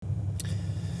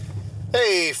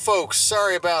Hey folks,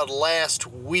 sorry about last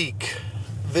week.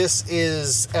 This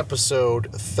is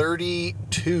episode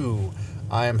 32.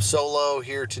 I am solo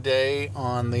here today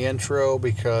on the intro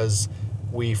because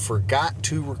we forgot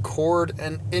to record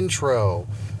an intro.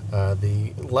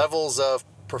 The levels of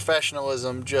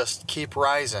professionalism just keep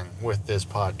rising with this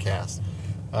podcast.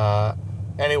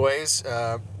 Anyways,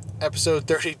 episode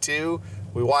 32,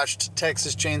 we watched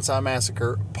Texas Chainsaw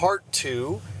Massacre Part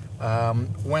 2.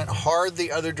 Went hard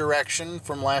the other direction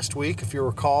from last week. If you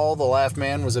recall, the Laugh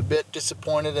Man was a bit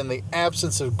disappointed in the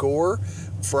absence of gore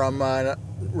from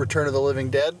Return of the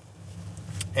Living Dead.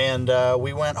 And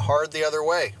we went hard the other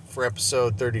way for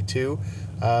episode 32.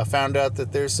 Found out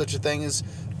that there's such a thing as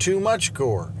too much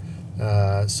gore.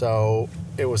 So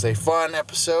it was a fun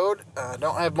episode.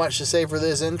 Don't have much to say for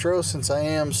this intro since I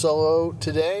am solo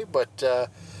today, but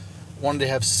wanted to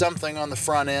have something on the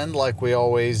front end like we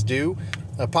always do.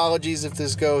 Apologies if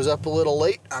this goes up a little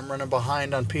late. I'm running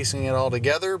behind on piecing it all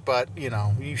together, but,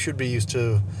 you should be used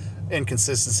to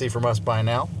inconsistency from us by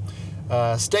now.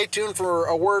 Stay tuned for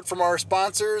a word from our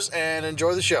sponsors and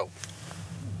enjoy the show.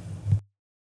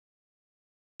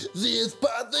 This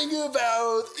pod thing of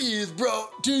ours is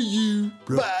brought to you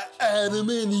by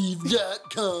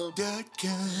AdamandEve.com.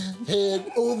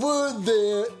 Head over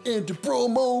there, enter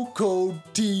promo code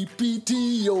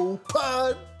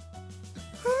TPTOPOD.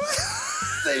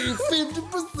 Save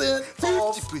 50%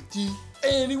 off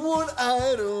any one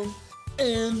item,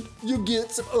 and you'll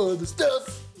get some other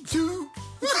stuff too.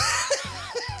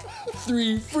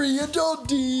 3 free adult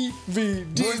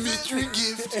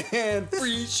DVDs and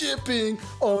free shipping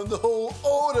on the whole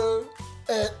order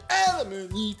at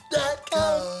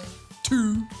AdamandEve.com.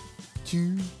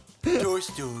 Toy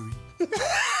Story.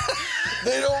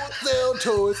 They don't sell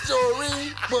Toy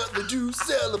Story, but they do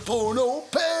sell a porno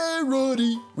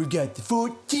parody. We've got the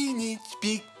 14-inch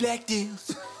big black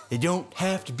deals. They don't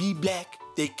have to be black.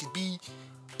 They could be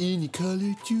any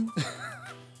color too.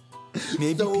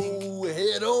 Maybe so pink.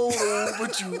 Head on over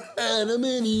to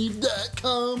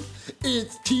AdamandEve.com.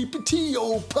 It's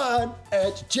TPTO Pod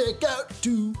at checkout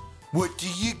too. What do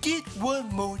you get one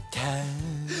more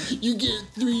time? You get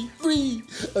 3 free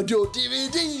adult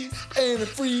DVDs and a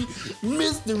free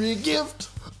mystery gift.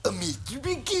 A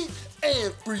mystery gift.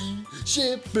 And free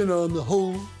shipping on the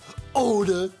whole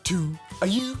order too. Are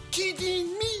you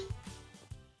kidding me?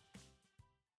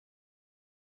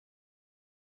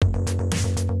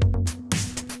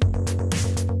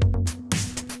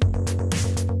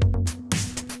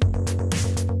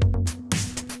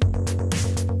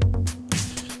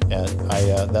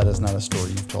 That is not a story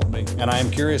you've told me. And I am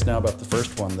curious now about the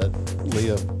first one that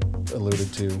Leah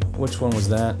alluded to. Which one was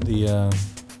that?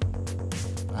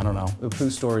 I don't know. The poo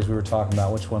stories we were talking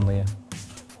about. Which one, Leah?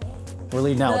 We're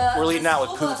leading out with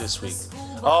poo this week.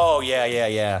 Oh, yeah.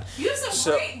 You have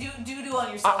some great doo-doo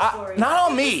on yourself stories. Not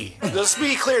on me. Let's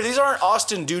be clear. These aren't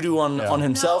Austin doo-doo on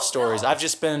himself stories. I've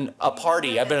just been a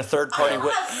party. I've been a third party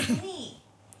with.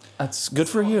 That's good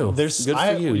for you. There's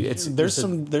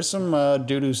some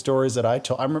doo-doo stories that I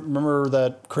told. I remember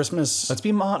that Christmas. Let's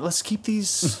keep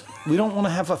these. We don't want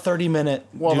to have a 30-minute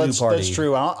doo-doo party. That's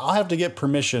true. I'll have to get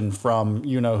permission from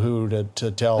who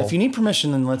to tell. If you need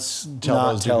permission, then let's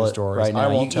tell those doo-doo stories right now.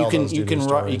 I won't tell those doo-doo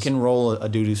stories. You can roll a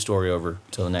doo-doo story over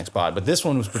to the next pod. But this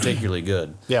one was particularly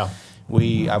good. Yeah.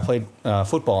 I played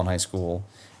football in high school,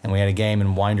 and we had a game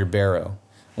in Winder Barrow,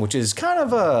 which is kind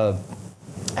of a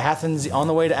Athens, on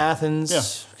the way to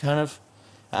Athens, kind of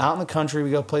out in the country.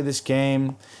 We go play this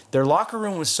game. Their locker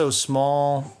room was so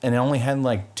small, and it only had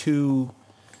like 2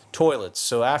 toilets.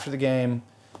 So after the game,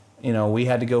 we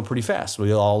had to go pretty fast.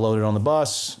 We all loaded on the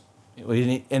bus.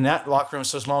 And that locker room was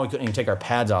so small, we couldn't even take our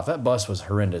pads off. That bus was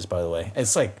horrendous, by the way.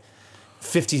 It's like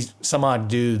 50 some odd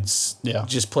dudes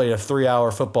just played a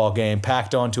 3-hour football game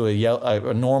packed onto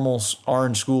a normal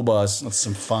orange school bus with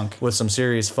some funk, with some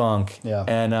serious funk. Yeah.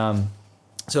 And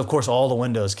so of course all the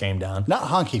windows came down. Not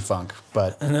honky funk,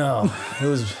 but no, it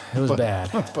was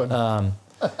bad. But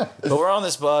we're on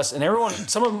this bus, and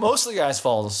most of the guys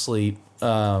fall asleep.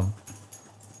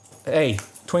 Hey,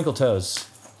 Twinkle Toes,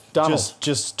 Donald.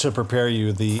 Just to prepare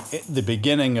you, the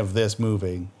beginning of this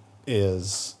movie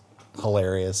is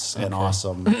hilarious and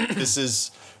awesome. This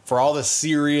is for all the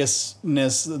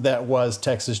seriousness that was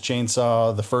Texas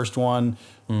Chainsaw, the first one.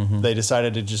 Mm-hmm. They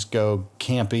decided to just go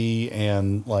campy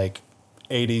and like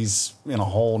 80s in a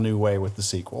whole new way with the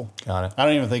sequel. Got it. I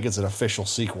don't even think it's an official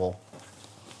sequel.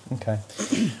 Okay.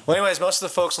 Well, anyways, most of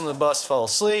the folks on the bus fell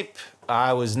asleep.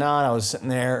 I was not. I was sitting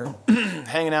there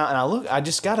hanging out, and I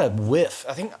just got a whiff.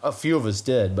 I think a few of us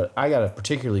did, but I got a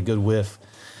particularly good whiff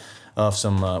of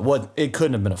some, it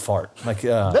couldn't have been a fart. Like,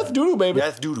 That's doo-doo, baby.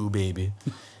 That's doo-doo, baby.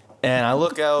 And I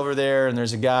look over there, and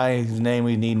there's a guy whose name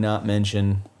we need not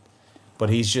mention, but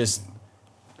he's just.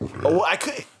 Oh,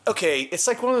 okay, it's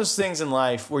like one of those things in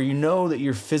life where you know that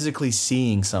you're physically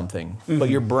seeing something, but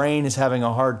your brain is having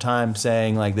a hard time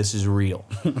saying, like, this is real.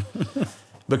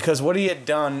 Because what he had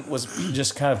done was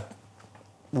just kind of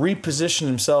repositioned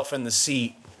himself in the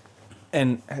seat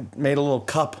and had made a little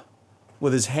cup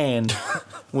with his hand,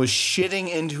 was shitting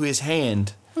into his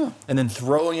hand, and then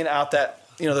throwing it out that,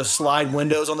 those slide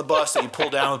windows on the bus that you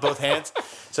pull down with both hands.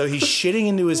 So he's shitting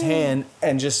into his hand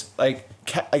and just like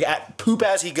poop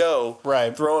as he go,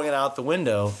 right, throwing it out the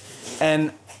window.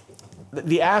 And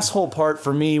the asshole part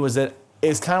for me was that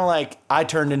it's kind of like I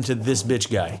turned into this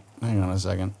bitch guy. Hang on a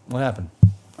second. What happened?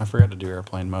 I forgot to do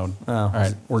airplane mode. Oh, all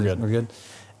right, we're good. We're good.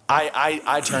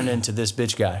 I turned into this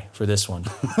bitch guy for this one.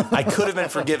 I could have been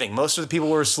forgiving. Most of the people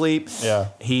were asleep. Yeah.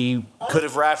 He could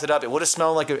have wrapped it up. It would have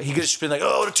smelled like he could have just been like,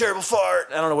 oh, what a terrible fart.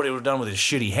 I don't know what he would have done with his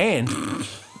shitty hand,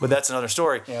 but that's another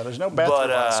story. Yeah, there's no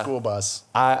bathroom on a school bus.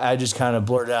 I just kind of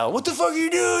blurted out, what the fuck are you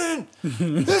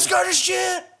doing? This kind of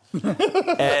shit.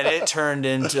 And it turned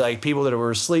into like people that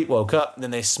were asleep woke up, and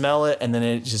then they smell it, and then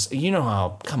it just,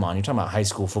 come on, you're talking about high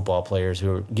school football players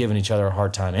who are giving each other a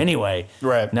hard time anyway.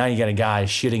 Right. Now you got a guy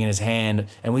shitting in his hand,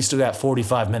 and we still got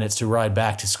 45 minutes to ride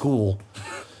back to school.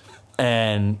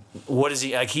 And what is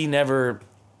he, like, he never,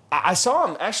 I saw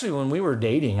him actually when we were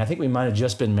dating. I think we might have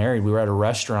just been married. We were at a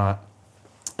restaurant,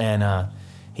 and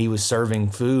he was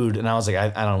serving food, and I was like,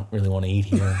 I don't really want to eat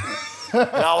here. And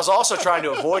I was also trying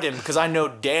to avoid him because I know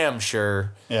damn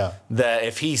sure that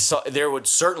if he saw, there would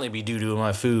certainly be doo-doo in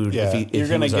my food. Yeah, if you're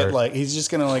gonna get like, he's just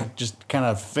gonna like just kind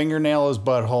of fingernail his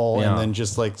butthole and then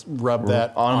just like rub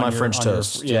that on my French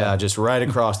toast. Yeah, just right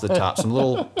across the top, some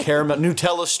little caramel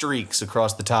Nutella streaks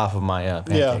across the top of my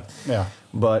pancake. Yeah.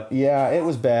 But yeah, it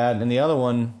was bad. And the other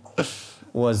one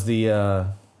was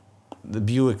the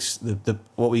Buick's, the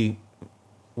what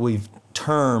we've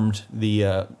termed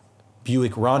the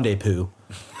Buick rendezvous,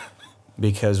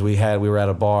 because we were at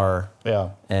a bar,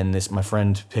 and my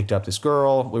friend picked up this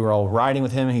girl. We were all riding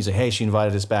with him, and he's like, hey, she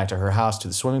invited us back to her house to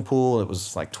the swimming pool. It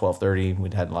was like 12:30.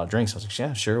 We'd had a lot of drinks. I was like,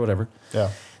 yeah, sure, whatever. Yeah.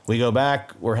 We go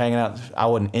back. We're hanging out. I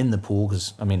wasn't in the pool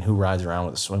because, who rides around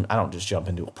with a swim? I don't just jump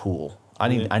into a pool. I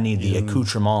need the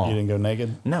accoutrement. You didn't go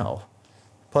naked? No.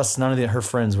 Plus, none of her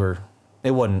friends were.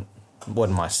 It wasn't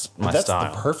my style. That's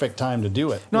the perfect time to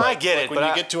do it. No, I get it. When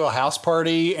you get to a house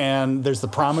party and there's the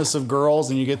promise of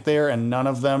girls, and you get there and none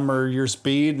of them are your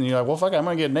speed, and you're like, well, fuck, I'm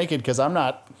gonna get naked because I'm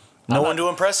not. No one to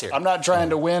impress here. I'm not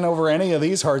trying to win over any of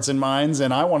these hearts and minds,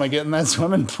 and I want to get in that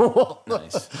swimming pool.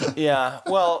 Nice. Yeah.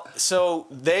 Well, so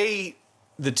the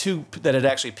two that had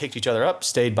actually picked each other up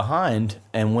stayed behind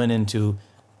and went into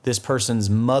this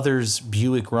person's mother's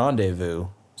Buick rendezvous.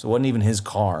 So it wasn't even his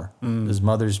car. His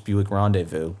mother's Buick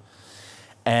rendezvous.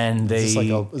 And they, is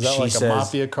that like a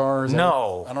mafia car?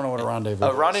 No. I don't know what a rendezvous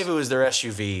is. A rendezvous is their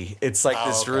SUV. It's like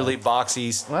really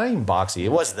boxy, not even boxy. It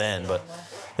was then, but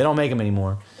they don't make them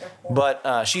anymore.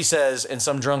 But she says in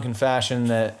some drunken fashion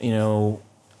that,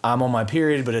 I'm on my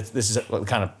period, but this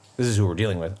is who we're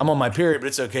dealing with. I'm on my period, but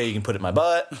it's okay. You can put it in my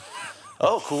butt.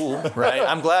 Oh, cool. Right.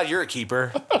 I'm glad you're a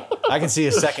keeper. I can see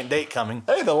a second date coming.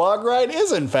 Hey, the log ride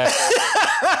is in fact.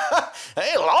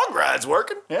 Hey, log ride's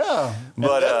working. Yeah.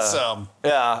 But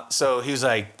yeah, so he was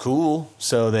like, cool.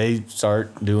 So they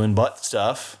start doing butt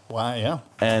stuff. Wow, yeah.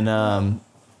 And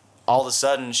all of a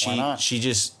sudden she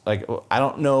just like, I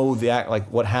don't know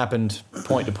what happened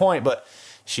point to point, but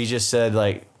she just said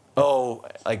like, oh,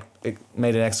 like it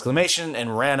made an exclamation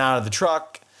and ran out of the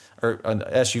truck, or an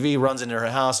SUV runs into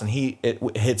her house, and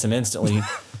it hits him instantly.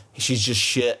 She's just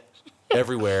shit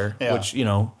everywhere, which,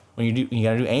 when you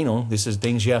gotta do anal, this is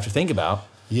things you have to think about.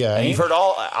 Yeah. And you've heard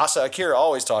Asa Akira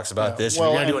always talks about this. Well,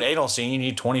 if you're gonna do an anal scene, you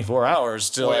need 24 hours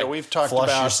to we've talked flush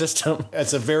about your system.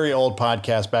 It's a very old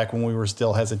podcast back when we were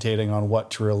still hesitating on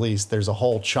what to release. There's a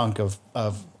whole chunk of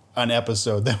an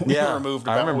episode that we removed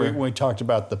about. I remember when we talked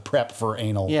about the prep for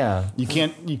anal. Yeah. You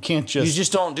can't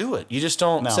just don't do it. You just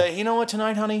don't say, you know what,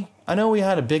 tonight, honey? I know we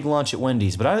had a big lunch at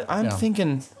Wendy's, but I'm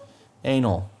thinking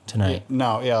anal tonight.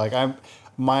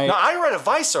 I read a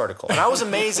Vice article, and I was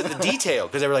amazed at the detail,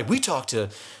 because they were like, we talked to,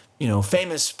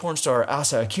 famous porn star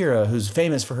Asa Akira, who's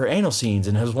famous for her anal scenes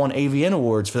and has won AVN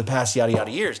awards for the past yada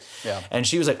yada years. Yeah. And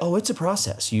she was like, oh, it's a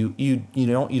process. You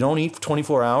don't eat for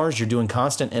 24 hours. You're doing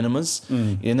constant enemas,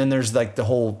 and then there's like the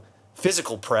whole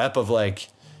physical prep of like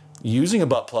using a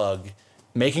butt plug,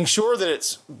 making sure that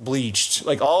it's bleached,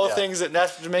 like all the things that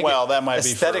have to make that might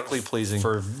aesthetically be pleasing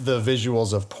for the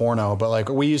visuals of porno. But like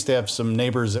we used to have some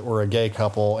neighbors that were a gay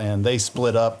couple, and they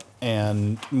split up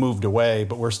and moved away,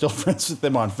 but we're still friends with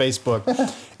them on Facebook.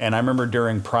 And I remember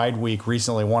during Pride Week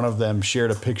recently, one of them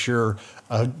shared a picture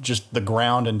of just the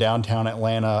ground in downtown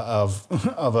Atlanta of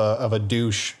a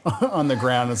douche on the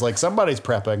ground. It's like somebody's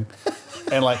prepping.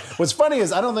 And like, what's funny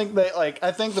is I don't think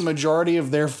I think the majority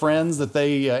of their friends that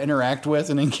they interact with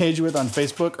and engage with on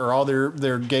Facebook are all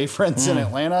their gay friends in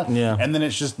Atlanta. Yeah. And then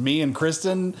it's just me and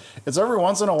Kristen. It's every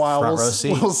once in a while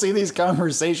we'll see these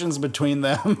conversations between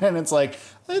them, and it's like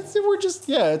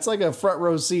it's like a front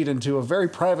row seat into a very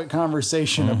private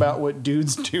conversation about what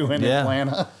dudes do in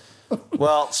Atlanta.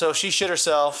 Well, so she shit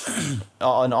herself,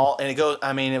 and it goes.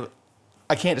 I mean,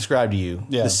 I can't describe to you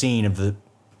the scene of the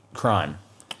crime.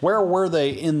 Where were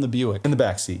they in the Buick? In the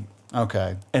back seat.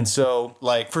 Okay. And so,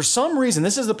 like, for some reason,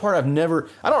 this is the part I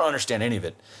don't understand any of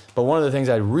it, but one of the things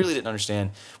I really didn't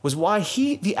understand was why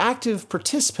the active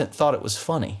participant, thought it was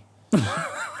funny.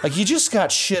 Like, you just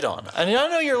got shit on. I mean, I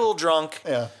know you're a little drunk,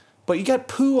 but you got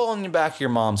poo all in the back of your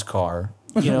mom's car.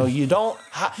 You know, you don't,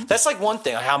 that's like one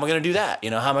thing. Like, how am I going to do that? You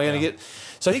know, how am I going to get,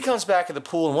 so he comes back at the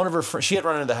pool, and one of her friends, she had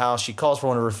run into the house. She calls for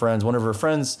one of her friends. One of her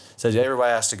friends says, everybody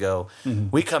has to go.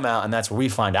 We come out, and that's where we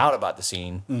find out about the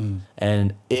scene.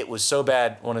 And it was so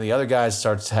bad, one of the other guys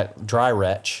starts to dry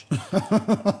retch.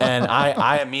 And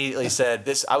I immediately said,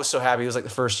 I was so happy. It was like the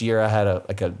first year I had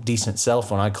a decent cell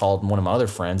phone. I called one of my other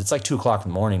friends. It's like 2 o'clock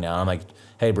in the morning now. I'm like,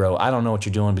 hey, bro, I don't know what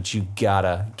you're doing, but you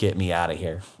gotta get me out of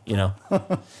here, you know?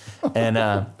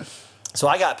 And so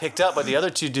I got picked up by the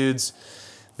other two dudes.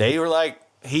 They were like,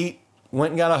 he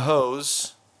went and got a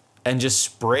hose and just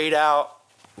sprayed out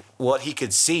what he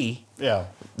could see. Yeah.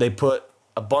 They put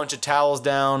a bunch of towels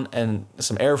down and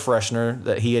some air freshener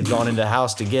that he had gone into the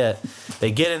house to get.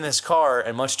 They get in this car,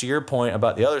 and much to your point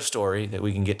about the other story that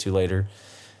we can get to later,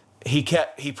 he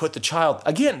put the child,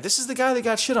 again, this is the guy that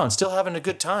got shit on, still having a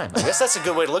good time. I guess that's a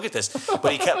good way to look at this.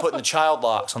 But he kept putting the child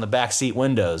locks on the back seat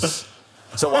windows.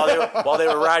 So while they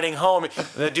were riding home,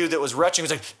 the dude that was retching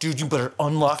was like, dude, you better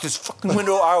unlock this fucking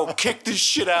window. I will kick this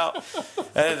shit out.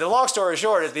 And the long story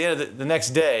short, at the end of the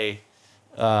next day,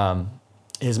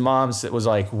 his mom was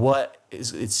like,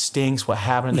 it stinks, what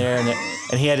happened there?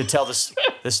 And he had to tell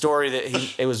the story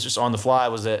that it was just on the fly,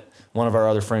 was that one of our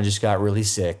other friends just got really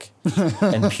sick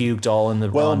and puked all in the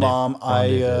Mom,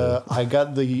 I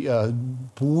got the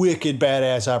wicked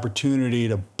badass opportunity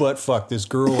to butt fuck this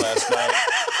girl last night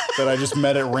that I just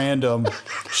met at random.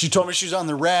 She told me she was on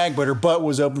the rag, but her butt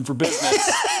was open for business.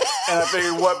 And I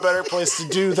figured, what better place to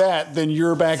do that than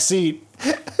your back seat?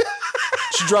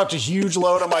 She dropped a huge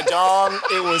load on my dong.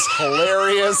 It was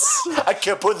hilarious. I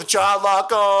kept putting the child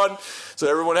lock on, so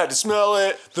everyone had to smell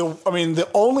it. The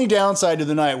only downside to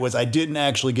the night was I didn't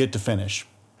actually get to finish.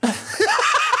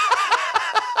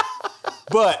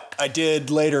 But I did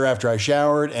later after I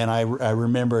showered, and I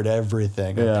remembered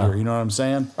everything up here. You know what I'm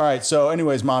saying? All right, so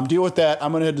anyways, Mom, deal with that.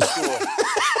 I'm going to head to school.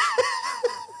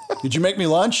 Did you make me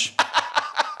lunch?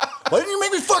 Why didn't you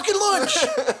make me fucking lunch?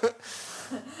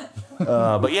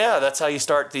 But yeah, that's how you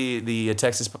start the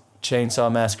Texas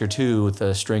Chainsaw Massacre 2 with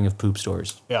a string of poop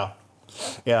stories. Yeah.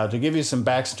 Yeah, to give you some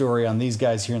backstory on these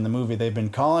guys here in the movie, they've been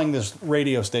calling this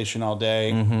radio station all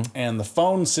day, and the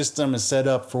phone system is set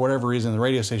up for whatever reason, the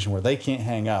radio station, where they can't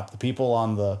hang up. The people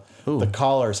on the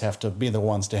callers have to be the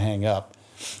ones to hang up.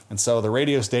 And so the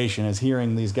radio station is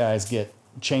hearing these guys get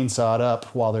chainsawed up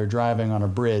while they're driving on a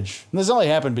bridge. And this only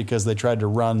happened because they tried to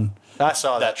run I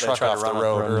saw that truck off the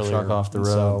road earlier. Truck off the road.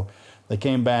 So they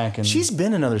came back, and she's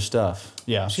been in other stuff.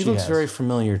 Yeah, she looks very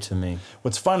familiar to me.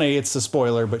 What's funny, it's a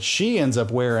spoiler, but she ends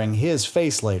up wearing his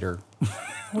face later. I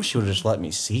wish she would have just let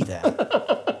me see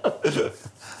that.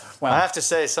 Well, I have to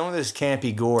say, some of this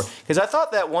campy gore, because I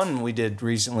thought that one we did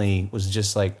recently was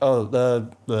just like, the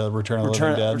Return of the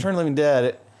Living Dead. Return of the Living Dead.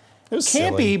 It was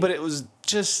campy, silly. but it was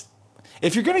just,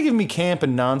 if you're gonna give me camp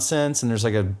and nonsense, and there's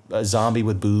like a zombie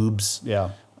with boobs,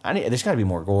 there's got to be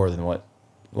more gore than what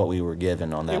we were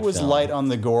given on that. It was film. light on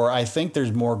the gore. I think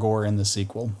there's more gore in the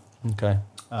sequel. Okay.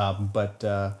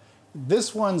 But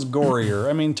this one's gorier.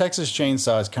 I mean, Texas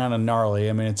Chainsaw is kind of gnarly.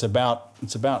 I mean, it's about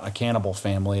a cannibal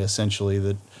family essentially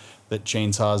that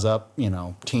chainsaws up,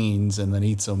 teens and then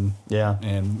eats them. Yeah.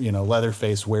 And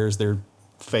Leatherface wears their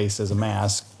face as a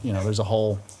mask. There's a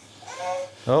whole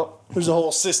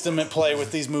system at play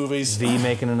with these movies. V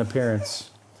making an appearance.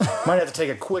 Might have to take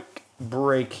a quick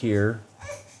break here.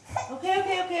 Okay.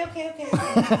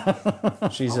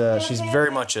 She's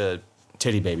very much a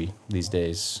titty baby these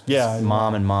days. Yeah.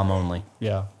 Mom and mom only.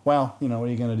 Yeah. Well, what are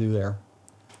you going to do there?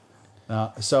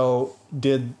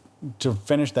 To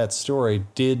finish that story,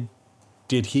 did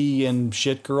he and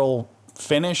Shit Girl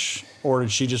finish, or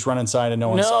did she just run inside and no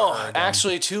one saw her No, again?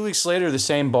 actually, 2 weeks later, the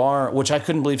same bar, which I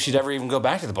couldn't believe she'd ever even go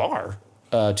back to the bar.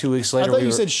 2 weeks I later, thought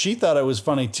you said she thought it was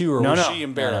funny too, or was she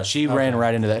embarrassed? No, she ran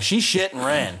right into that. She shit and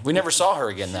ran. We never saw her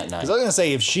again that night. Because I was gonna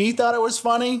say, if she thought it was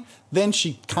funny, then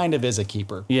she kind of is a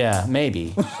keeper. Yeah,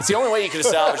 maybe. It's the only way you could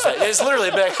establish that. It's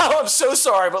literally like, oh, I'm so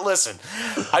sorry, but listen,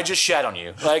 I just shat on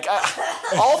you. Like,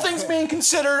 all things being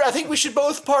considered, I think we should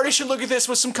both parties should look at this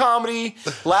with some comedy,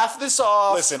 laugh this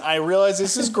off. Listen, I realize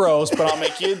this is gross, but I'll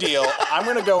make you a deal. I'm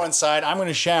gonna go inside. I'm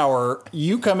gonna shower.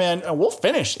 You come in, and we'll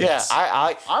finish this.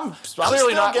 Yeah, I'm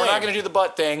clearly still not. game. We're not going to do the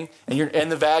butt thing, and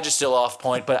the vag is still off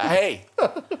point. But hey,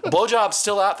 blowjob's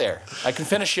still out there. I can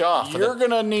finish you off. You're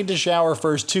gonna need to shower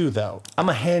first too, though. I'm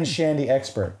a hand shandy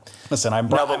expert. Listen, I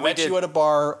but we met did- you at a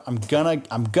bar. I'm gonna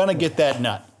get that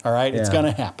nut. All right, it's Yeah.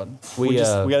 gonna happen. We, We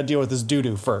got to deal with this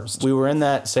doo-doo first. We were in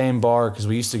that same bar because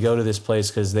we used to go to this place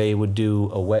because they would do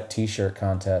a wet T-shirt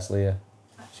contest. Leah,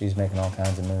 she's making all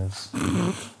kinds of moves.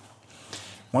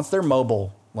 Once they're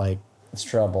mobile, like It's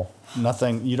trouble.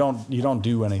 nothing. You don't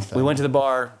do anything. We went to the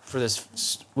bar for this.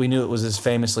 We knew it was this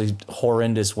famously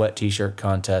horrendous wet T-shirt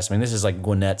contest. I mean, this is like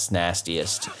Gwinnett's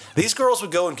nastiest. These girls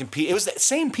would go and compete. It was the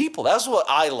same people. That's what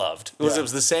I loved. It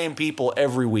was the same people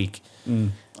every week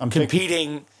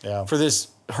competing for this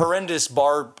horrendous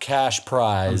bar cash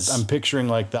prize. I'm picturing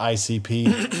like the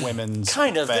ICP women's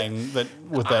Kind of. thing that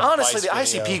with that. Honestly, the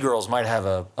Vice ICP video. girls might have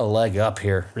a leg up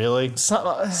here. Really? Some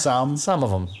of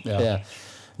them. Yeah.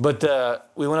 But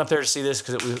we went up there to see this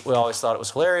because we always thought it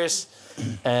was hilarious.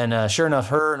 And sure enough,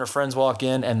 her and her friends walk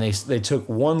in, and they took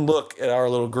one look at our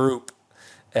little group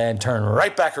and turned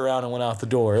right back around and went out the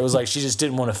door. It was like she just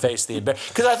didn't want to face the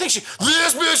embarrassment. Because I think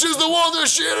this bitch is the one that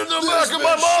shit in the back of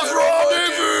my mom's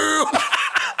rendezvous.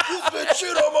 This bitch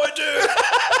shit on my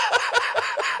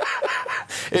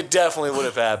dick. It definitely would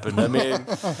have happened. I mean,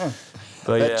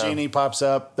 but That yeah. genie pops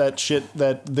up. That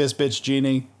this bitch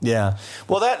genie. Yeah.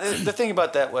 Well, the thing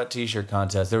about that wet T-shirt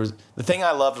contest, the thing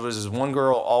I loved was one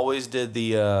girl always did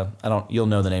the you'll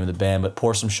know the name of the band, but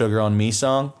Pour Some Sugar on Me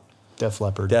song. Def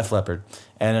Leppard. Def Leppard.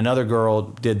 And another girl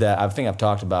did that. I think I've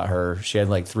talked about her. She had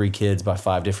like 3 kids by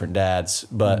 5 different dads,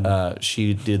 but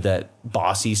she did that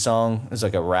Bossy song. It's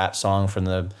like a rap song from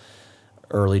the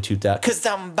early 2000s. Cause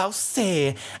I'm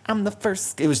bossy, I'm the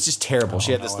first. It was just terrible.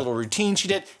 She had this little routine she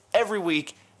did every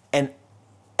week, and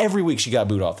every week she got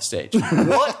booed off the stage.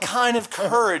 What kind of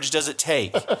courage does it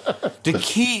take to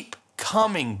keep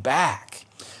coming back?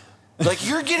 Like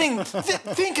you're getting.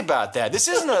 Think about that. This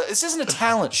isn't a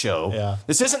talent show. Yeah.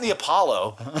 This isn't the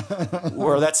Apollo,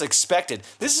 where that's expected.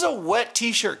 This is a wet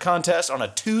T-shirt contest on a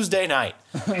Tuesday night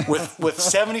with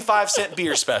 75-cent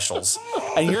beer specials,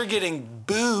 and you're getting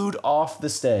booed off the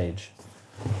stage.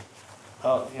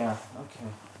 Oh yeah.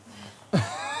 Okay.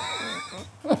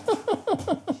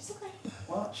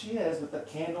 Well, she is, but that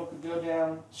candle could go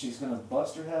down. She's going to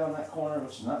bust her head on that corner,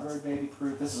 which is not very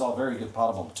baby-proof. This is all very good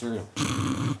potable material.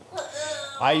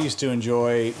 I used to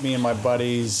enjoy me and my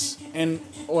buddies, and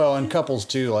couples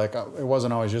too. Like it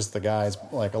wasn't always just the guys.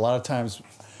 Like a lot of times,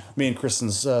 me and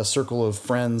Kristen's circle of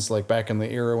friends, like back in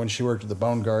the era when she worked at the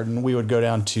Bone Garden, we would go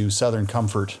down to Southern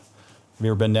Comfort. Have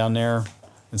you ever been down there?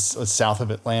 It's south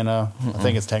of Atlanta. I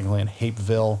think it's technically in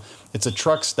Hapeville. It's a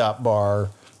truck stop bar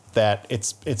that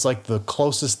it's like the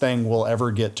closest thing we'll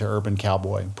ever get to Urban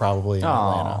Cowboy, probably in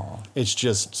Atlanta. It's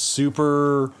just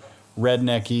super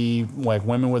rednecky, like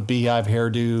women with beehive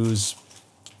hairdos,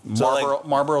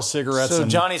 Marlboro cigarettes. So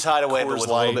and Johnny's Hideaway, but Coors with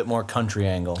a Light. little bit more country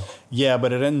angle. Yeah,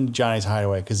 but it isn't Johnny's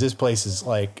Hideaway because this place is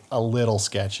like a little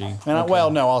sketchy. And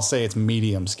I'll say it's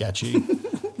medium sketchy.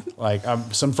 Like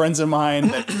some friends of mine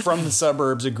that from the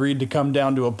suburbs agreed to come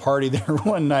down to a party there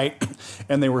one night,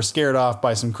 and they were scared off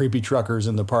by some creepy truckers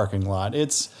in the parking lot.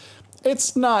 It's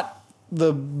not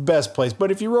the best place,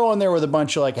 but if you roll in there with a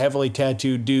bunch of like heavily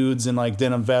tattooed dudes in like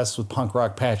denim vests with punk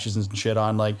rock patches and shit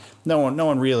on, like no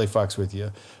one really fucks with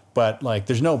you. But like,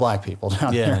 there's no black people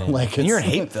down there. Yeah. Like And you're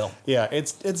in Hapeville. Yeah,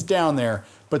 it's down there.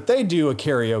 But they do a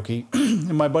karaoke,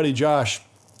 and my buddy Josh,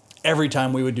 every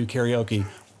time we would do karaoke,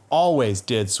 always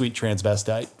did Sweet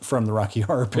Transvestite from the Rocky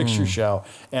Horror Picture Show,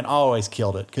 and always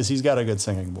killed it because he's got a good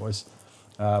singing voice.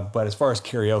 But as far as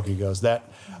karaoke goes, that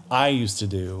I used to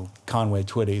do Conway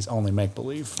Twitty's Only Make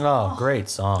Believe. Oh, great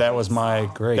song. That was my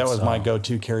my song.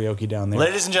 go-to karaoke down there.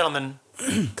 Ladies and gentlemen,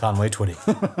 Conway Twitty.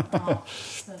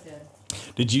 So good.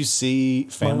 Did you see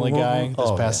Family Guy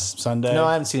this past Sunday? No,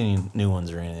 I haven't seen any new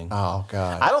ones or anything. Oh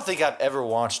God. I don't think I've ever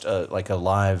watched a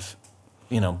live,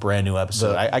 brand new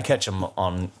episode. I catch them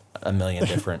on a million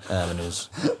different avenues.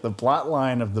 The plot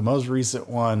line of the most recent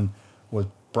one was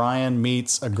Brian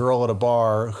meets a girl at a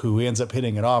bar who he ends up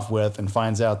hitting it off with and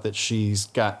finds out that she's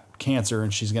got cancer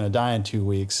and she's going to die in 2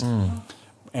 weeks.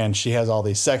 And she has all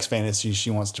these sex fantasies she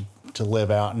wants to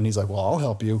live out. And he's like, well, I'll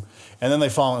help you. And then they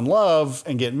fall in love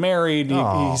and get married.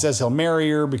 He says he'll marry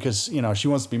her because, you know, she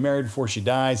wants to be married before she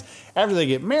dies. After they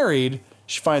get married,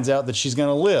 she finds out that she's going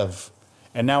to live.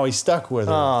 And now he's stuck with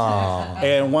her.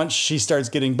 And once she starts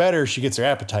getting better, she gets her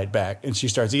appetite back, and she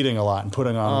starts eating a lot and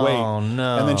putting on weight. Oh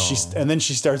no! And then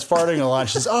she starts farting a lot.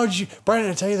 She says, "Oh, Brian,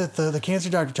 did I tell you that the cancer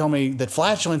doctor told me that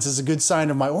flatulence is a good sign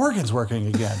of my organs working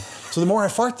again? So the more I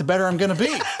fart, the better I'm going to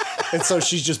be." And so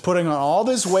she's just putting on all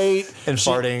this weight and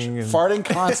farting, farting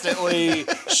constantly.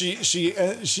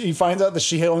 She finds out that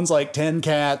she owns like 10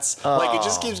 cats. Like it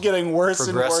just keeps getting worse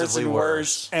and worse and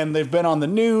worse. And they've been on the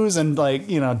news and like,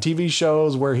 you know, TV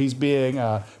shows where he's being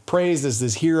praised as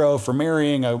this hero for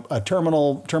marrying a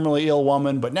terminally ill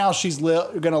woman, but now she's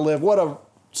going to live. What a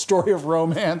story of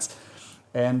romance.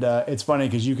 And it's funny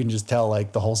because you can just tell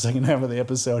like the whole second half of the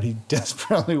episode he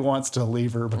desperately wants to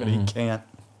leave her, but he can't.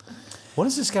 What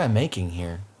is this guy making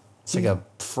here? It's like a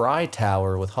fry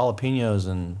tower with jalapenos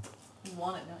and. You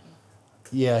want it, don't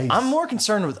you? Yeah, I'm more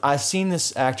concerned with. I've seen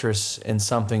this actress in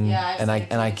something, Yeah, I've and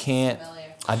seen it I too. can't.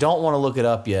 Familiar. I don't want to look it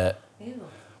up yet. Ew.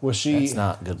 was she? That's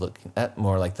not good looking. That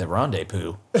more like the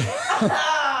rendezvous.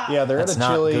 Yeah, they're That's at a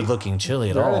not chili. good looking chili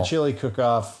at They're all. at a chili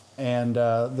cook-off, and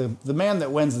the man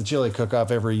that wins the chili cook-off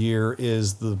every year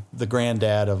is the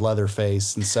granddad of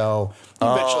Leatherface, and so you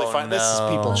eventually find this is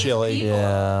people chili.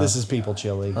 Yeah. This is people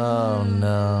chili, Oh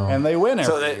no! and they win every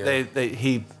So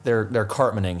year. they're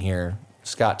Cartmaning here.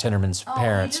 Scott Tinnerman's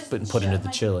parents just put into shut the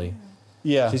my chili.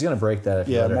 Yeah, She's gonna break that if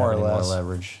you Yeah, let her more have or any less. more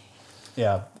leverage.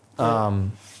 yeah.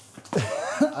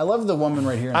 I love the woman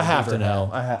right here. In I the have to beaver know.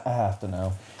 hat. I have to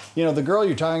know. You know, the girl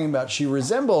you're talking about, she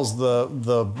resembles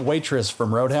the waitress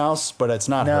from Roadhouse, but it's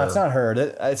not her. No, it's not her.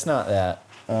 It's not that.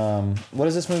 What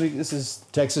is this movie? This is.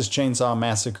 Texas Chainsaw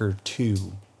Massacre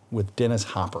 2 with Dennis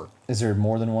Hopper. Is there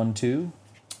more than one too?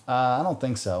 I don't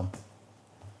think so.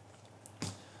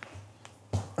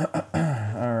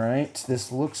 All right.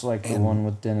 This looks like the one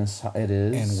with Dennis. It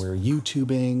is. And we're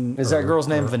YouTubing. Is that girl's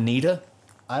name Vanita?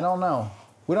 I don't know.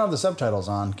 We don't have the subtitles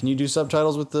on. Can you do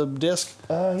subtitles with the disc?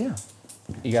 Yeah.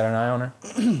 You got an eye on her?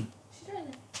 She's right there.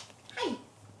 Hi.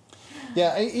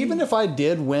 Yeah, even if I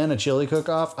did win a chili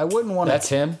cook-off, I wouldn't want to... That's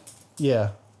him. Yeah.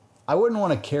 I wouldn't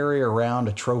want to carry around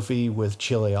a trophy with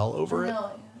chili all over it.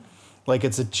 No. Like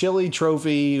it's a chili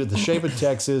trophy with the shape of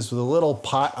Texas with a little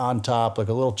pot on top, like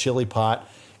a little chili pot.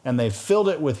 And they filled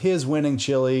it with his winning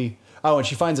chili. Oh, and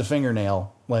she finds a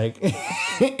fingernail like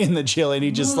in the chili, and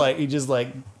he just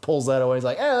pulls that away. He's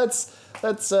like, "Eh,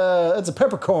 that's a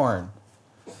peppercorn."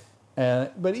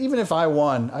 But even if I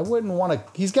won, I wouldn't want to.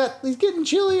 He's getting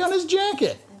chili on his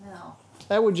jacket. I know.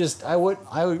 That would just I wouldn't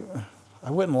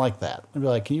like that. I'd be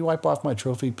like, "Can you wipe off my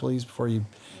trophy, please, before you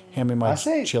hand me my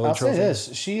chili I'll trophy?" say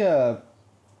this.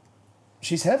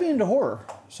 She's heavy into horror,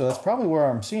 so that's probably where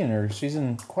I'm seeing her. She's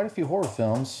in quite a few horror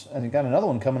films, and got another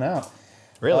one coming out.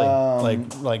 Really?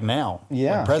 Like now?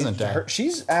 Yeah, Like present day?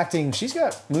 She's acting. She's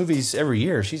got movies every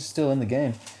year. She's still in the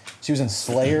game. She was in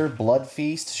Slayer, Blood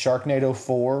Feast, Sharknado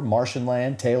 4, Martian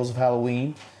Land, Tales of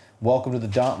Halloween, Welcome to the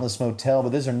Dauntless Motel. But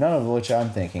these are none of which I'm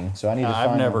thinking. So I need to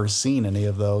find. I've never seen any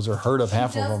of those or heard of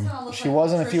half of them. She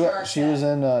was in a few. She was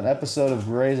in an episode of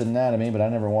Grey's Anatomy, but I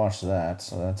never watched that.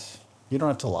 So that's. You don't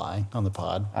have to lie on the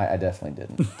pod. I definitely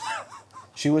didn't.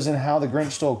 She was in How the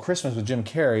Grinch Stole Christmas with Jim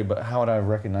Carrey, but how would I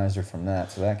recognize her from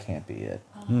that? So that can't be it.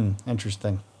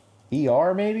 Interesting.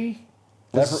 ER maybe?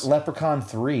 Leprechaun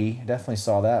 3. Definitely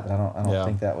saw that, but I don't Yeah.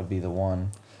 think that would be the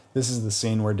one. This is the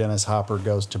scene where Dennis Hopper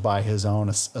goes to buy his own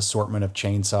assortment of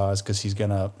chainsaws because he's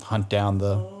gonna hunt down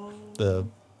the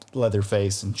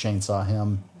Leatherface and chainsaw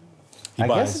him. I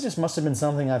guess it just must have been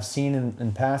something I've seen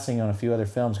in passing on a few other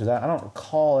films, because I don't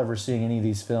recall ever seeing any of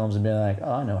these films and being like,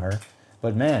 oh, I know her.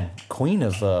 But man, queen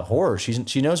of horror.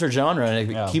 She knows her genre,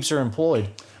 and it keeps her employed.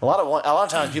 A lot of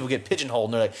times people get pigeonholed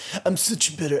and they're like, I'm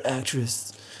such a better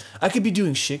actress. I could be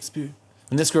doing Shakespeare.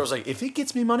 And this girl's like, if it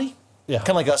gets me money, kind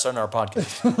of like us on our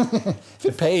podcast. If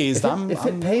it pays, If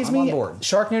it pays I'm me, on board.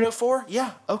 Sharknado 4,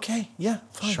 yeah, okay, yeah,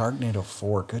 fine. Sharknado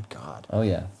 4, good God. Oh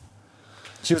yeah,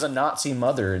 she was a Nazi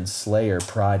mother in Slayer,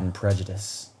 Pride and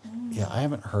Prejudice. Yeah, I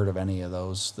haven't heard of any of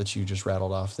those that you just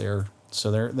rattled off there. So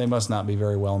they must not be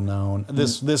very well known.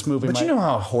 This movie, But you know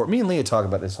how horror. Me and Leah talk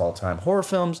about this all the time. Horror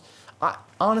films.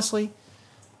 Honestly,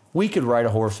 we could write a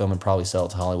horror film and probably sell it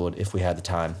to Hollywood if we had the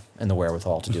time and the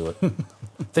wherewithal to do it.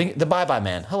 Think the Bye Bye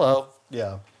Man. Hello.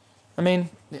 yeah, I mean,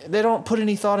 they don't put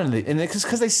any thought into it, and it's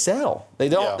because they sell. They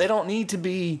don't. Yeah. They don't need to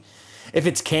be. If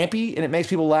it's campy and it makes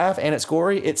people laugh and it's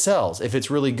gory, it sells. If it's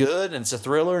really good and it's a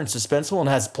thriller and suspenseful and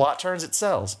has plot turns, it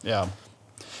sells. Yeah.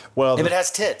 Well, If it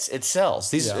has tits, it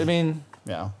sells. These, Yeah. I mean,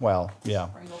 yeah. Well, yeah.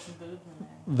 Sprinkle some boobs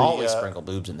in there. always sprinkle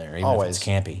boobs in there, even if it's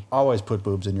campy. Always put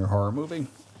boobs in your horror movie.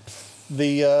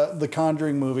 The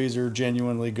Conjuring movies are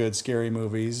genuinely good scary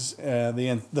movies.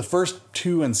 The first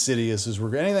two Insidious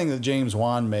were anything that James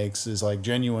Wan makes is like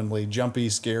genuinely jumpy,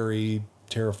 scary,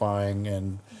 terrifying,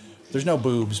 and there's no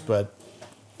boobs, but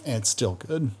it's still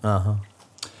good. Now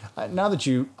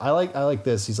that I like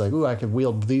this. He's like, ooh, I could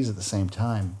wield these at the same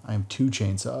time. I have two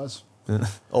chainsaws.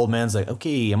 Old man's like,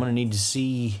 okay, I'm gonna need to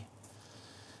see.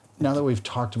 Now that we've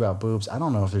talked about boobs, I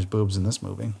don't know if there's boobs in this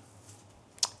movie.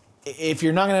 If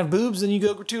you're not gonna have boobs, then you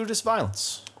go gratuitous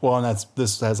violence. Well, and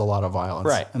this has a lot of violence,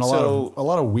 Right. And a So-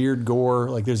 lot of weird gore.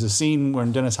 Like there's a scene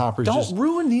when Dennis Hopper's Don't just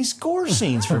ruin these gore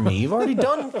scenes for me. You've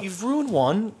ruined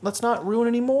one. Let's not ruin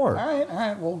any more. all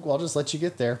right. Well, I'll just let you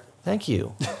get there. Thank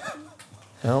you.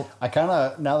 Nope. I kind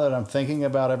of now that I'm thinking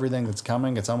about everything that's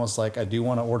coming, it's almost like I do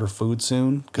want to order food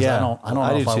soon because Yeah, I don't I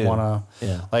know do if I too. want to.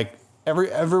 Yeah. Like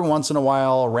every once in a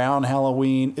while around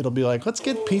Halloween, it'll be like let's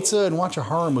get pizza and watch a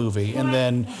horror movie, and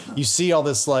then you see all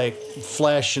this like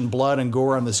flesh and blood and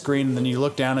gore on the screen, and then you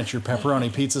look down at your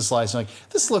pepperoni pizza slice and like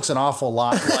this looks an awful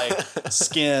lot like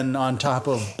skin on top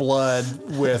of blood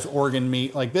with organ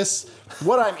meat. Like this,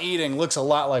 what I'm eating looks a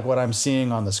lot like what I'm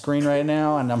seeing on the screen right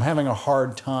now, and I'm having a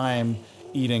hard time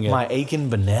eating it. My aching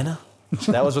banana.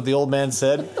 That was what the old man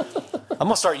said. I'm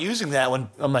gonna start using that when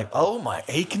I'm like, oh, my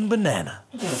aching banana.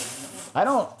 I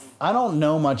don't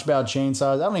know much about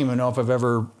chainsaws. I don't even know if I've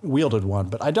ever wielded one,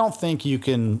 but I don't think you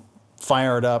can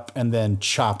fire it up and then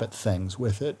chop at things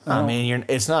with it. I mean,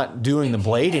 it's not doing the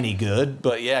blade any good,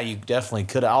 but yeah, you definitely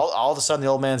could. All of a sudden, the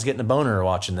old man's getting a boner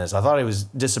watching this. I thought he was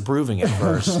disapproving at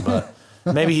first, but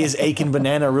maybe his aching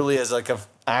banana really is like a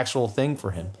actual thing for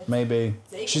him. Maybe.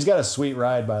 She's got a sweet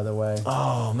ride, by the way.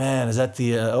 Oh man, is that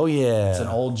the? Oh yeah, It's an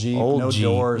old Jeep, Old no Jeep,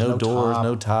 doors, no doors,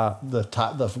 top. no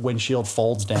top. The windshield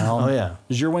folds down. Oh, yeah.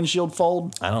 Does your windshield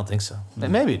fold? I don't think so.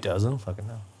 Maybe it does. I don't fucking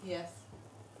know. Yes.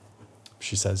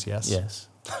 She says yes. Yes.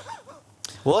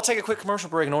 Well, let's take a quick commercial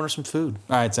break and order some food.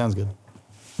 All right, sounds good.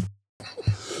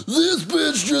 This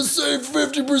bitch just saved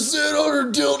 50% on her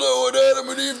dildo at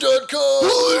adamandeve.com.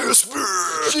 This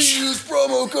bitch. She used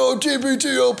promo code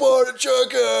TPTOPOD at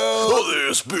checkout.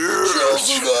 This She bitch.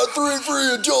 also got 3 free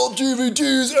adult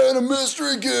DVDs and a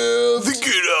mystery gift.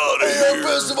 Get out of And here.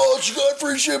 best of all, she got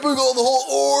free shipping on the whole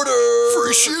order.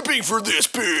 Free shipping for this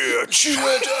bitch. She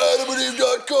went to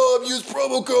adamandeve.com, used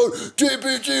promo code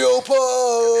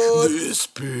TPTOPOD. This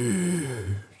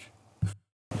bitch.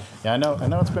 Yeah, I know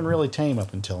it's been really tame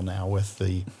up until now with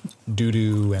the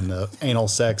doo-doo and the anal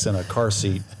sex in a car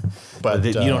seat. But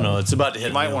You don't know. It's about to hit.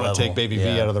 You might want to take Baby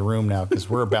V out of the room now because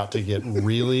we're about to get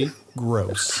really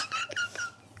gross.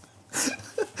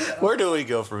 Where do we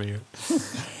go from here?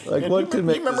 Like, what could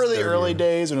make? You remember this the dirtier? early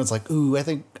days when it's like, ooh, I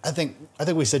think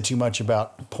we said too much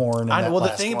about porn. In I know, that well, the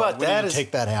last thing one. about We that need to is-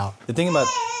 take that out. The thing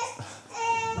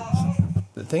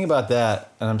about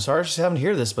that, and I'm sorry she's having to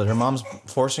hear this, but her mom's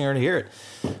forcing her to hear it,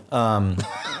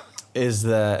 is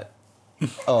that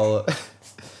What?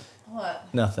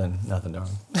 nothing, darling.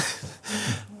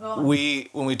 Well,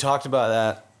 When we talked about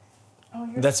that,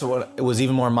 that's what it was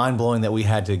even more mind blowing that we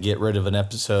had to get rid of an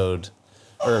episode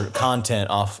or content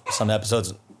off some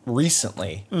episodes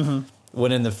recently. Mm-hmm.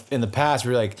 When in the past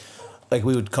we were like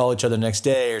we would call each other the next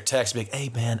day or text, be like, "Hey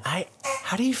man,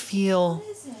 how do you feel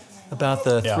about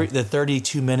the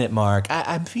 32-minute mark?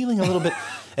 I'm feeling a little bit."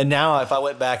 And now if I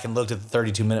went back and looked at the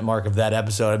 32-minute mark of that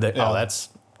episode, I'd be like, "Oh, that's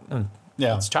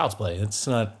child's play. It's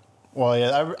not." Well,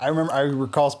 yeah, I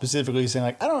recall specifically saying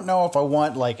like, I don't know if I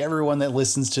want like everyone that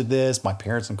listens to this, my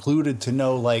parents included, to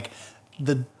know like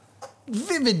the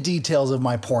vivid details of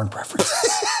my porn preferences.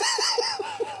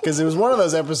 Because it was one of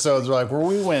those episodes where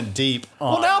we went deep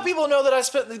on. Well, now people know that I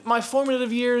spent my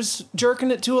formative years jerking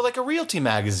it to like a realty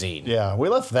magazine. Yeah, we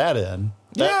left that in.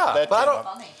 That but I came don't.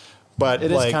 up. funny. But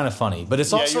It like, is kind of funny, but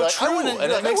it's yeah, also you're like, true, I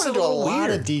and it makes it a do little lot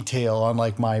of weird. detail on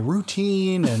like my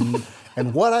routine and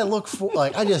and what I look for.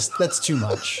 Like that's too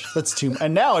much. That's too.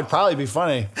 And now it'd probably be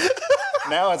funny.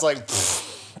 Now it's like,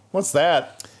 pfft, what's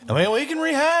that? I mean, we can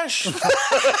rehash.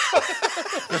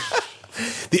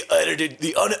 The edited,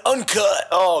 the uncut.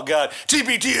 Oh God,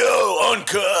 TPTO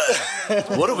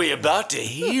uncut. What are we about to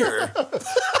hear?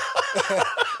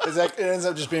 It ends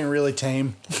up just being really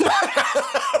tame.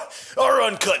 Our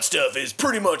uncut stuff is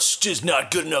pretty much just not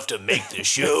good enough to make the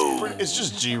show. It's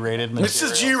just G-rated. It's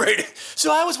just G-rated.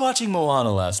 So I was watching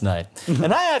Moana last night,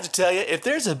 and I have to tell you, if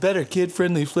there's a better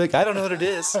kid-friendly flick, I don't know what it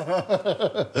is.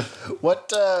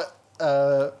 What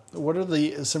what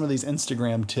are some of these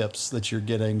Instagram tips that you're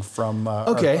getting from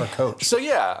our coach? So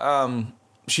yeah,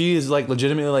 she is like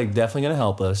legitimately like definitely gonna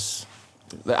help us.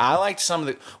 I liked some of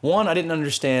the one. I didn't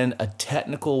understand a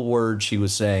technical word she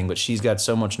was saying, but she's got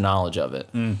so much knowledge of it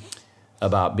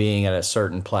about being at a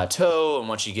certain plateau, and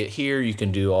once you get here, you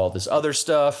can do all this other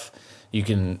stuff. You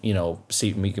can,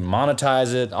 see, we can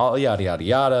monetize it, all yada yada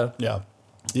yada. Yeah,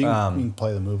 you can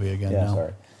play the movie again. Yeah, now.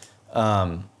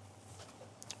 sorry.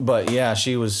 But yeah,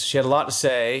 she had a lot to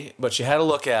say, but she had to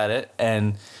look at it.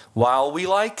 And while we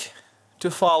like to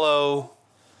follow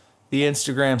the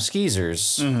Instagram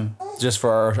skeezers just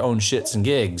for our own shits and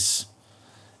gigs,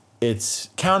 it's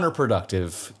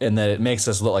counterproductive in that it makes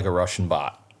us look like a Russian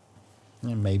bot.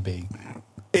 It may be.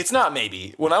 It's not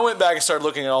maybe. When I went back and started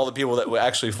looking at all the people that would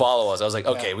actually follow us, I was like,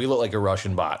 okay, we look like a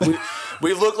Russian bot.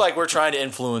 We look like we're trying to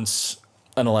influence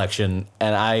an election,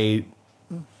 and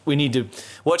we need to.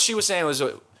 What she was saying was,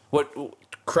 what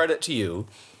credit to you.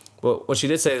 What she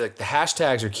did say, like the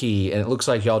hashtags are key, and it looks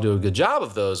like y'all do a good job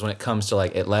of those when it comes to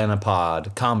like Atlanta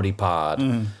Pod, Comedy Pod,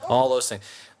 all those things.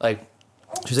 Like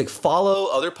she's like, follow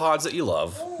other pods that you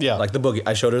love. Yeah. Like the Boogie.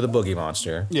 I showed her the Boogie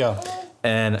Monster. Yeah.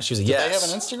 And she was like, Do yes. they have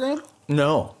an Instagram?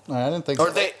 No. I didn't think Or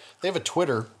so. they have a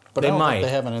Twitter, but they I don't might. think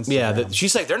they have an Instagram. Yeah.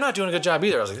 She's like, they're not doing a good job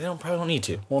either. I was like, they probably don't need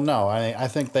to. Well, no. I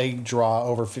think they draw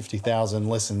over 50,000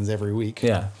 listens every week.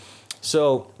 Yeah.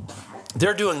 So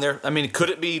they're doing their. I mean,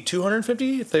 could it be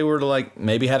 250 if they were to like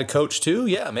maybe had a coach too?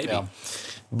 Yeah, maybe. Yeah.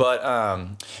 But well,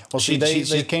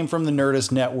 they came from the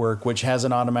Nerdist Network, which has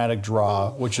an automatic draw,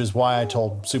 which is why I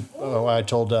told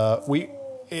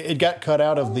it got cut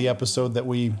out of the episode that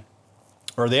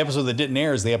the episode that didn't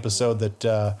air is the episode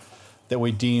that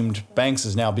we deemed Banks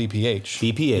is now BPH.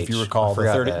 BPH, if you recall,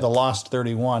 the Lost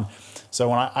 31. So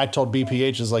when I told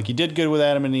BPH, is like, you did good with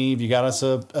Adam and Eve, you got us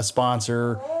a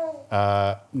sponsor.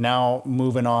 Now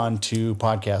moving on to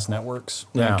podcast networks.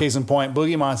 Yeah. Case in point,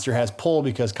 Boogie Monster has pull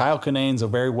because Kyle Kinane's a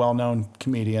very well-known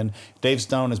comedian. Dave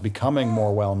Stone is becoming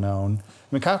more well-known.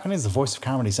 I mean, Kyle Kinane's the voice of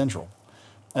Comedy Central.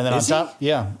 And then Is on top, he?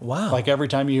 yeah. Wow. Like every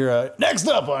time you hear next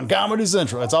up on Comedy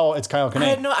Central, it's Kyle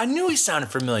Kinane. I knew he sounded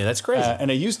familiar. That's crazy.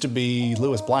 And it used to be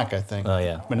Lewis Black, I think. Oh,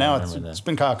 yeah. But now I remember that. it's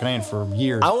been Kyle Kinane for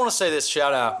years. I want to say this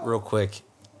shout out real quick.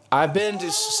 I've been to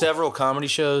several comedy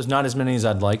shows, not as many as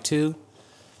I'd like to.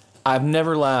 I've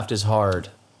never laughed as hard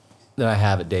than I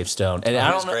have at Dave Stone. And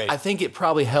I don't know, great. I think it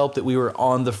probably helped that we were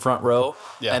on the front row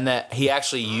Yeah. and that he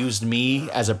actually used me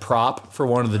as a prop for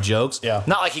one of the jokes. Yeah.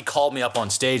 Not like he called me up on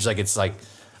stage like it's like,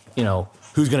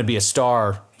 who's going to be a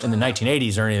star in the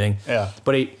 1980s or anything. Yeah.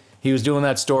 But he was doing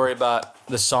that story about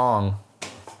the song.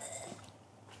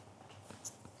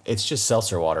 It's just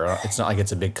seltzer water. It's not like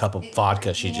it's a big cup of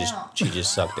vodka she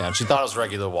just sucked down. She thought it was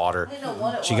regular water. I didn't know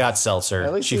what it She was. got seltzer.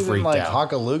 At least She he didn't freaked like out.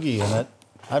 hock a loogie in it.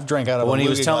 I've drank out of When a he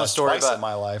was loogie telling the glass story twice about in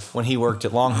my life. when he worked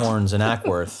at Longhorns in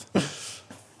Ackworth,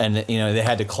 and they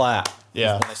had to clap.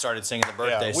 Yeah. When they started singing the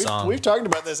birthday song. We've talked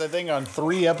about this, I think, on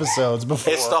 3 episodes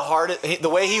before. It's the hardest. The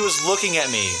way he was looking at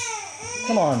me.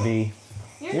 Come on, V.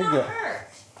 You're not hurt.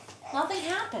 Nothing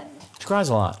happened. She cries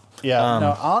a lot. Yeah.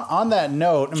 No. On that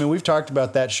note, I mean, we've talked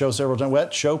about that show several times. Well,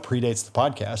 that show predates the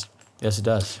podcast. Yes, it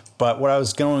does. But what I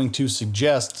was going to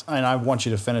suggest, and I want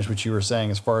you to finish what you were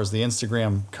saying as far as the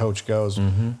Instagram coach goes.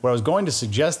 What I was going to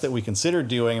suggest that we consider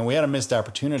doing, and we had a missed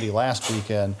opportunity last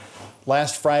weekend.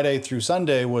 Last Friday through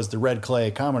Sunday was the Red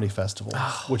Clay Comedy Festival,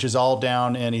 which is all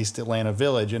down in East Atlanta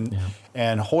Village.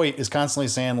 And Hoyt is constantly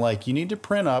saying, like, you need to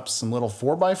print up some little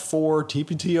 4x4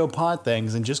 TPTO pod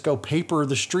things and just go paper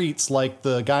the streets like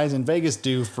the guys in Vegas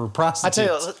do for prostitutes. I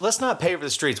tell you, let's not paper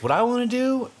the streets. What I want to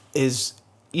do is,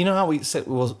 you know how we said,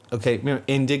 well, okay, remember,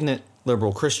 indignant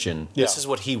liberal Christian. This Yeah. is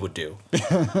what he would do.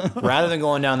 Rather than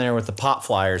going down there with the pop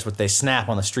flyers, what they snap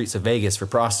on the streets of Vegas for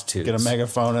prostitutes. Get a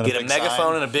megaphone and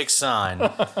And a big sign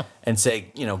and say,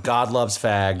 God loves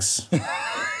fags.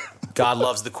 God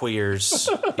loves the queers.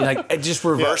 And just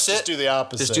reverse it. Just do the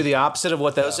opposite. Just do the opposite of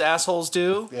what those assholes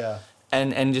do. Yeah.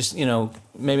 And just,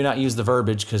 maybe not use the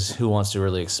verbiage because who wants to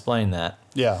really explain that?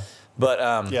 Yeah.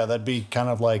 But Yeah, that'd be kind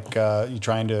of like you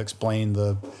trying to explain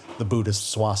the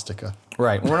Buddhist swastika.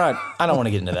 right, I don't want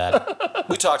to get into that.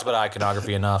 We talked about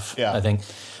iconography enough, Yeah. I think.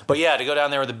 But yeah, to go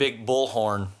down there with a big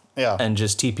bullhorn Yeah. and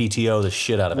just TPTO the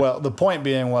shit out of it. Well, the point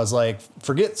being was like,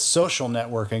 forget social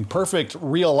networking, perfect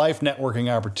real life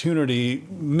networking opportunity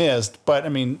missed. But I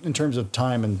mean, in terms of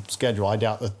time and schedule, I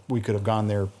doubt that we could have gone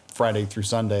there Friday through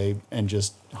Sunday and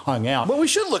just hung out. But we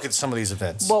should look at some of these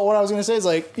events. Well, what I was going to say is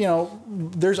like,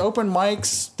 there's open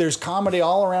mics, there's comedy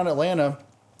all around Atlanta.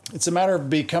 it's a matter of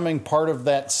becoming part of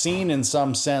that scene in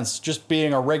some sense, just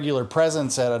being a regular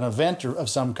presence at an event of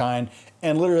some kind,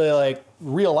 and literally like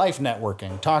real life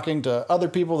networking, talking to other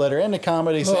people that are into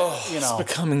comedy. It's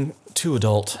becoming too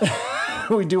adult.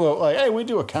 we do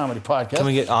a comedy podcast. Can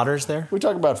we get otters there? We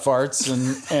talk about farts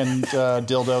and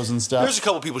dildos and stuff. There's a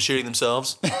couple people shitting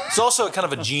themselves. It's also kind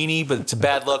of a genie, but it's a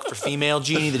bad luck for female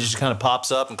genie that just kind of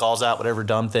pops up and calls out whatever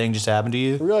dumb thing just happened to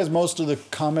you. I realize most of the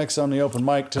comics on the open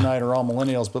mic tonight are all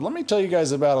millennials, but let me tell you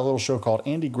guys about a little show called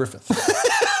Andy Griffith.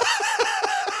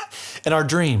 And our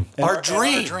dream. Our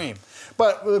dream.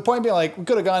 But the point being, like, we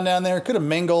could have gone down there, could have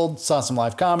mingled, saw some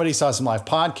live comedy, saw some live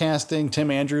podcasting.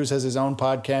 Tim Andrews has his own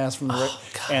podcast from the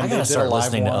I gotta start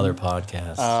listening to other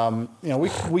podcasts.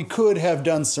 We could have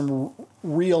done some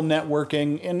real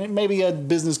networking and maybe had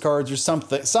business cards or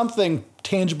something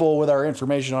tangible with our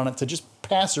information on it to just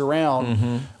pass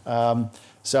around. And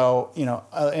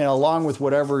along with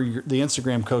whatever the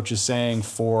Instagram coach is saying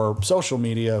for social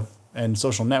media and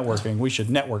social networking, we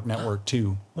should network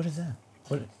too. What is that?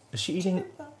 What is she eating?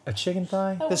 A chicken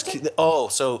thigh?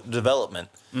 So development.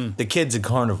 The kid's a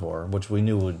carnivore, which we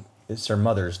knew it's her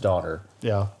mother's daughter.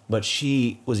 Yeah. But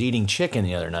she was eating chicken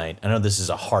the other night. I know this is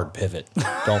a hard pivot.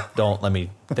 Don't let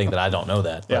me think that I don't know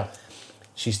that. But Yeah.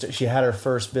 She had her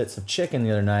first bits of chicken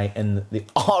the other night, and the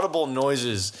audible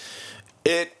noises,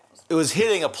 it was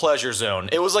hitting a pleasure zone.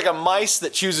 It was like a mice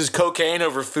that chooses cocaine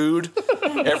over food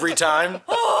every time.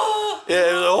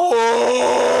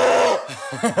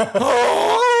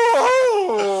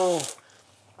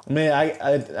 Man, I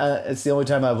it's the only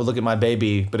time I would look at my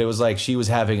baby, but it was like she was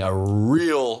having a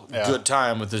real good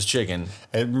time with this chicken.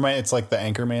 It's like the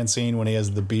Anchorman scene when he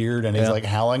has the beard and he's like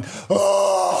howling.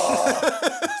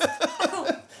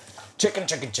 Chicken,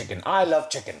 chicken, chicken. I love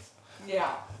chicken.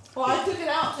 Yeah. Well, I took it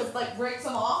out to like break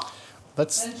some off, and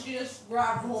she just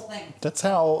grabbed the whole thing. That's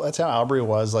how Aubrey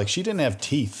was. Like, she didn't have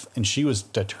teeth, and she was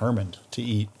determined to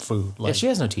eat food. Like, Yeah, she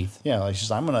has no teeth. Yeah, like she's.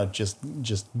 I'm gonna just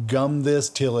gum this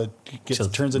till it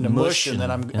turns into mush, and then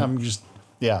I'm just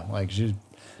like she.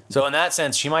 So in that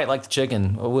sense, she might like the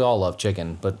chicken. Well, we all love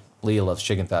chicken, but Leah loves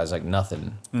chicken thighs like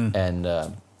nothing. And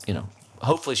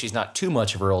hopefully she's not too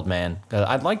much of her old man.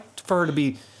 I'd like for her to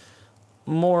be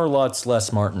more or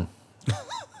less Martin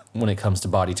when it comes to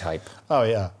body type. Oh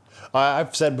yeah,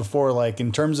 I've said before, like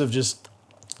in terms of just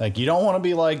like you don't want to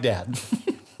be like dad.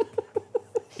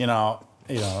 you don't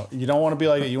want to be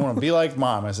like, you want to be like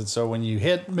mom. I said, so when you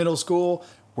hit middle school,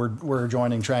 we're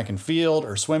joining track and field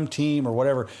or swim team or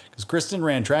whatever, because Kristen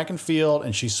ran track and field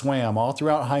and she swam all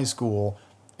throughout high school,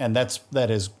 and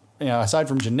that is aside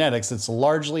from genetics, it's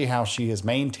largely how she has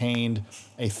maintained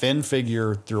a thin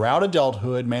figure throughout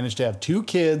adulthood, managed to have 2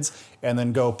 kids, and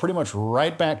then go pretty much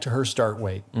right back to her start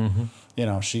weight.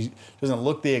 She doesn't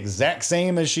look the exact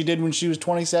same as she did when she was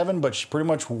 27, but she pretty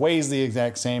much weighs the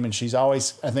exact same. And she's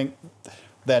always, I think,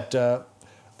 that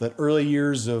early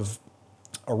years of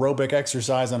aerobic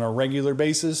exercise on a regular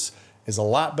basis is a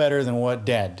lot better than what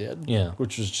Dad did. Yeah.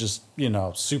 Which was just,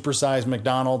 supersize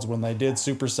McDonald's when they did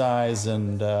supersize,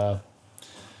 and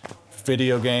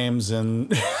video games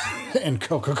and and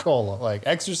Coca-Cola. Like,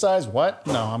 exercise, what?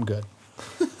 No, I'm good.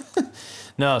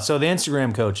 No, so the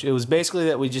Instagram coach, it was basically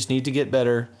that we just need to get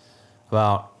better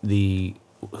about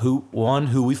who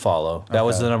we follow. That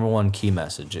was the number one key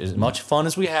message. As much fun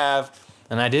as we have,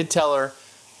 and I did tell her,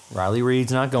 Riley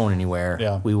Reed's not going anywhere.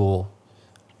 Yeah. We will,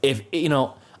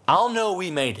 I'll know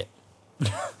we made it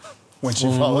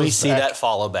When we see that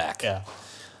follow back. Yeah.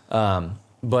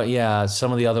 But yeah,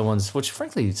 some of the other ones, which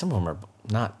frankly, some of them are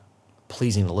not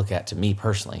pleasing to look at to me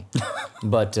personally.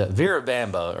 But Vera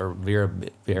Bam,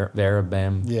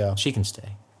 Yeah. she can stay.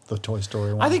 The Toy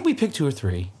Story one. I think we picked 2 or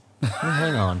 3.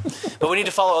 Hang on. But we need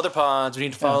to follow other pods. We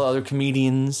need to follow other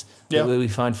comedians that we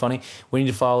find funny. We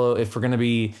need to follow, if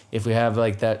we have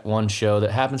like that one show that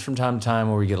happens from time to time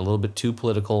where we get a little bit too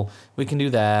political, we can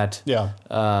do that. Yeah.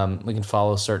 We can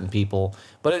follow certain people.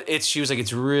 But she was like,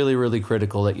 it's really, really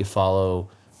critical that you follow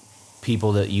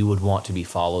people that you would want to be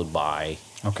followed by.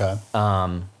 Okay.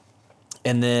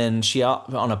 And then she,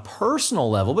 on a personal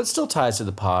level, but still ties to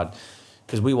the pod,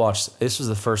 because this was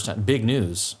the first time, big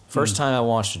news, first time I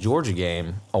watched a Georgia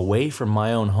game away from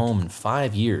my own home in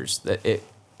 5 years.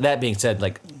 That being said,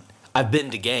 like, I've been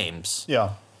to games.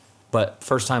 Yeah. But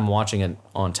first time watching it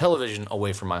on television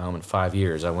away from my home in 5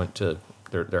 years. I went to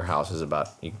Their house is about,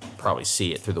 you can probably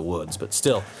see it through the woods, but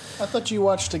still. I thought you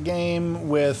watched a game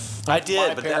with I did,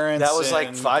 my but parents that was like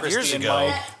and 5 Christy years and ago.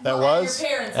 Mike. That was?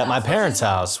 At my parents'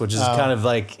 house, which is kind of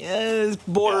like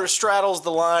straddles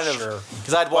the line of,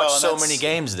 because I'd watched so many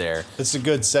games there. It's a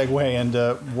good segue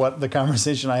into what the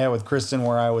conversation I had with Kristen,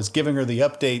 where I was giving her the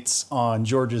updates on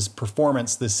Georgia's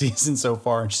performance this season so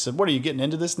far, and she said, "What, are you getting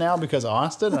into this now because of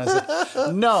Austin?" And I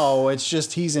said, "No, it's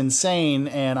just he's insane,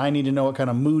 and I need to know what kind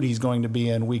of mood he's going to be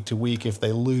in week to week if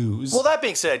they lose." Well, that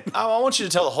being said, I want you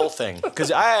to tell the whole thing, because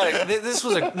this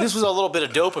was a little bit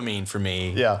of dopamine for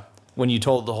me. Yeah. When you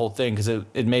told the whole thing, because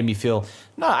it made me feel,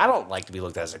 no, I don't like to be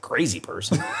looked at as a crazy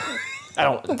person. I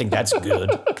don't think that's good.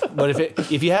 But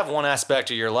if you have one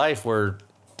aspect of your life where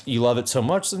you love it so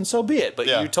much, then so be it. But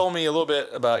you told me a little bit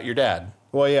about your dad.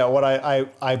 Well, yeah, what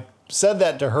I said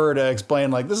that to her to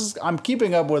explain, like, I'm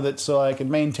keeping up with it so I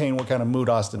can maintain what kind of mood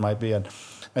Austin might be in.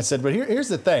 I said, but here's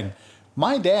the thing.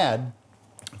 My dad,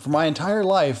 for my entire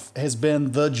life, has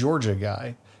been the Georgia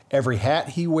guy. Every hat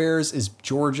he wears is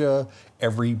Georgia.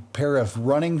 Every pair of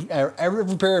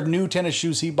new tennis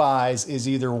shoes he buys is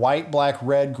either white, black,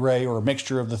 red, gray, or a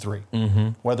mixture of the three.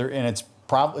 Mm-hmm.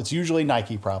 It's usually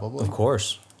Nike, probably. Of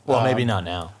course. Well, maybe not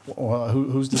now. Well,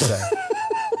 who's to say?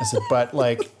 I said, but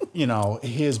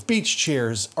his beach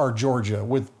chairs are Georgia,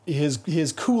 with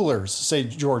his coolers say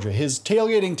Georgia. His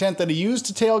tailgating tent that he used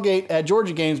to tailgate at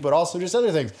Georgia games, but also just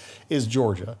other things, is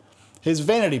Georgia. His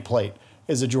vanity plate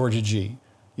is a Georgia G.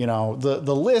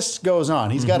 The list goes on.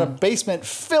 He's got a basement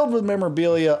filled with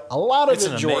memorabilia, a lot of it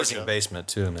Georgia. It's an amazing basement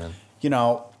too, man.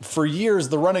 For years,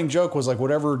 the running joke was like,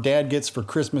 whatever dad gets for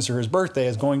Christmas or his birthday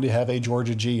is going to have a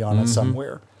Georgia G on it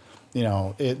somewhere.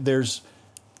 There's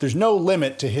no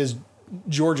limit to his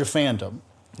Georgia fandom.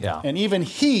 Yeah. And even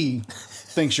he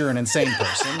thinks you're an insane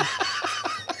person.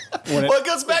 It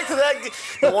goes back to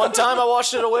the one time I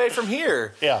watched it away from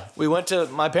here. Yeah. We went to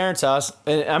my parents' house,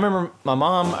 and I remember my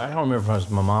mom, I don't remember if it was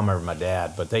my mom or my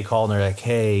dad, but they called and they're like,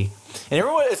 hey. And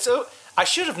everyone, I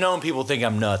should have known people think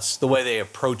I'm nuts the way they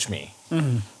approach me.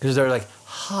 Because they're like,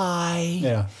 hi.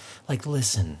 Yeah. Like,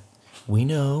 listen, we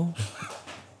know,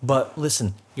 but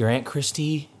listen, your Aunt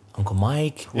Christy, Uncle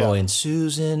Mike, Roy and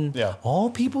Susan, all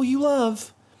people you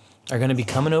love are going to be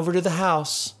coming over to the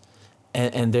house,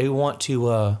 and they want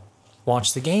to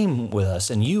watch the game with us,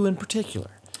 and you in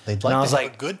particular. They'd like to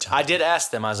have a good time. I did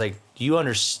ask them, I was like, do you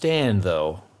understand,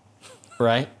 though?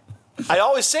 Right? I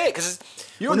always say it, because...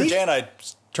 You understand I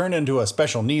turned into a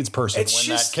special needs person when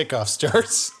that kickoff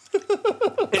starts.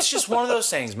 It's just one of those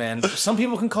things, man. Some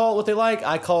people can call it what they like.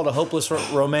 I call it a hopeless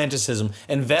romanticism.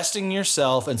 Investing in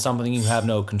yourself in something you have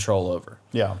no control over.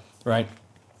 Yeah. Right?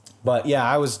 But, yeah,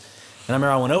 I remember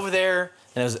I went over there,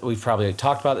 and we've probably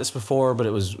talked about this before, but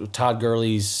it was Todd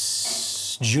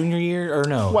Gurley's junior year, or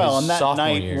no? Well, and that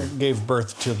night year. Gave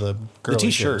birth to the Gurley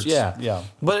T-shirts. Yeah. Yeah.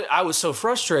 But I was so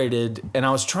frustrated, and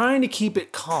I was trying to keep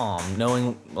it calm,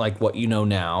 knowing like what you know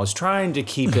now. I was trying to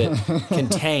keep it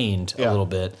contained a little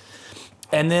bit.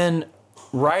 And then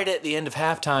right at the end of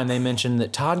halftime, they mentioned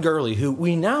that Todd Gurley, who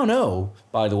we now know,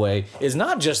 by the way, is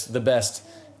not just the best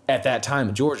at that time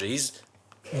at Georgia. He's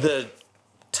the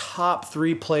top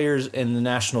 3 players in the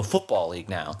National Football League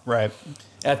now. Right.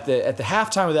 At the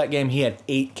halftime of that game, he had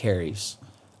 8 carries.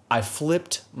 I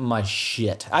flipped my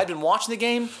shit. I'd been watching the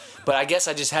game, but I guess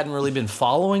I just hadn't really been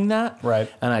following that. Right.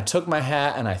 And I took my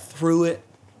hat and I threw it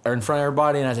in front of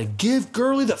everybody, and I said, give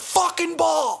Gurley the fucking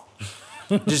ball.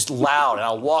 Just loud. And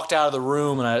I walked out of the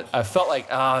room, and I felt like,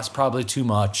 it's probably too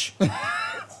much.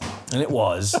 And it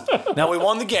was. Now, we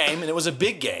won the game, and it was a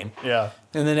big game. Yeah.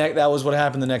 And then that was what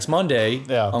happened the next Monday.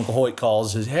 Yeah. Uncle Hoyt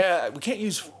calls and says, hey, we can't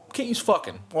use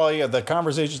fucking. Well, yeah, the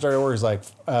conversation started where he's like,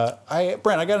 Brent,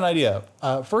 I got an idea.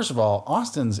 First of all,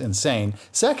 Austin's insane.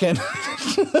 Second,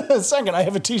 I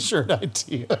have a T-shirt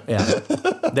idea. Yeah.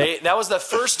 That was the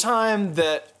first time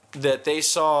that they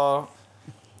saw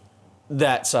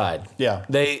that side. Yeah.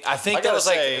 I think that was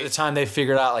like the time they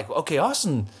figured out, like, okay,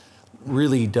 Austin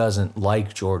really doesn't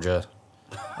like Georgia.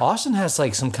 Austin has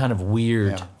like some kind of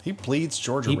weird. Yeah. He bleeds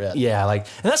Georgia red. Yeah, like,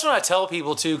 and that's what I tell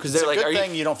people too, because they're like, "It's a good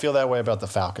thing you don't feel that way about the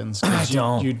Falcons." I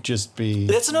don't. You'd just be.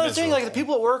 That's another miserable. thing. Like the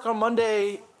people at work on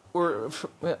Monday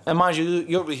and mind you,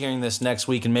 you'll be hearing this next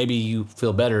week, and maybe you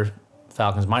feel better.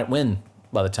 Falcons might win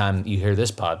by the time you hear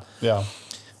this pod. Yeah.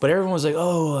 But everyone was like,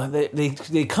 "Oh,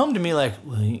 they come to me like,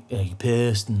 well, are you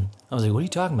pissed?" And I was like, "What are you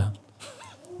talking about?"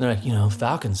 And they're like,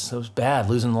 Falcons, so bad,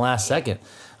 losing in the last second.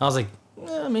 I was like,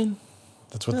 I mean.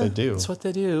 That's what they do. That's what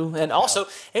they do. And also,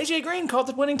 AJ Green caught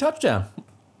the winning touchdown.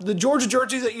 the Georgia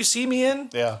jersey that you see me in,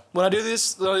 Yeah. when I do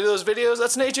those videos,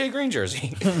 that's an AJ Green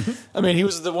jersey. I mean, he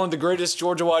was one of the greatest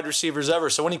Georgia wide receivers ever.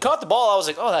 So when he caught the ball, I was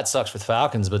like, oh, that sucks with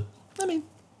Falcons, but I mean,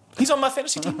 he's on my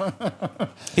fantasy team.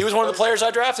 He was one of the players I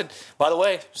drafted. By the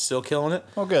way, still killing it.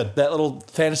 Oh, good. That little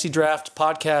fantasy draft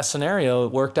podcast scenario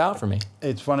worked out for me.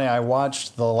 It's funny. I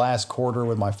watched the last quarter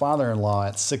with my father-in-law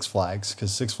at Six Flags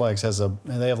because Six Flags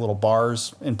they have little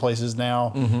bars in places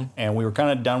now, and we were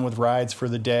kind of done with rides for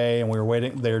the day, and we were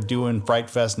waiting. They're doing Fright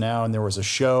Fest now, and there was a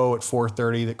show at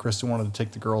 4:30 that Kristen wanted to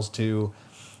take the girls to,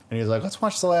 and he was like, "Let's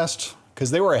watch the last,"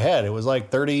 because they were ahead. It was like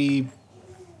 33.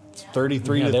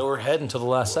 Yeah, to, they were ahead until the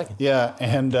last second. yeah,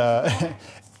 and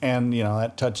and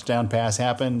that touchdown pass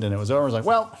happened, and it was over. I was like,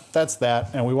 "Well, that's that,"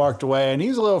 and we walked away, and he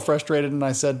was a little frustrated, and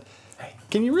I said,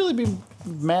 "Can you really be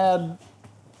mad?"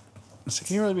 I said,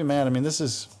 "Can you really be mad? I mean, this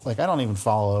is like I don't even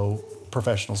follow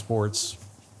professional sports,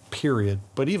 period.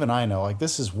 But even I know like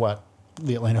this is what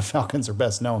the Atlanta Falcons are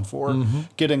best known for: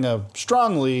 getting a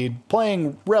strong lead,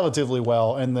 playing relatively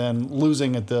well, and then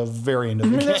losing at the very end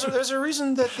of the game." There's a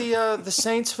reason that the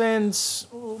Saints fans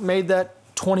made that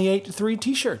 28-3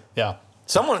 T-shirt. Yeah,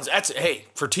 Hey,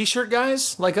 for T-shirt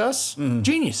guys like us,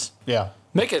 genius. yeah.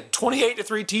 Make a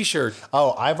 28-3 T-shirt.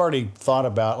 Oh, I've already thought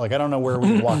about, like, I don't know where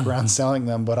we would walk around selling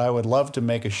them, but I would love to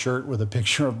make a shirt with a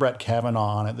picture of Brett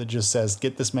Kavanaugh on it that just says,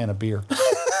 "Get this man a beer."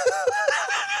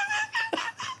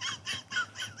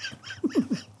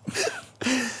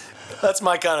 That's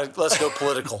my kind of, let's go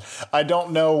political. I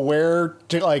don't know where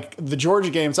to, like, the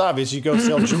Georgia game's obvious. You go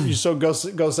sell,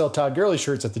 go sell Todd Gurley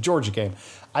shirts at the Georgia game.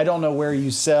 I don't know where you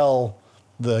sell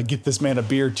the "Get this man a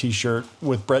beer" T-shirt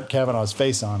with Brett Kavanaugh's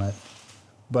face on it.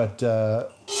 But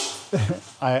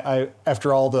I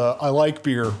after all the "I like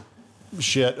beer"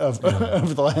 shit of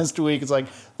the last week, it's like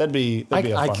that'd be a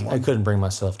fun one. I couldn't bring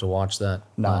myself to watch that.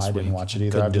 No, last I didn't week. watch it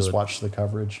either. Couldn't I do just it. watched the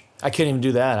coverage. I can't even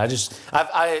do that.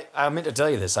 I meant to tell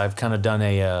you this. I've kind of done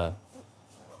a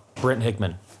Brent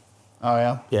Hickman. Oh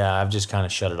yeah, Yeah, I've just kind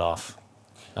of shut it off.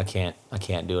 I can't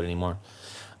do it anymore.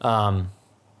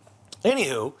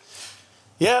 Anywho,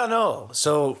 yeah, no.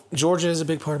 So Georgia is a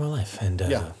big part of my life, and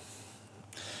yeah. I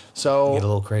So get a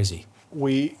little crazy.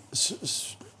 we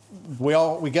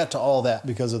got to all that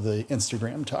because of the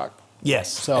Instagram talk.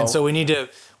 Yes. So- So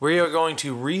we are going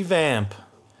to revamp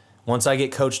once I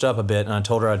get coached up a bit, and I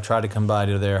told her I'd try to come by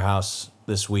to their house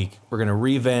this week. We're going to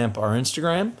revamp our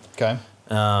Instagram, Okay.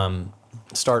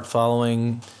 start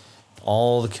following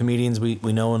all the comedians we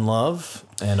know and love,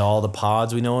 and all the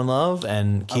pods we know and love,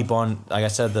 and keep on, like I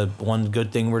said, the one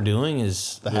good thing we're doing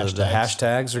is the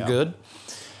hashtags are Yeah. good.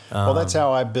 Well, that's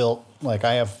how I built. Like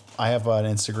I have an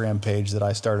Instagram page that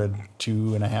I started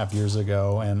 2.5 years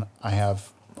ago, and I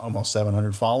have almost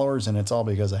 700 followers, and it's all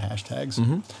because of hashtags.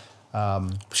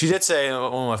 She did say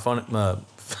one of my fun.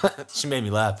 She made me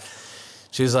laugh.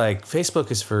 She was like, "Facebook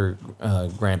is for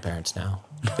grandparents now.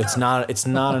 It's not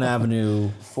an avenue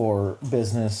for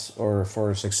business or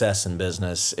for success in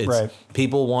business. It's Right.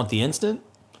 people want the instant.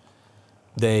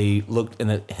 They look in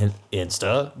the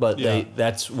Insta, but Yeah.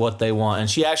 that's what they want." And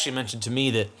she actually mentioned to me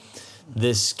that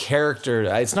this character,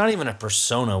 it's not even a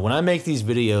persona. When I make these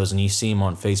videos and you see them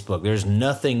on Facebook, there's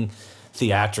nothing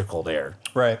theatrical there.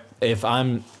 Right.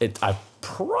 I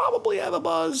probably have a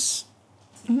buzz.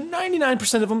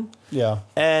 99% of them. Yeah.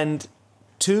 And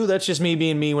 2, that's just me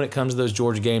being me when it comes to those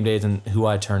Georgia game days and who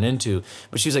I turn into.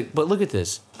 But she's like, but look at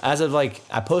this. As of I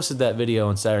posted that video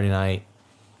on Saturday night,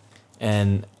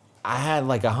 and I had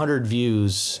 100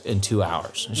 views in 2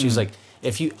 hours. And she's like,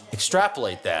 if you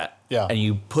extrapolate that, Yeah. and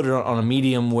you put it on a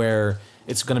medium where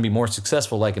it's going to be more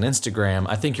successful, like an Instagram,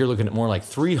 I think you're looking at more like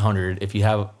 300 if you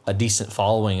have a decent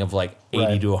following of 80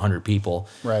 Right. to 100 people.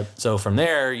 Right. So from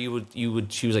there, she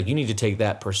was like, you need to take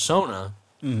that persona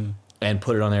and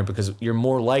put it on there because you're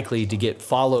more likely to get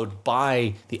followed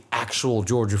by the actual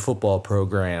Georgia football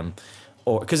program,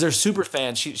 or because they're super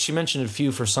fans. She mentioned a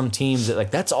few for some teams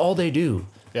that that's all they do.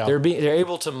 Yeah. They're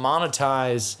able to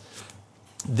monetize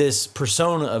this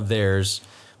persona of theirs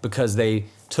because they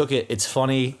took it. It's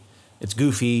funny, it's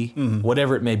goofy,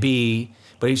 whatever it may be.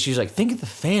 But she's like, think of the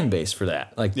fan base for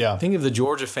that. Think of the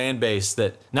Georgia fan base,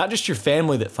 that not just your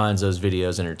family that finds those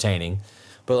videos entertaining,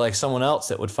 but someone else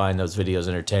that would find those videos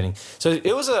entertaining. So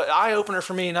it was an eye opener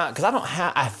for me, not because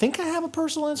I think I have a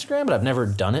personal Instagram, but I've never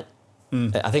done it.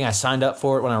 I think I signed up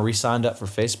for it when I re-signed up for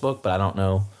Facebook, but I don't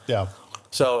know. Yeah.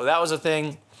 So that was a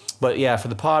thing. But yeah, for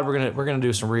the pod, we're gonna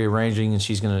do some rearranging, and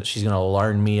she's gonna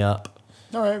learn me up.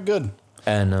 All right. Good.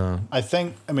 And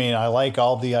I like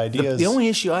all the ideas. the only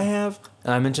issue I have,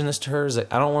 and I mentioned this to her, is that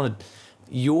I don't want to.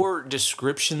 Your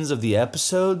descriptions of the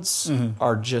episodes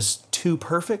are just too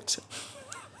perfect.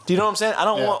 Do you know what I'm saying? I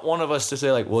don't Yeah. want one of us to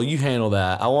say like, well, you handle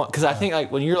that. Because I think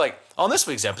like when you're like on this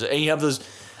week's episode and you have those,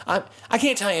 I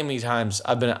can't tell you how many times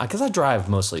I've been, because I drive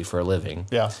mostly for a living.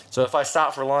 Yeah. So if I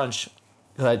stop for lunch,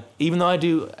 even though I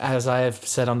do, as I have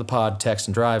said on the pod, text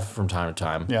and drive from time to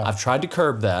time, Yeah. I've tried to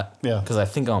curb that. Yeah. Because I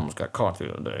think I almost got caught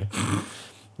the other day.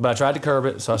 But I tried to curb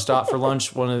it, so I stopped for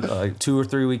lunch 2 or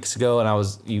 3 weeks ago,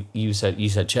 and you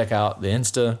said check out the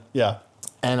Insta. Yeah.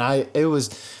 And I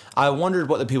wondered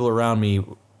what the people around me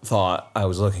thought I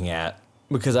was looking at,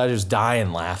 because I just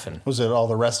dying laughing. Was it all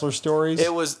the wrestler stories?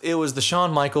 It was the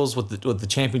Shawn Michaels with the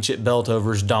championship belt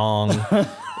over his dong.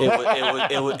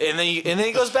 And then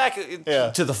he goes back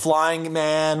to the Flying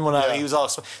Man when he was all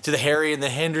to the Harry and the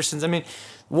Hendersons. I mean,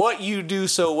 what you do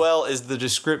so well is the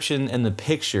description and the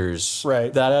pictures.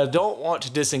 Right. That I don't want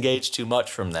to disengage too much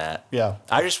from that. Yeah.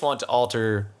 I just want to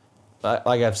alter,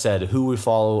 like I've said, who we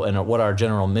follow and what our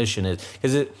general mission is,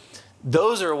 because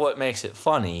those are what makes it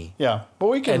funny. Yeah. But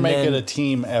we can And make then- it a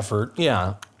team effort.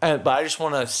 Yeah, but I just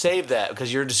want to save that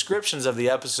because your descriptions of the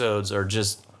episodes are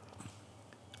just,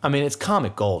 I mean, it's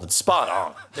comic gold. It's spot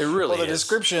on. It really Well, the is.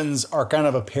 descriptions are kind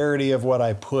of a parody of what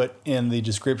I put in the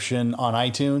description on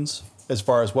iTunes as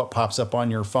far as what pops up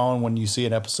on your phone when you see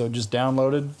an episode just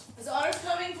downloaded. Is Otters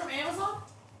coming from Amazon?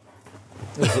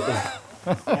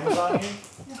 Amazon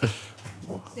here?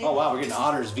 Oh, wow, we're getting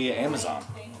otters via Amazon.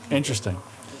 Interesting.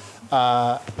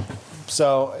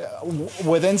 So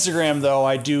with Instagram, though,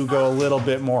 I do go a little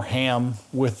bit more ham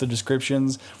with the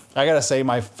descriptions. I got to say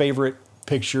my favorite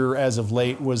picture as of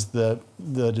late was the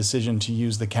decision to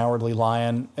use the cowardly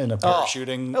lion in a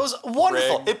parachuting. That was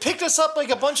wonderful. rig. It picked us up like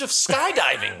a bunch of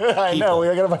skydiving. I know, people. we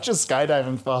got a bunch of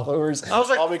skydiving followers. I was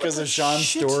like, all because what of the Sean's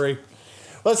shit? story.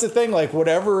 Well, that's the thing. Like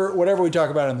whatever we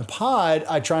talk about in the pod,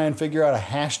 I try and figure out a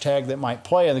hashtag that might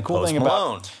play. And the cool Post thing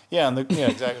Malone. about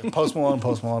exactly Post Malone,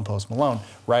 Post Malone, Post Malone,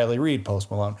 Riley Reid,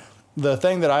 Post Malone. The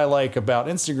thing that I like about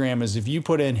Instagram is if you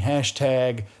put in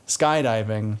hashtag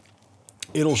skydiving,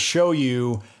 it'll show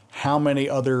you how many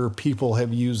other people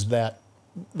have used that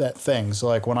thing. So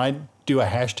like when I do a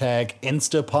hashtag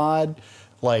Instapod,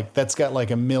 like that's got like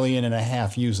 1.5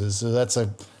 million uses. So that's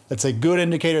a good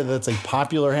indicator that that's a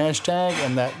popular hashtag,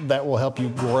 and that will help you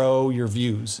grow your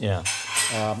views. Yeah.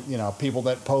 People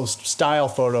that post style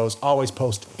photos always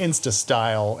post Insta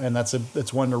style, and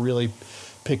that's one to really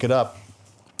pick it up.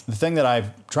 The thing that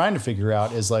I'm trying to figure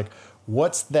out is like,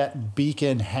 what's that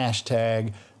beacon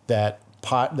hashtag that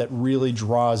really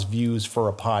draws views for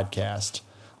a podcast?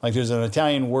 Like there's an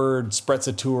Italian word,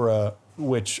 sprezzatura,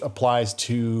 which applies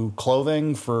to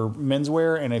clothing for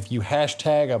menswear. And if you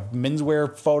hashtag a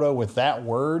menswear photo with that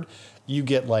word, you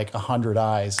get like 100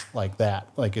 eyes like that.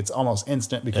 Like it's almost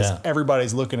instant because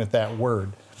everybody's looking at that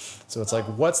word. So it's like,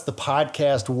 what's the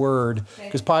podcast word?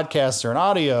 Because podcasts are an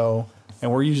audio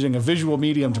and we're using a visual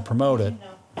medium to promote it.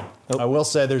 I will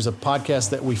say there's a podcast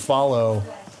that we follow.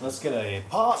 Let's get a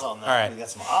pause on that. All right. We got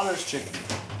some otters chicken.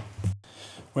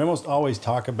 We almost always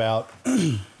talk about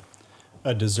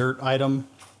a dessert item,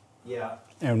 Yeah.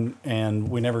 and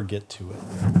we never get to it.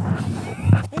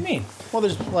 What do you mean? Well,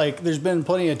 there's been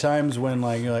plenty of times when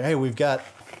like you're like, hey, we've got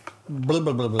blah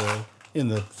blah blah blah in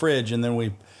the fridge, and then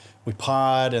we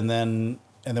pod, and then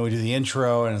we do the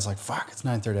intro, and it's like, fuck, it's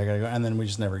 9:30, I gotta go, and then we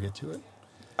just never get to it.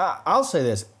 I'll say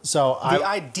this. So The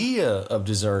idea of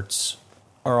desserts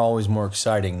are always more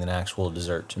exciting than actual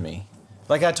dessert to me.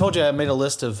 Like I told you, I made a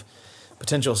list of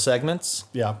potential segments.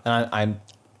 Yeah. And I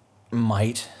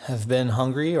might have been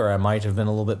hungry or I might have been a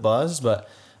little bit buzzed, but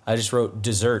I just wrote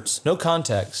desserts. No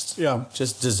context. Yeah.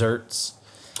 Just desserts.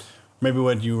 maybe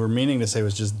what you were meaning to say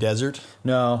was just desert.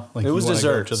 No, Like it you was wanna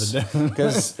go desserts. to the-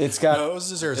 Because it's got... No, it was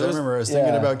desserts. it I was- remember. I was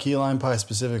thinking yeah. about key lime pie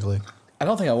specifically. I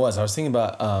don't think I was. I was thinking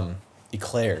about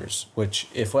eclairs, which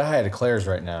if I had eclairs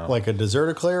right now... Like a dessert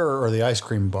eclair or the ice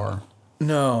cream bar?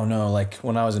 No, like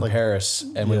when I was in Paris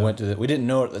and we yeah. went to we didn't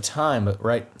know it at the time, but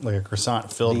right Like a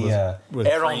croissant filled with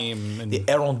cream. And the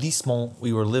arrondissement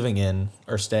we were living in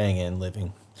or staying in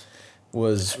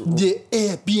was The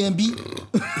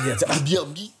Airbnb. yeah, it's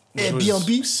Airbnb. it was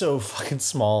Airbnb. so fucking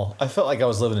small. I felt like I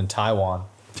was living in Taiwan.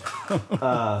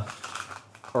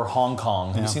 Or Hong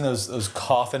Kong. Have you seen those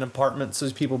coffin apartments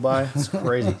those people buy? It's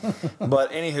crazy.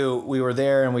 But anywho, we were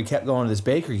there and we kept going to this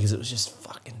bakery because it was just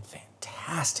fucking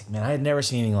fantastic, man. I had never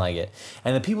seen anything like it.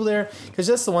 And the people there, because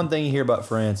that's the one thing you hear about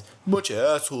France, bunch of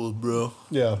assholes, bro.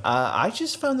 Yeah. I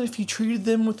just found that if you treated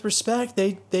them with respect,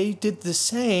 they did the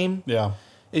same. Yeah.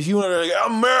 If you wanted to, like,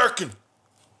 I'm American.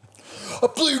 I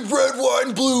bleed red, white,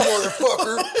 and blue,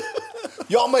 motherfucker.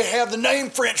 Y'all may have the name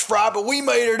French fry, but we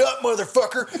made it up,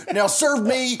 motherfucker. Now serve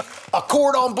me a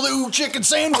cordon bleu chicken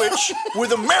sandwich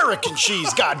with American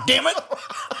cheese, god damn it.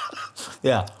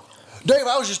 Yeah. Dave,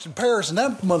 I was just in Paris, and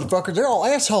that motherfucker, they're all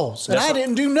assholes, and I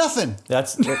didn't do nothing.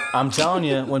 I'm telling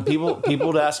you, when people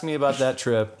would ask me about that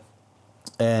trip,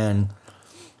 and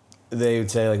they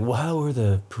would say, like, well, how were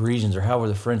the Parisians or how were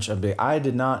the French? I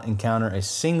did not encounter a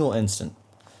single instant.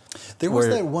 There was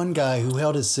that one guy who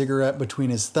held his cigarette between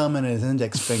his thumb and his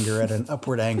index finger at an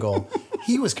upward angle.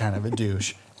 He was kind of a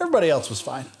douche. Everybody else was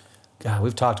fine. God,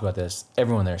 we've talked about this.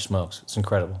 Everyone there smokes. It's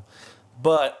incredible.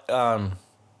 But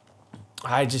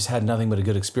I just had nothing but a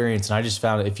good experience, and I just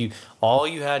found all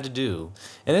you had to do,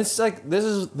 and it's like this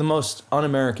is the most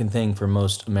un-American thing for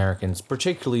most Americans,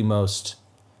 particularly most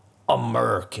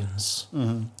Americans.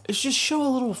 Mm-hmm. It's just show a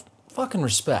little fucking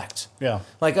respect. Yeah.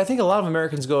 Like, I think a lot of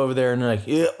Americans go over there and they're like,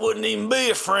 yeah, it wouldn't even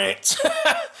be a France.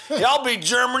 Y'all be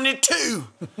Germany too.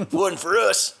 Wasn't for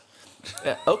us.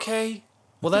 Okay.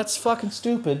 Well, that's fucking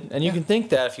stupid. And you can think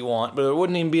that if you want, but it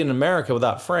wouldn't even be in America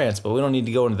without France. But we don't need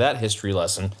to go into that history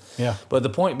lesson. Yeah. But the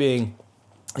point being,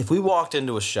 if we walked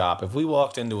into a shop, if we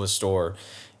walked into a store,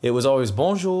 it was always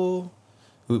bonjour.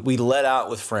 We let out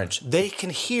with French. They can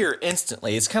hear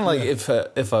instantly. It's kind of like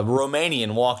if a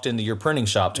Romanian walked into your printing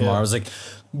shop tomorrow, I was like,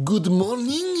 good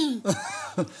morning.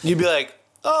 You'd be like,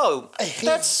 oh,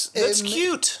 that's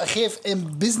cute. I have a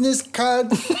business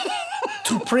card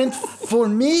to print for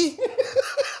me.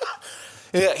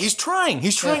 Yeah, he's trying.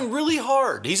 He's trying really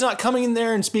hard. He's not coming in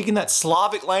there and speaking that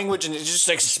Slavic language and just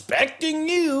expecting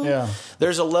you. Yeah.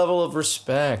 There's a level of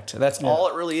respect. That's all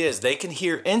it really is. They can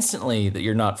hear instantly that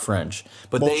you're not French,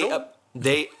 but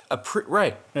they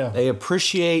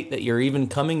appreciate that you're even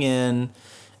coming in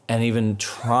and even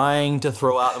trying to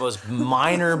throw out the most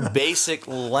minor basic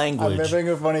language. I'm having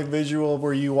a funny visual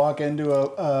where you walk into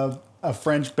a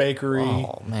French bakery.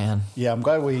 Oh, man. Yeah, I'm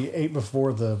glad we ate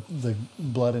before the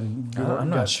blood and goo. I'm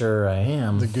not sure I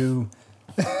am. The goo.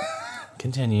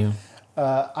 Continue.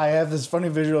 I have this funny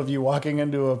visual of you walking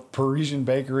into a Parisian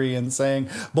bakery and saying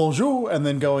bonjour, and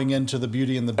then going into the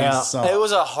Beauty and the Beast song. It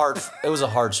was a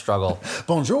hard struggle.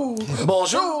 Bonjour,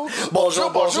 Bonjour,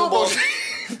 bonjour, bonjour, bonjour.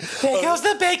 There goes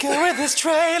the baker with his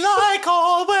tray, like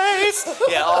always.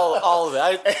 Yeah, all of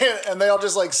it. and they all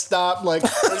just like stop. Like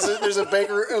there's a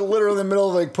baker literally in the middle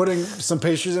of like putting some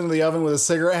pastries into the oven with a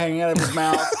cigarette hanging out of his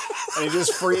mouth, and he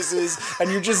just freezes. And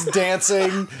you're just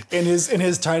dancing in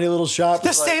his tiny little shop.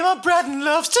 The same old bread and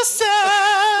loaves to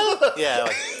sell. Yeah.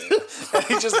 And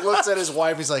he just looks at his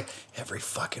wife. He's like, every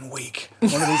fucking week,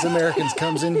 one of these Americans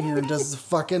comes in here and does the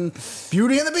fucking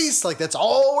Beauty and the Beast. Like, that's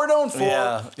all we're known for.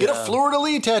 Yeah, Get a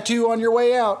fleur-de-lis tattoo on your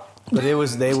way out. But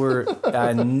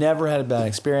I never had a bad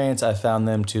experience. I found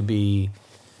them to be,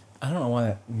 I don't know why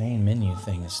that main menu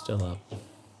thing is still up.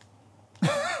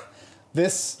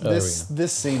 This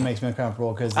scene makes me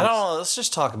uncomfortable because I don't know. Let's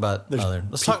just talk about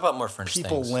let's talk about more French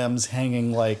people things. limbs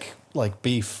hanging like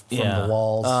beef from the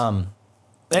walls.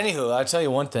 Anywho, I'll tell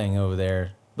you one thing over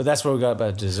there, but that's what we got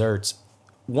about desserts.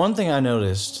 One thing I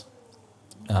noticed,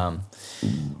 the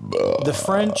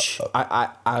French,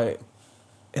 I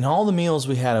in all the meals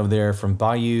we had over there, from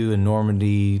Bayeux and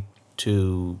Normandy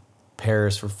to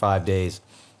Paris for 5 days,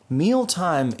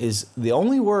 mealtime is the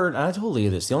only word, and I told you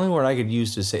this, the only word I could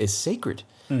use to say is sacred.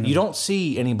 Mm-hmm. You don't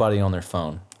see anybody on their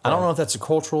phone. I don't know if that's a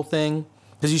cultural thing.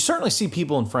 Because you certainly see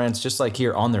people in France, just like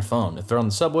here, on their phone. If they're on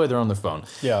the subway, they're on their phone.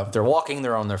 Yeah. If they're walking,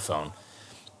 they're on their phone.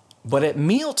 But at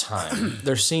mealtime,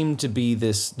 there seemed to be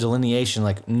this delineation,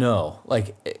 like, no.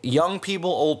 Like, young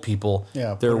people, old people,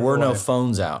 there were no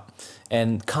phones out.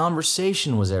 And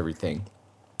conversation was everything.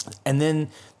 And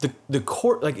then the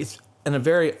course, like, it's in a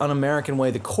very un-American way,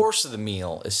 the course of the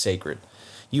meal is sacred.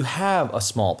 You have a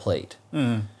small plate.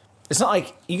 Mm. It's not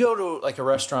like you go to like a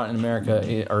restaurant in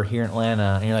America or here in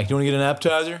Atlanta and you're like, do you want to get an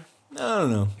appetizer? I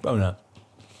don't know. Probably not.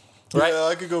 Right? Yeah,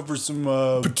 I could go for some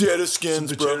potato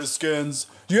skins, potato skins.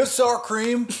 Do you have sour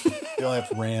cream? You only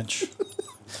have ranch.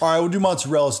 All right, we'll do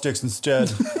mozzarella sticks instead.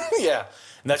 Yeah,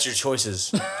 and that's your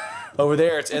choices. Over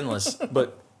there, it's endless.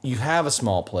 But you have a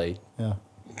small plate. Yeah.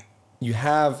 You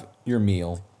have your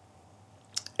meal.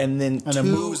 And then a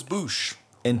amuse-bouche.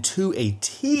 And to a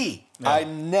T. Yeah. I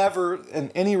never, in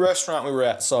any restaurant we were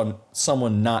at, saw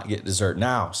someone not get dessert.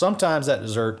 Now, sometimes that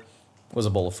dessert was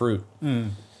a bowl of fruit.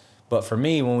 Mm. But for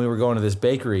me, when we were going to this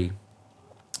bakery,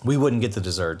 we wouldn't get the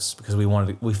desserts because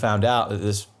we found out that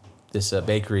this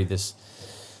bakery, this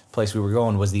place we were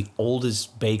going, was the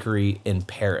oldest bakery in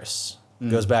Paris. It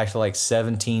goes back to like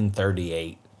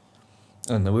 1738.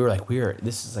 And then we were like,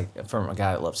 this is like, from a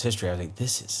guy that loves history, I was like,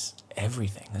 this is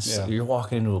everything. You're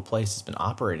walking into a place that's been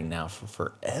operating now for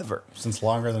forever. Since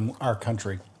longer than our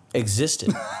country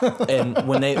existed. And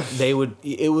when they would,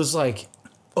 it was like,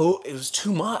 it was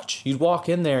too much. You'd walk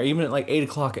in there, even at like 8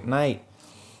 o'clock at night,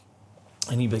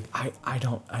 And he'd be like, I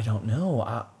don't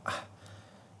know.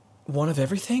 One of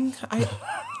everything?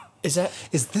 Is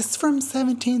this from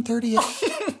 1738?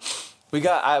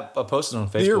 I posted on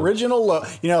Facebook. The original,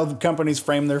 the companies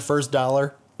frame their first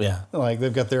dollar. Yeah. Like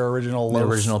they've got their original loaf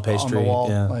original pastry on the wall.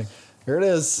 Yeah. Like, here it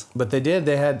is. But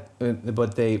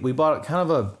we bought kind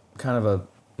of a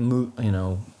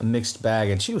mixed bag,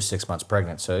 and she was 6 months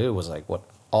pregnant, so it was like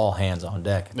all hands on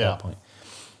deck at that point.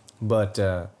 But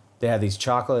they had these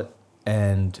chocolate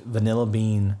and vanilla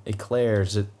bean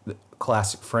eclairs that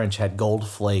classic French had gold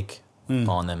flake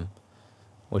on them,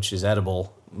 which is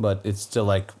edible, but it's still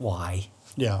like, why?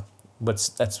 Yeah. But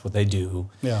that's what they do.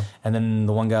 Yeah. And then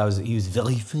the one guy was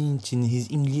very French, and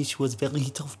his English was very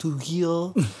tough to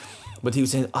hear. But he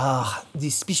was saying, the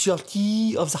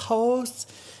specialty of the house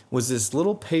was this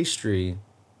little pastry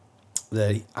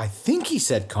that I think he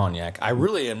said cognac. I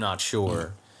really am not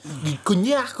sure.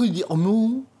 Cognac, and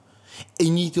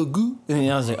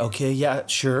I was like, okay, yeah,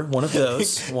 sure, one of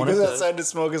those. He goes outside to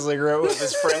smoke a cigarette with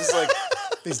his friends, like,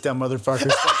 these dumb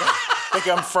motherfuckers think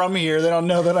I'm from here. They don't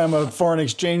know that I'm a foreign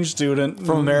exchange student.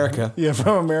 From America. Yeah,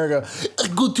 from America. I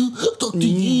go to talk to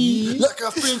you like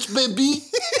a French baby.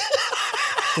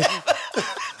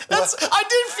 I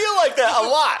did feel like that a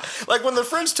lot. Like when the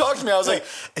French talk to me, I was like,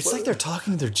 it's like they're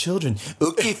talking to their children.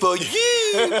 Okay, for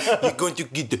you, you're going to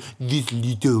get this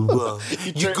little one.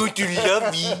 You're going to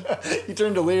love me. You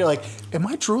turn to Lee, you're like, am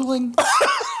I drooling?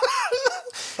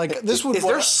 Like this would is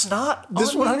there snot?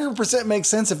 This 100% makes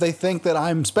sense if they think that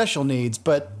I'm special needs,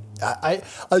 but I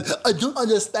don't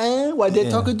understand why they're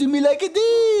talking to me like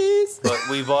this. But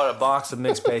we bought a box of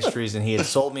mixed pastries, and he had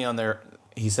sold me on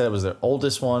he said it was their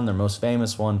oldest one, their most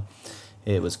famous one.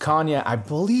 It was cognac. I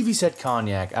believe he said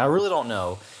cognac. I really don't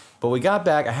know. But we got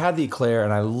back, I had the eclair,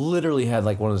 and I literally had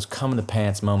like one of those come in the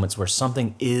pants moments where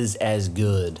something is as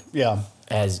good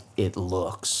as it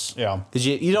looks. Yeah. Because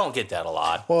you don't get that a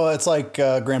lot. Well, it's like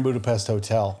Grand Budapest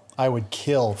Hotel. I would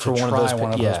kill to try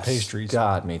one of those pastries.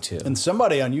 God, me too. And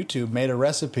somebody on YouTube made a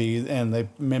recipe, and they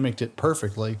mimicked it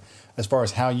perfectly. As far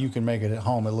as how you can make it at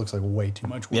home, it looks like way too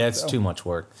much work. Yeah, it's too much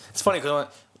work. It's funny because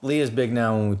Leah's big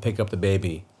now when we pick up the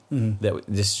baby. That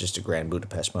this is just a Grand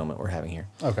Budapest moment we're having here.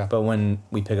 Okay. But when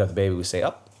we pick up the baby, we say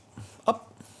up,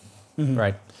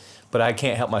 right? But I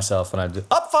can't help myself when I do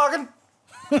up, fucking.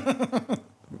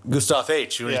 Gustav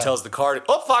H. When he tells the car to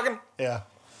up, fucking. Yeah.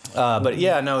 But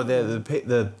yeah, no,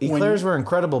 the eclairs were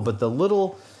incredible, but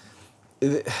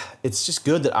it's just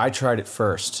good that I tried it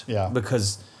first. Yeah.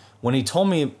 Because when he told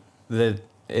me that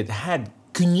it had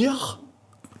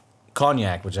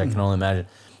cognac, which I can only imagine,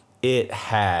 it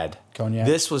had cognac.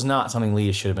 This was not something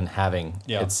Leah should have been having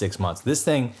at 6 months. This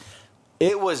thing,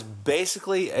 it was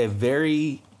basically a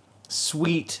very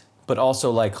sweet, but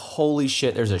also like, holy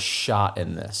shit, there's a shot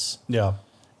in this. Yeah.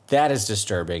 That is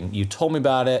disturbing. You told me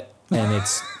about it, and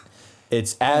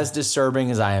it's as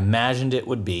disturbing as I imagined it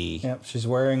would be. Yep, she's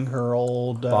wearing her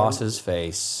old boss's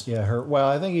face. Yeah, well,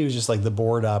 I think he was just like the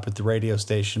board up at the radio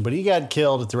station, but he got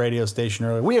killed at the radio station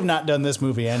earlier. We have not done this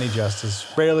movie any justice.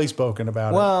 Rarely spoken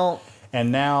about it. Well,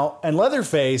 and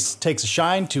Leatherface takes a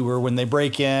shine to her when they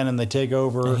break in and they take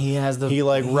over. And he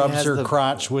rubs her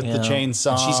crotch with the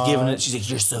chainsaw. And she's giving it. She's like,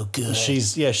 "You're so good."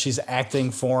 She's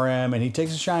acting for him, and he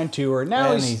takes a shine to her.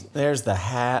 Now there's the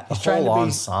hat. He's the whole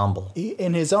ensemble.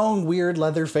 In his own weird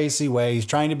Leatherfacey way, he's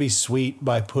trying to be sweet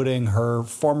by putting her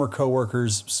former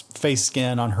coworker's face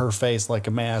skin on her face like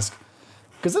a mask,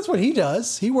 because that's what he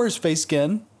does. He wears face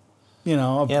skin.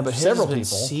 But several people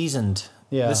seasoned.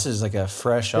 Yeah, this is like a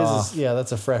fresh off.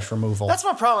 That's a fresh removal. That's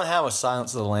my problem I have with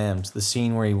Silence of the Lambs. The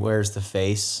scene where he wears the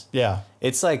face. Yeah,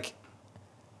 it's like,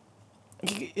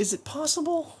 is it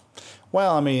possible?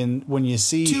 Well, I mean, when you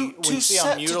see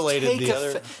how mutilated the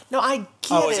other. No, I get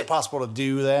it. Oh, is it possible to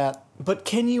do that? But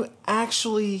can you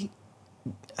actually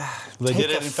they take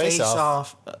did it in Face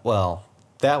Off? Well,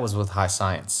 that was with high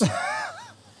science.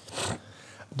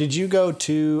 Did you go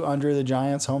to Andre the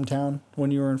Giant's hometown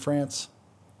when you were in France?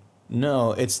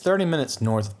 No, it's 30 minutes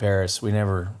north of Paris. We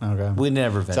never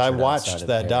ventured. So I watched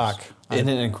that doc. Isn't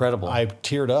it incredible? I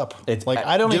teared up. It's like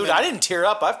I didn't tear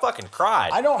up. I fucking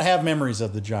cried. I don't have memories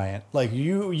of the Giant. Like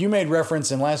you made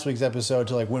reference in last week's episode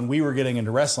to like when we were getting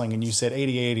into wrestling, and you said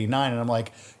 88, 89, and I'm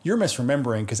like, you're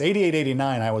misremembering because 88,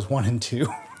 89, I was 1 and 2.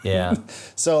 Yeah.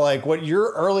 So like what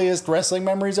your earliest wrestling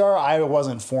memories are, I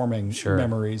wasn't forming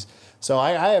memories. So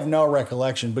I have no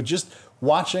recollection, but just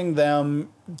watching them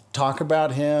talk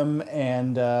about him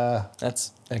and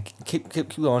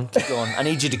keep going. I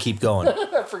need you to keep going.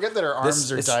 I forget that her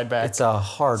arms are tied back. It's a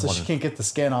hard one. So she can't get the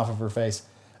skin off of her face.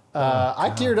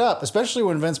 I teared up, especially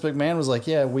when Vince McMahon was like,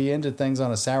 "Yeah, we ended things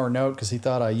on a sour note because he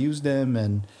thought I used him,"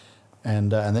 and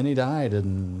And then he died.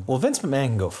 And Well, Vince McMahon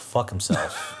can go fuck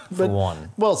himself, for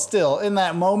one. well, still in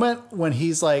that moment when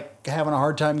he's like having a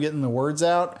hard time getting the words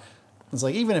out, it's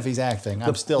like even if he's acting,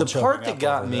 I'm still the choking part up that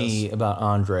got over me this. about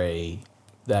Andre,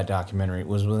 that documentary,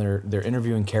 was when they're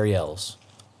interviewing Carrie Ells,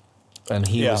 and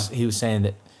he was saying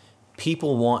that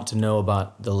people want to know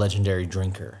about the legendary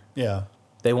drinker. Yeah.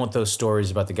 They want those stories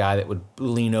about the guy that would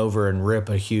lean over and rip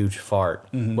a huge fart.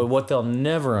 But what they'll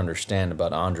never understand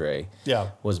about Andre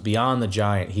was beyond the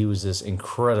giant, he was this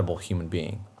incredible human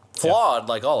being. Flawed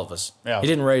like all of us. Yeah. He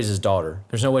didn't raise his daughter.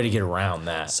 There's no way to get around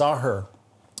that. Saw her.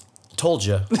 Told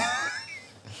you.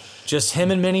 Just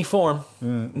him in mini form.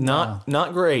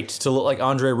 Not great to look like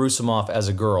Andre Roussimoff as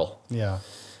a girl. Yeah.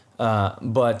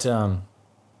 But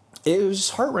it was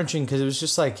just heart-wrenching because it was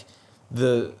just like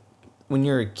when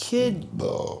you're a kid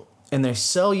and they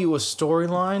sell you a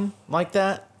storyline like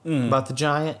that about the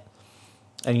giant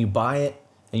and you buy it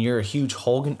and you're a huge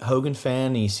Hogan fan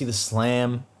and you see the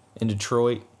slam in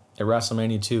Detroit at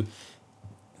WrestleMania 2,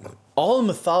 all the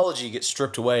mythology gets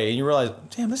stripped away and you realize,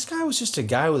 damn, this guy was just a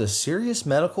guy with a serious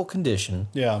medical condition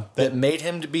that made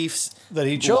him to be that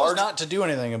he chose not to do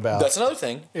anything about. That's another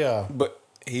thing. Yeah. But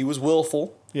he was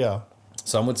willful. Yeah.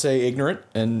 Some would say ignorant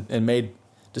and made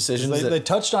decisions. They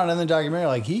touched on it in the documentary.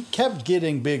 Like he kept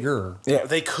getting bigger. Yeah,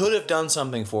 they could have done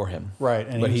something for him. Right.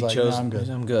 And But he he was like, chose, "No, I'm good."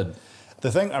 I'm good.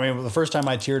 The thing, I mean, the first time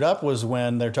I teared up was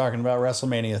when they're talking about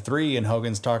WrestleMania 3 and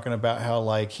Hogan's talking about how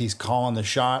like he's calling the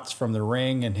shots from the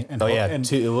ring and Oh yeah,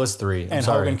 it was 3. And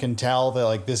Hogan can tell that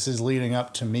like this is leading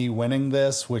up to me winning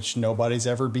this, which nobody's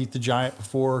ever beat the Giant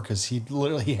before because he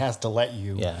has to let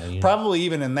you. Yeah, probably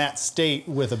even in that state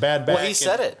with a bad back. Well, he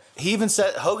said it.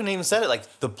 Hogan even said it.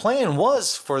 Like the plan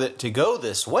was for it to go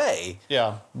this way.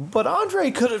 Yeah, but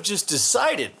Andre could have just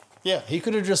decided. Yeah, he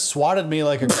could have just swatted me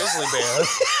like a grizzly bear.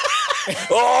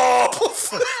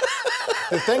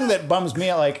 The thing that bums me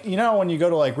out, like, you know, when you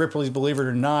go to like Ripley's Believe It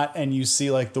or Not, and you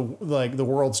see like the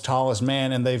world's tallest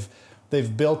man, and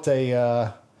they've built a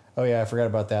oh yeah, I forgot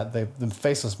about that. The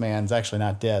faceless man's actually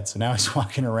not dead, so now he's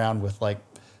walking around with like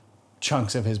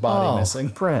chunks of his body missing.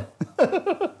 Brent,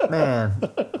 man,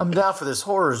 I'm down for this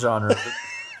horror genre.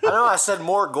 I know I said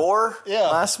more gore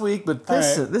last week, but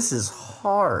this is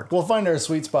hard. We'll find our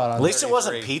sweet spot on. At least it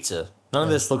wasn't pizza. None of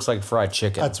this looks like fried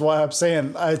chicken. That's why I'm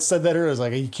saying, I said that earlier. I was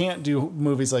like, you can't do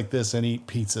movies like this and eat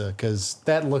pizza because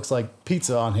that looks like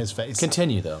pizza on his face.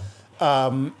 Continue, though.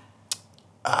 Oh,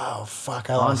 fuck.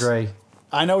 Andre.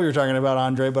 I know we were talking about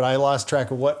Andre, but I lost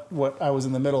track of what I was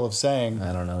in the middle of saying.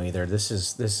 I don't know either. This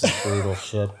is brutal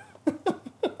shit.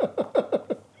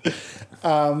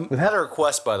 We've had a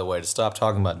request, by the way, to stop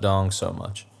talking about dong so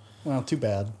much. Well, too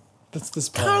bad. That's this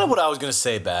kind of what I was going to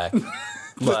say back.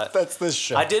 But that's this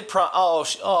show. I did.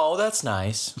 That's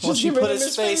nice. Well, she put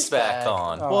his face back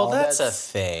on. Oh, well, that's a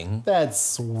thing. That's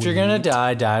sweet. If you're gonna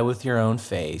die with your own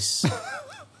face.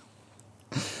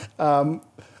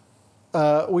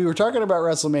 We were talking about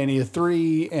WrestleMania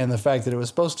 3 and the fact that it was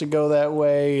supposed to go that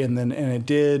way, and it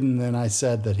did, and then I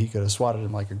said that he could have swatted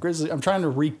him like a grizzly. I'm trying to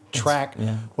retract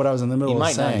what I was in the middle you of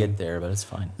saying. You might not get there, but it's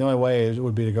fine. The only way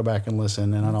would be to go back and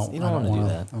listen, and I don't. You don't want to do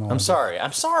that. I'm sorry.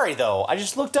 I'm sorry though. I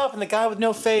just looked up and the guy with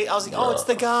no face. I was like, oh, it's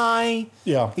the guy.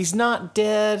 Yeah. He's not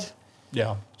dead.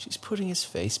 Yeah. She's putting his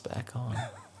face back on.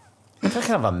 It's got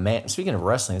kind of a man. Speaking of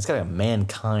wrestling, it's got a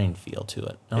Mankind feel to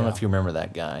it. I don't know if you remember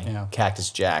that guy. Yeah. Cactus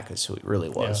Jack is who he really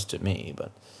was to me,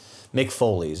 but Mick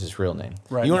Foley is his real name.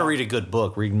 Right. You want to read a good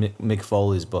book? Read Mick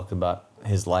Foley's book about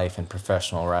his life in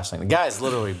professional wrestling. The guy's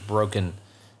literally broken,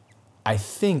 I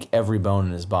think, every bone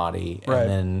in his body, Right.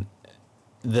 and then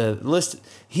the list.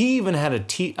 He even had I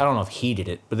don't know if he did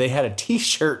it, but they had a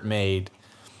T-shirt made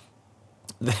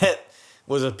that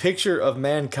was a picture of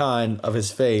Mankind of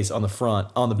his face on the front.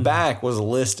 On the back was a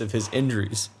list of his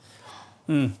injuries.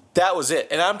 That was it.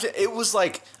 And it was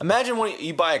like, imagine when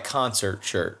you buy a concert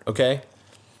shirt, okay?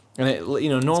 And it,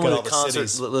 normally the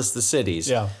concert lists the cities.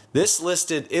 Yeah. This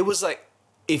listed, it was like,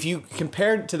 if you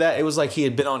compared to that, it was like he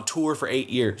had been on tour for 8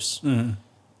 years. Mm-hmm.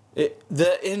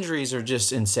 The injuries are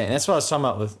just insane. That's what I was talking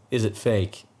about with, is it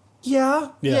fake?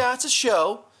 Yeah, it's a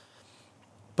show.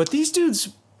 But these dudes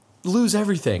lose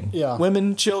everything. Yeah.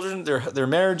 Women, children, their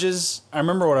marriages. I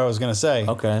remember what I was going to say.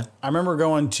 Okay. I remember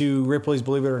going to Ripley's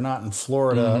Believe It or Not in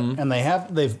Florida, and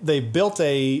they built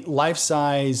a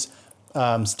life-size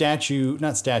not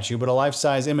a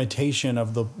life-size imitation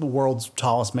of the world's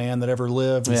tallest man that ever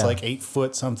lived. It's like 8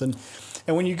 foot something.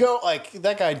 And when you go, like,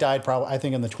 that guy died probably, I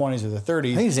think, in the 20s or the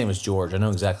 30s. I think his name was George. I know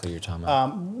exactly what you're talking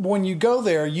about. When you go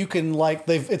there, you can,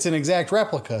 it's an exact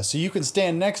replica. So you can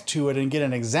stand next to it and get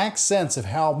an exact sense of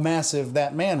how massive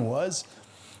that man was.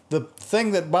 the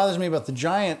thing that bothers me about the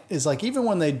Giant is like even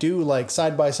when they do like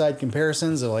side by side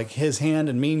comparisons of like his hand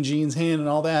and Mean Gene's hand and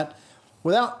all that,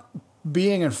 without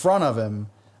being in front of him,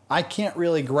 I can't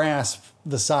really grasp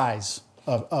the size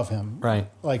of him. Right.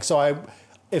 Like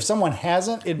if someone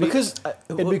hasn't, it'd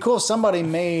be cool if somebody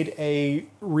made a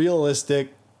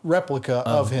realistic replica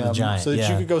of him Giant, so that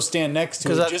you could go stand next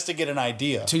to it just to get an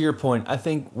idea. To your point, I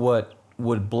think what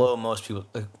would blow most people,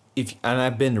 and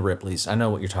I've been to Ripley's, I know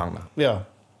what you're talking about. Yeah.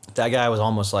 That guy was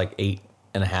almost like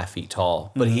 8.5 feet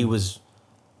tall, but he was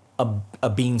a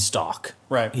beanstalk.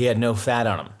 Right. He had no fat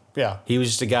on him. Yeah. He was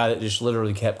just a guy that just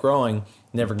literally kept growing,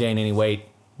 never gained any weight,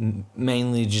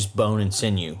 mainly just bone and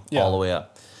sinew all the way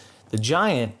up. The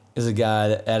Giant is a guy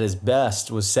that at his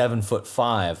best was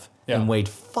 7'5" and weighed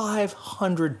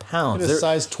 500 pounds. It is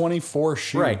size 24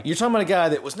 shoe. Right. You're talking about a guy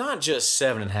that was not just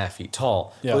 7.5 feet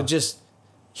tall, but just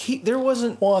there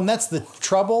wasn't. Well, and that's the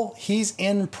trouble. He's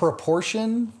in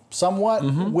proportion somewhat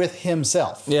with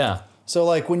himself. Yeah. So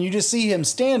like when you just see him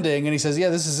standing and he says, "Yeah,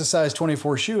 this is a size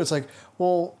 24 shoe," it's like,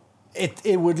 well,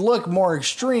 it would look more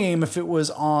extreme if it was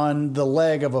on the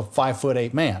leg of a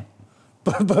 5'8" man.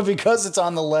 But because it's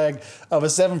on the leg of a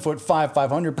 7'5",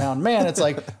 500-pound man, it's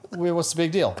like, well, what's the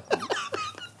big deal?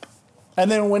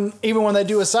 And then when they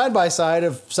do a side by side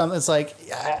of something, it's like,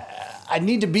 I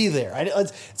need to be there.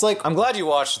 It's like, I'm glad you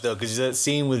watched it though, because that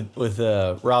scene with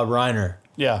Rob Reiner,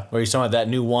 where he's talking about that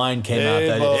new wine came out.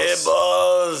 It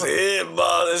buzz.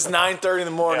 It's 9:30 in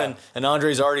the morning, and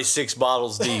Andre's already 6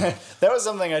 bottles deep. That was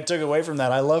something I took away from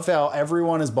that. I love how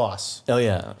everyone is boss. Oh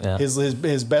yeah.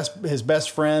 His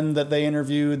best friend that they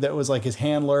interviewed, that was like his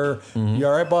handler. You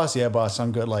all right, boss? Yeah, boss.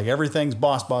 I'm good. Like everything's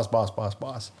boss. But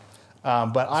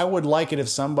I would like it if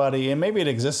somebody, and maybe it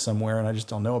exists somewhere, and I just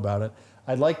don't know about it.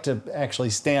 I'd like to actually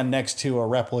stand next to a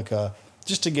replica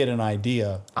just to get an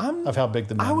idea of how big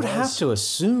the man was. I would have to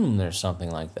assume there's something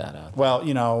like that out there.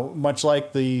 Well, much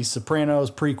like the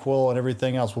Sopranos prequel and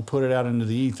everything else, we'll put it out into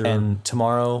the ether. And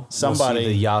tomorrow, we'll see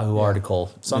the Yahoo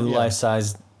article. New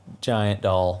life-size Giant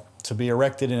doll. To be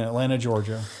erected in Atlanta,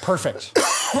 Georgia. Perfect.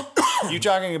 You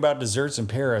talking about desserts in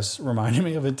Paris reminded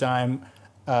me of a time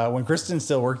when Kristen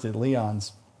still worked at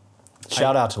Leon's.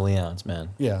 Shout out to Leon's, man.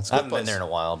 Yeah, it's a I good haven't place. been there in a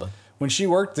while, but... When she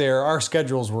worked there, our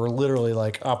schedules were literally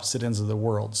like opposite ends of the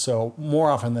world. So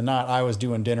more often than not, I was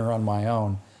doing dinner on my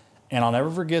own. And I'll never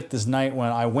forget this night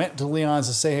when I went to Leon's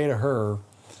to say hey to her,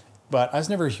 but I was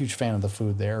never a huge fan of the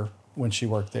food there when she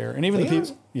worked there. And even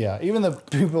Leon's? even the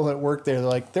people that work there,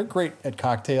 they're great at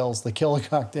cocktails. They kill the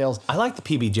cocktails. I like the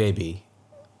PBJB.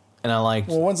 And I liked...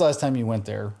 Well, when's the last time you went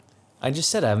there? I just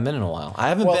said I haven't been in a while. I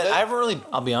haven't really...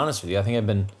 I'll be honest with you. I think I've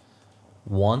been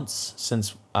once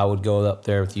since I would go up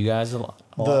there with you guys a lot.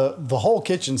 The whole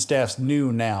kitchen staff's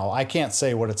new now. I can't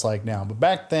say what it's like now, but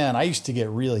back then I used to get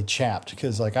really chapped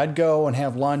because like I'd go and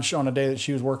have lunch on a day that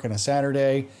she was working a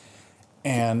Saturday,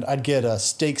 and I'd get a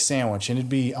steak sandwich and it'd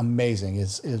be amazing.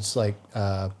 It's like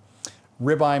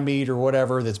ribeye meat or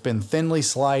whatever that's been thinly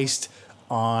sliced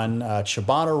on a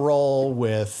ciabatta roll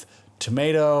with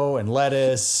tomato and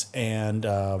lettuce and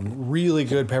really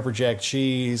good pepper jack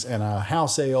cheese and a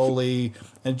house aioli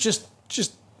and just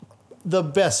the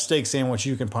best steak sandwich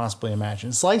you can possibly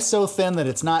imagine. Sliced so thin that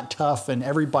it's not tough and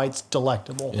every bite's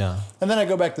delectable. Yeah. And then I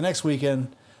go back the next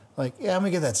weekend, like, yeah, I'm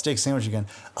gonna get that steak sandwich again.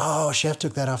 Oh, chef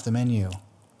took that off the menu.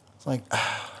 It's like,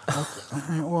 all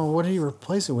right, well, what do you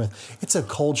replace it with? It's a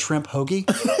cold shrimp hoagie.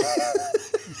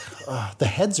 The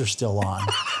heads are still on.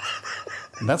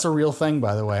 And that's a real thing,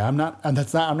 by the way. I'm not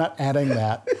adding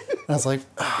that. And I was like,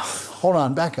 hold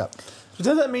on, back up.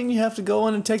 Does that mean you have to go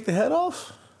in and take the head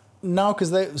off? No,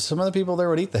 because some of the people there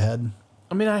would eat the head.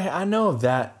 I mean, I know of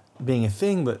that being a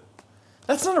thing, but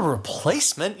that's not a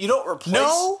replacement. You don't replace...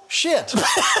 No shit.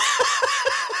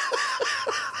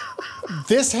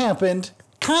 This happened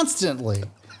constantly.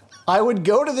 I would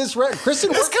go to this...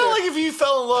 Kristen It's worked kind of there. like if you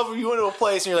fell in love or you went to a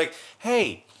place and you're like,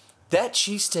 hey, that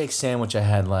cheesesteak sandwich I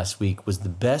had last week was the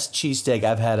best cheesesteak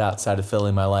I've had outside of Philly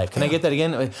in my life. Can I get that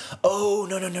again? Like, oh,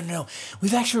 no.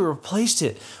 We've actually replaced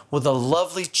it with a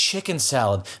lovely chicken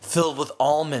salad filled with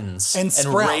almonds And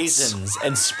sprouts. raisins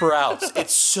and sprouts.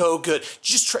 It's so good.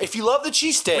 Just try. If you love the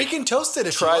cheesesteak, We can toast it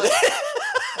if try you like. that.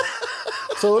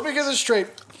 So let me get this straight.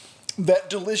 That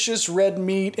delicious red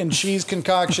meat and cheese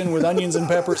concoction with onions and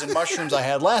peppers and mushrooms I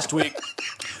had last week,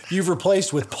 you've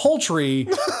replaced with poultry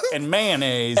and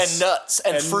mayonnaise. And nuts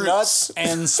and fruits. Nuts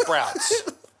and sprouts.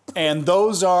 And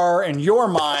those are, in your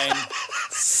mind,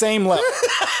 same level.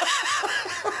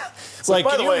 It's like,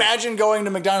 by can the you way- imagine going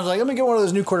to McDonald's like, let me get one of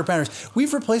those new quarter pounders.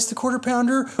 We've replaced the quarter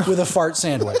pounder with a fart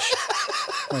sandwich.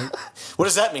 What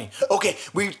does that mean? Okay,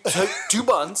 we took 2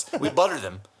 buns, we butter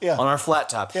them Yeah. on our flat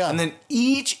top, Yeah. and then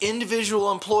each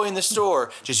individual employee in the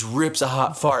store just rips a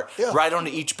hot fart Yeah. right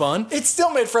onto each bun. It's still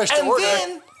made fresh to And order.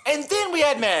 then we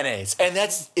had mayonnaise, and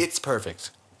it's perfect.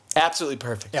 Absolutely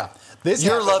perfect. Yeah. This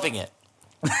You're happened- loving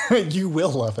it. You will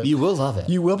love it. You will love it.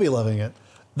 You will be loving it.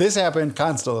 This happened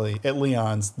constantly at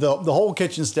Leon's. The whole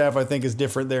kitchen staff, I think, is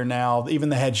different there now. Even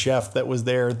the head chef that was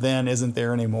there then isn't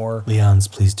there anymore. Leon's,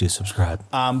 please do subscribe.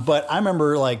 But I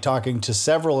remember like talking to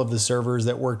several of the servers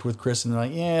that worked with Chris, and they're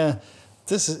like, yeah,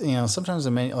 this is, sometimes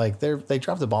the menu, like they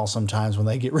drop the ball sometimes when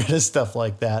they get rid of stuff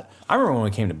like that. I remember when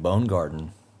we came to Bone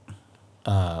Garden,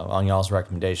 on y'all's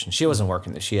recommendation. She wasn't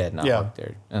working there. She had not Yeah. worked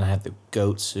there. And I had the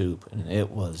goat soup, and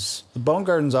it was... The Bone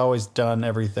Garden's always done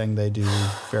everything they do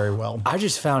very well. I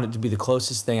just found it to be the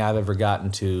closest thing I've ever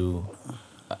gotten to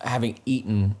having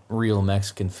eaten real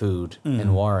Mexican food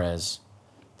in Juarez.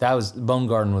 Bone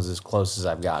Garden was as close as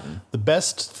I've gotten. The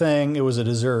best thing, it was a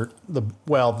dessert.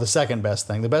 The second best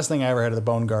thing. The best thing I ever had at the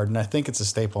Bone Garden, I think it's a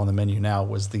staple on the menu now,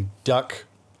 was the duck.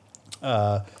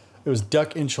 It was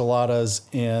duck enchiladas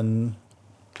in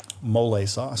mole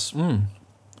sauce. And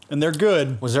they're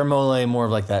good. Was their mole more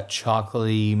of like that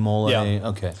chocolatey mole? Yeah.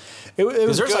 Okay. It was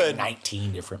Because there's good. like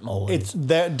 19 different moles. It's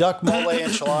that duck mole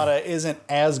enchilada isn't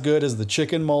as good as the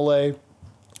chicken mole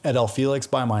at El Felix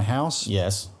by my house.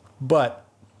 Yes. But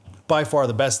by far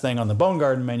the best thing on the Bone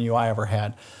Garden menu I ever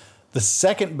had. The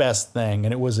second best thing,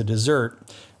 and it was a dessert.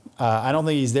 I don't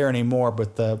think he's there anymore,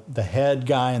 but the head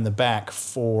guy in the back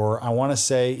for, I want to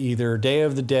say, either Day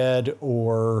of the Dead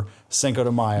or Cinco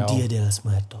de Mayo. Dia de los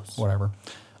Muertos. Whatever.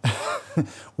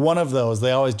 One of those.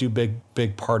 They always do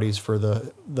big parties for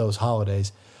those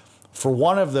holidays. For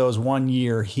one of those one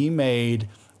year, he made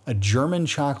a German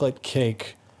chocolate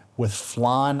cake with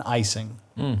flan icing.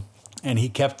 And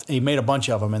he made a bunch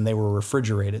of them, and they were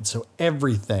refrigerated. So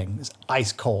everything is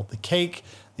ice cold. The cake,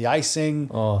 the icing.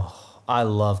 Oh, I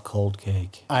love cold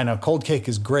cake. I know cold cake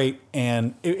is great,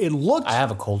 and it looked. I have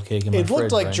a cold cake in my It fridge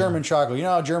looked like right German chocolate. You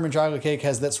know how German chocolate cake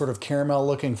has that sort of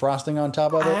caramel-looking frosting on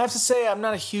top of now. it? I have to say, I'm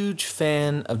not a huge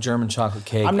fan of German chocolate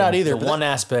cake. I'm not And either, The but one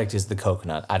aspect is the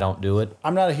coconut. I don't do it.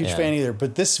 I'm not a huge Yeah. fan either,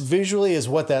 but this visually is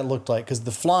what that looked like because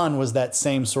the flan was that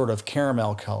same sort of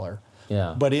caramel color.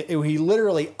 Yeah. But he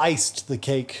literally iced the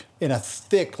cake in a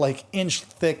thick, like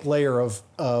inch-thick layer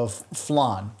of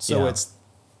flan. So Yeah. it's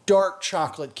dark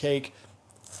chocolate cake,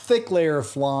 thick layer of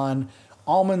flan,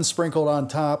 almonds sprinkled on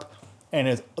top,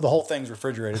 and the whole thing's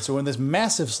refrigerated. So when this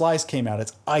massive slice came out,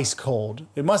 it's ice cold.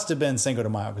 It must have been Cinco de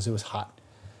Mayo because it was hot.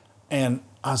 And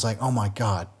I was like, oh my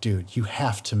God, dude, you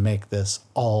have to make this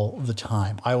all the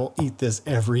time. I will eat this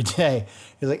every day.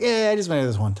 He's like, yeah, I just made it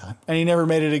this one time. And he never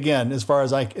made it again, as far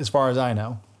as I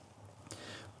know.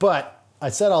 But I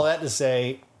said all that to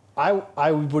say,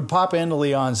 I would pop into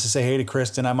Leon's to say hey to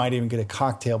Kristen. I might even get a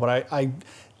cocktail, but I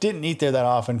didn't eat there that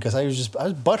often because I was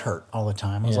butthurt all the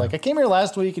time. I was like, I came here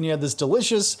last week and you had this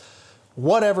delicious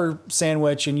whatever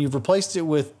sandwich and you've replaced it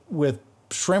with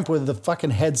shrimp with the fucking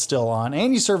head still on,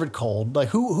 and you serve it cold. Like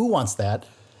who wants that?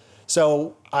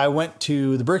 So I went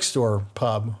to the Brick Store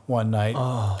pub one night.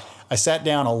 I sat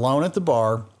down alone at the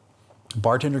bar.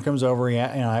 Bartender comes over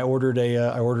and I ordered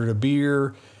a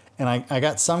beer, and I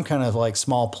got some kind of like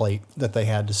small plate that they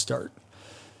had to start.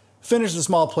 Finished the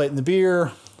small plate and the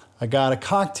beer. I got a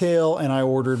cocktail and I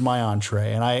ordered my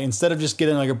entree. And I, instead of just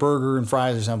getting like a burger and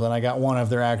fries or something, I got one of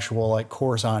their actual like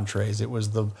course entrees. It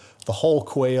was the whole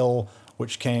quail,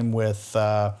 which came with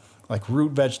like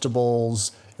root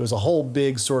vegetables. It was a whole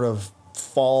big sort of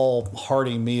fall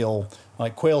hearty meal,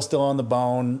 like quail still on the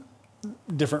bone,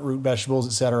 different root vegetables,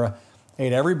 etc.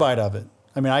 Ate every bite of it.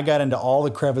 I mean, I got into all the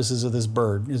crevices of this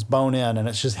bird. It's bone in, and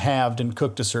it's just halved and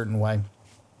cooked a certain way.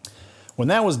 When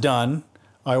that was done,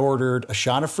 I ordered a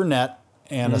shot of Fernet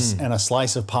and a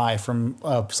slice of pie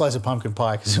slice of pumpkin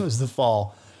pie because it was the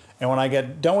fall. And when I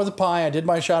get done with the pie, I did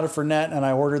my shot of Fernet and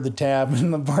I ordered the tab.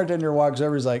 And the bartender walks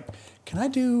over, he's like, "Can I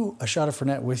do a shot of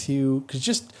Fernet with you? Because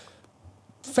just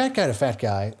fat guy to fat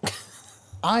guy,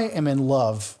 I am in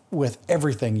love with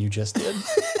everything you just did."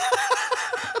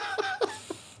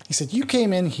 He said, "You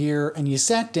came in here and you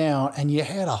sat down and you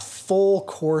had a full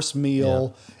course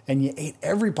meal and you ate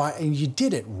every bite and you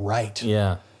did it right."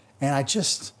 Yeah. And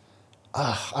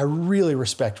I really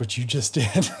respect what you just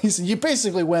did. He said, "You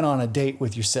basically went on a date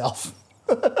with yourself."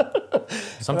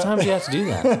 Sometimes you have to do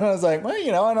that. And I was like, well,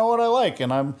 I know what I like,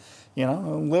 and I'm,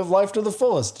 live life to the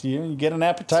fullest. You get an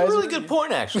appetizer. It's a really good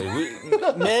point, actually.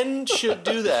 Men should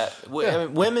do that. I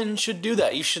mean, women should do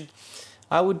that.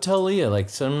 I would tell Leah, like,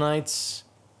 some nights,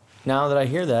 now that I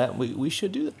hear that, we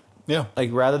should do that. Yeah. Like,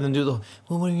 rather than do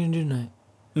what are you going to do tonight?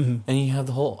 and you have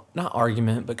the whole not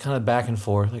argument, but kind of back and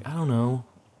forth. Like I don't know,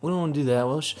 we don't want to do that.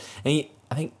 Well, I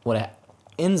think what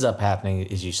ends up happening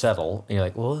is you settle, and you're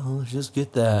like, well, let's just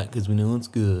get that because we know it's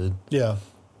good. Yeah.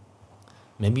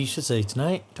 Maybe you should say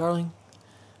tonight, darling,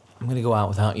 I'm gonna go out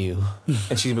without you.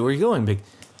 And she's gonna be, where are you going, big?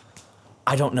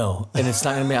 I don't know, and it's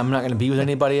not gonna be. I'm not gonna be with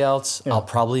anybody else. Yeah. I'll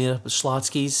probably end up with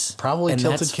Schlotsky's. Probably and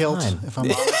tilted that's kilt, fine. if I'm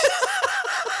honest.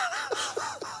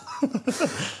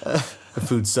 The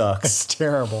food sucks. It's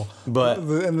terrible. But-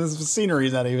 and the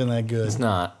scenery's not even that good. It's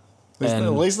not.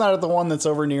 At least not at the one that's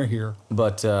over near here.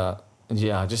 But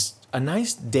yeah, just a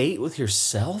nice date with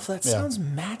yourself. That Yeah. sounds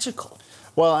magical.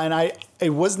 Well, and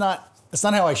it's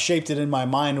not how I shaped it in my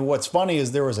mind. What's funny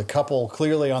is there was a couple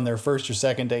clearly on their first or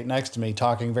second date next to me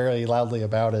talking very loudly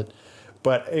about it.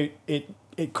 But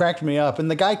it cracked me up. And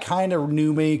the guy kind of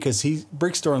knew me because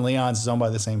Brick Store and Leon's is owned by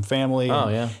the same family. Oh,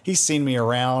 and yeah. He's seen me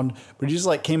around, but he just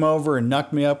like came over and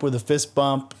knocked me up with a fist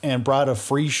bump and brought a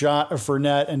free shot of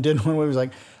Fernet and did one where he was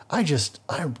like, I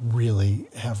really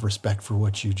have respect for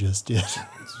what you just did.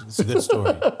 It's a good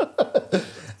story.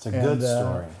 It's a good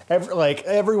story.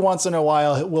 Every once in a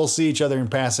while, we'll see each other in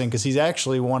passing because he's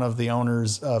actually one of the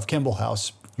owners of Kimball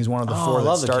House. He's one of the four I that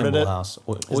love the started Kimball it. House.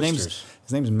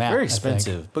 His name's Matt. Very I think.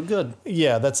 expensive, but good.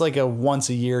 Yeah, that's like a once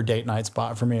a year date night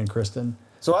spot for me and Kristen.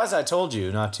 So as I told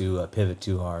you, not to pivot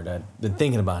too hard, I've been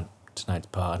thinking about tonight's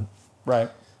pod. Right.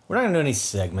 We're not gonna do any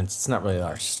segments. It's not really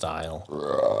our style.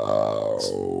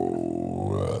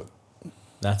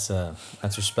 That's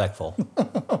respectful.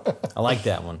 I like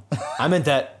that one. I meant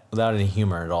that without any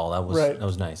humor at all. That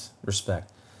was nice.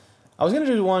 Respect. I was gonna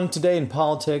do one today in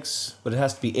politics, but it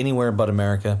has to be anywhere but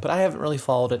America. But I haven't really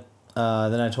followed it.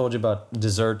 Then I told you about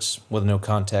desserts with no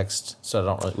context, so I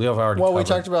don't really. We have already. Well, covered. we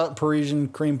talked about Parisian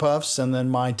cream puffs, and then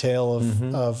my tale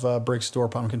of Brick Store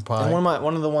pumpkin pie. And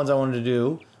one of the ones I wanted to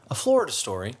do, a Florida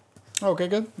story. Okay,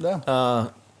 good. Yeah.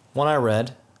 One I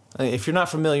read. If you're not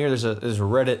familiar, there's a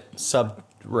Reddit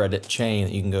subreddit chain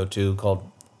that you can go to called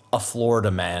A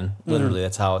Florida Man. Literally,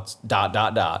 that's how it's ...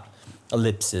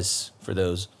 ellipsis for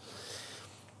those.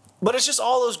 But it's just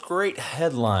all those great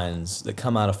headlines that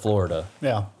come out of Florida.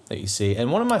 Yeah. That you see.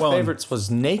 And one of my favorites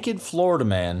was Naked Florida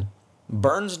Man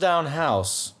burns down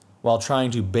house while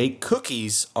trying to bake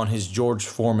cookies on his George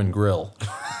Foreman grill.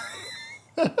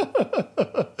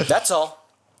 That's all.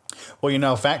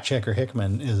 Well, fact checker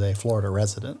Hickman is a Florida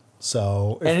resident,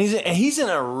 so And he's in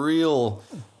a real.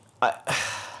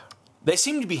 They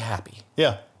seem to be happy.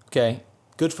 yeah. Okay,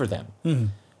 good for them. Mm-hmm.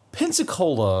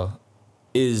 Pensacola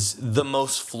is the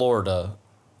most Florida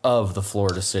of the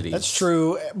Florida cities. That's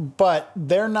true, but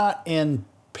they're not in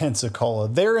Pensacola.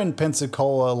 They're in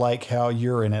Pensacola like how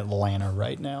you're in Atlanta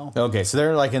right now. Okay, so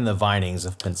they're like in the Vinings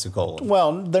of Pensacola.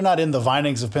 Well, they're not in the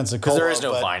Vinings of Pensacola. 'Cause there is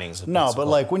no Vinings of No, but Pensacola.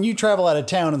 like when you travel out of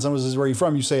town and someone says, where are you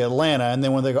from? You say Atlanta. And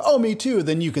then when they go, oh, me too,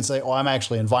 then you can say, oh, I'm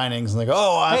actually in Vinings. And they go,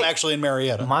 oh, I'm Hey, actually in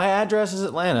Marietta. My address is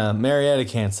Atlanta. Marietta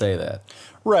can't say that.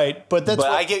 Right, but that's But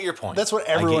what, I get your point. That's what I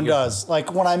get everyone your does.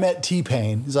 Like when I met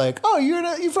T-Pain, he's like, "Oh,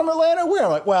 you from Atlanta? Where?"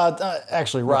 I'm like, "Well,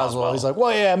 actually Roswell." He's like,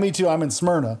 "Well, yeah, me too. I'm in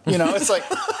Smyrna." It's like,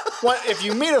 what if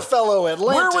you meet a fellow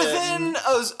Atlanta? We're within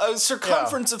a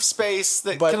circumference of space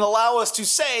that But- can allow us to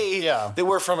say Yeah. that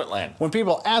we're from Atlanta. When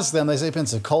people ask them, they say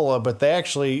Pensacola, but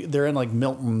they're in like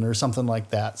Milton or something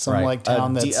like that. Some like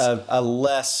town that's a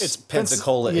less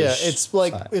Pensacola-ish. Yeah, it's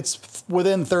like side. it's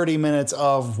within 30 minutes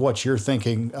of what you're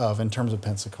thinking of in terms of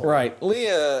Pensacola. Right.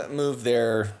 Leah moved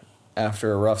there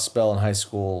after a rough spell in high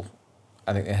school.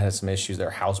 I think they had some issues. Their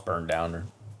house burned down.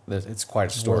 It's quite a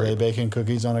Were story. they baking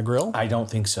cookies on a grill? I don't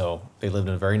think so. They lived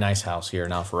in a very nice house here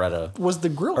in Alpharetta. Was the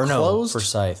grill Or no, closed?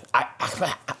 Forsyth.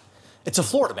 It's a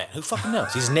Florida man. Who fucking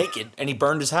knows? He's naked and he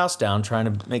burned his house down trying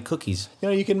to make cookies.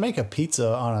 You can make a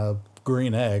pizza on a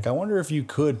green egg. I wonder if you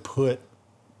could put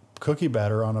cookie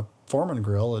batter on a Foreman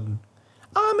grill and.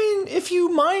 I mean, if you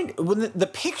mind, when the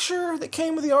picture that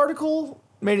came with the article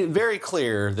made it very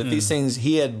clear that these things,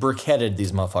 he had briquetted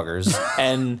these motherfuckers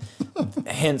and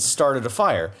hence started a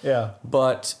fire. Yeah.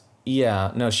 But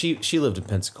yeah, no, she lived in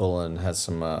Pensacola and has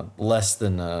some less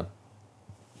than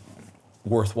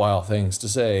worthwhile things to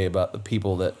say about the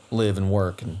people that live and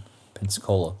work in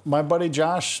Pensacola. My buddy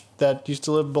Josh, that used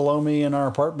to live below me in our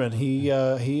apartment, he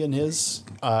and his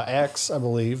ex, I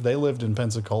believe, they lived in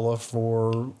Pensacola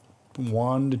for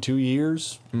 1 to 2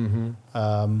 years. Mm-hmm.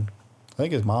 I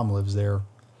think his mom lives there,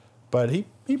 but he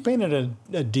painted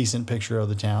a decent picture of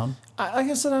the town. Like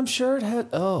I said, I'm sure it had.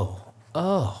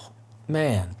 Oh,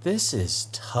 man, this is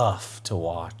tough to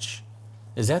watch.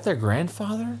 Is that their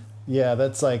grandfather? Yeah,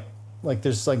 that's like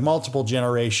there's like multiple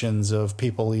generations of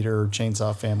People Eater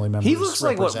Chainsaw family members. He looks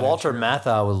like what represented Walter here.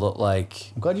 Matthau would look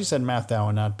like. I'm glad you said Mathau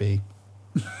and not B.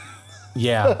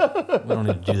 Yeah, we don't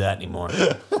need to do that anymore.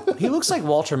 He looks like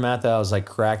Walter Matthau's like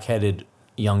crack-headed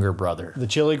younger brother. The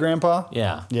chili grandpa?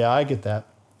 Yeah, Yeah, I get that.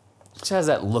 just has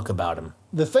that look about him.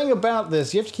 The thing about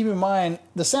this, you have to keep in mind,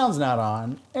 the sound's not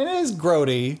on, and it is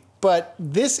grody, but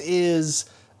this is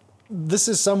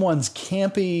someone's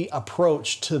campy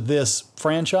approach to this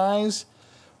franchise,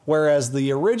 whereas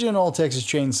the original Texas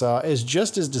Chainsaw is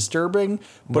just as disturbing,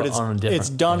 but Well, on a different- it's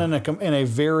done in a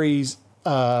very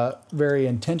very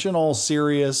intentional,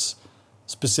 serious,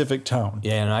 specific tone.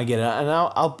 Yeah, and I get it, and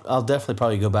I'll definitely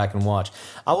probably go back and watch.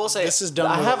 I will say This is done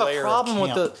I with have a a layer of problem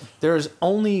with camp. there's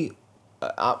only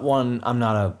one. I'm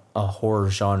not a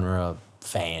horror genre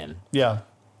fan. Yeah.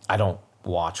 I don't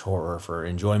watch horror for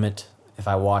enjoyment. If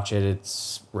I watch it,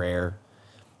 it's rare.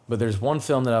 But there's one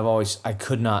film that I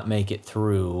could not make it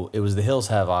through. It was The Hills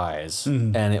Have Eyes,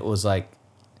 and it was like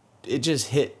it just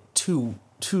hit too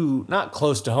not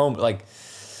close to home, but like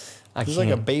I There's can't.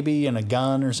 like a baby and a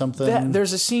gun or something.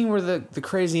 There's a scene where the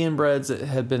crazy inbreds that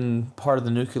had been part of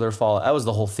the nuclear fallout. That was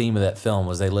the whole theme of that film.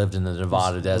 Was they lived in the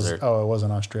Nevada desert? Oh, it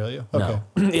wasn't Australia. Okay.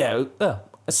 No. Yeah. Well,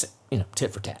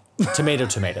 tit for tat. Tomato,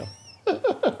 tomato.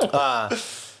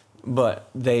 But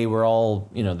they were all,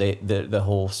 the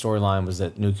whole storyline was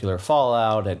that nuclear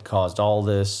fallout had caused all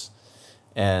this,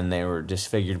 and they were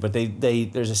disfigured. But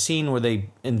there's a scene where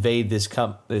they invade these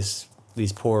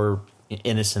poor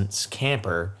innocents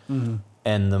camper,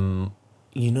 and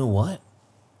you know what?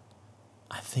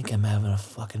 I think I'm having a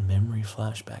fucking memory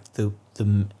flashback.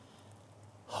 The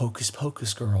Hocus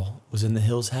Pocus girl was in The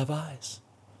Hills Have Eyes.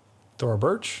 Thora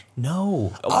Birch?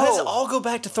 No. Why does it all go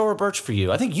back to Thora Birch for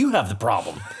you? I think you have the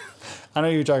problem. I know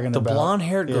you're talking The about.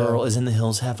 blonde-haired girl is in The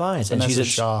Hills Have Eyes. And Vanessa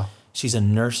Shaw. She's a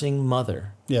nursing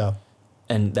mother. Yeah.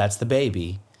 And that's the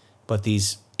baby. But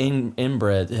these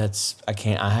inbred, I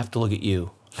have to look at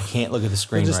you. I can't look at the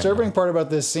screen The right disturbing now. part about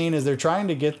this scene is they're trying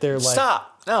to get their Stop.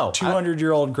 No.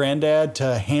 200-year-old granddad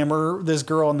to hammer this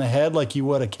girl in the head like you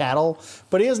would a cattle,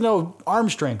 but he has no arm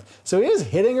strength. So he is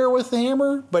hitting her with the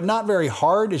hammer, but not very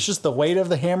hard. It's just the weight of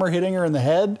the hammer hitting her in the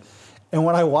head. And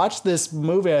when I watched this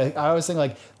movie, I was thinking,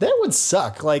 like, that would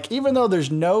suck. Like, even though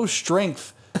there's no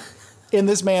strength in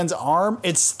this man's arm,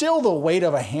 it's still the weight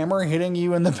of a hammer hitting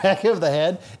you in the back of the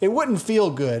head. It wouldn't feel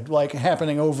good, like,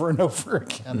 happening over and over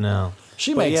again. No.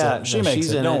 She But makes yeah, it. She no, makes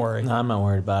she's it. in Don't worry. No, I'm not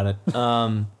worried about it.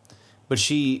 But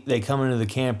they come into the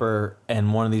camper,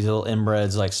 and one of these little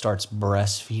inbreds like starts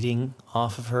breastfeeding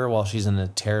off of her while she's in a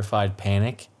terrified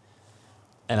panic.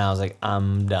 And I was like,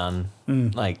 I'm done.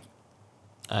 Like,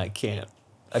 I can't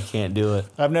do it.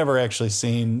 I've never actually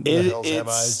seen The Hills Have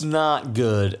It's Eyes. not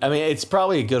good. I mean, it's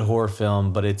probably a good horror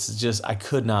film, but it's just I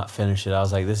could not finish it. I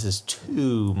was like, this is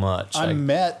too much. I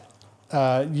met.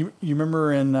 You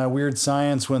remember in Weird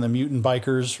Science when the mutant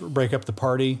bikers break up the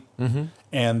party? Mm-hmm.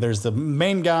 And there's the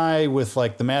main guy with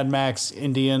like the Mad Max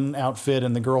Indian outfit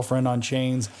and the girlfriend on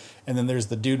chains. And then there's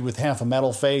the dude with half a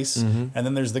metal face. Mm-hmm. And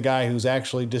then there's the guy who's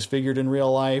actually disfigured in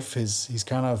real life. He's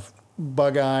kind of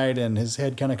bug-eyed and his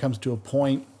head kind of comes to a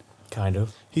point. kind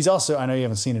of. He's also, I know you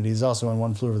haven't seen it, he's also in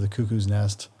One Flew Over the Cuckoo's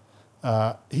Nest.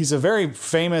 He's a very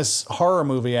famous horror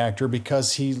movie actor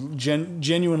because he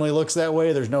genuinely looks that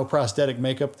way. There's no prosthetic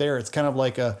makeup there. It's kind of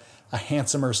like a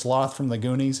handsomer sloth from the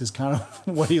Goonies is kind of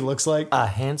what he looks like. A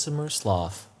handsomer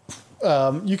sloth.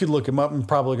 You could look him up and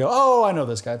probably go, oh, I know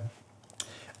this guy.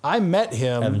 I met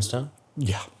him. Evanstone?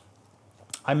 Yeah.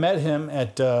 I met him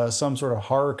at some sort of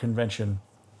horror convention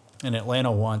in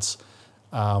Atlanta once.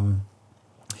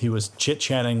 He was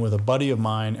chit-chatting with a buddy of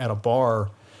mine at a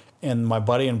bar, and my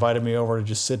buddy invited me over to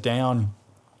just sit down.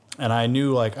 And I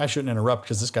knew, like, I shouldn't interrupt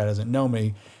because this guy doesn't know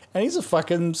me. And he's a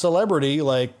fucking celebrity,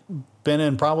 like, been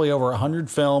in probably over 100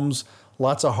 films,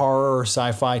 lots of horror or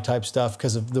sci-fi type stuff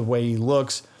because of the way he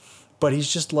looks. But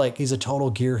he's just like, he's a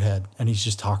total gearhead, and he's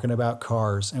just talking about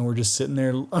cars. And we're just sitting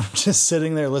there, I'm just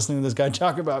sitting there listening to this guy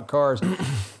talk about cars.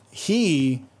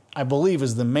 He, I believe,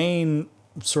 is the main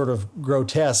sort of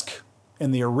grotesque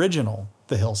in the original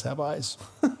The Hills Have Eyes,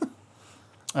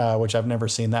 which I've never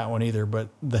seen that one either. But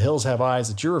The Hills Have Eyes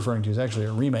that you're referring to is actually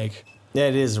a remake. Yeah,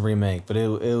 it is a remake, but it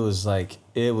was like,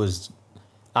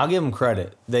 I'll give them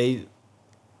credit.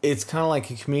 It's kind of like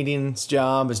a comedian's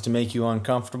job is to make you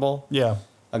uncomfortable. Yeah.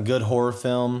 A good horror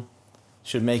film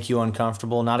should make you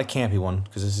uncomfortable, not a campy one,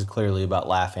 because this is clearly about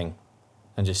laughing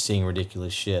and just seeing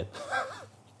ridiculous shit.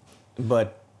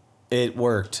 But it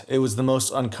worked. It was the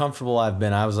most uncomfortable I've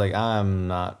been. I was like, I'm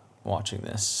not watching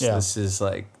this. Yeah. This is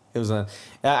like,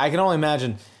 I can only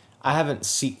imagine. I haven't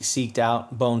seeked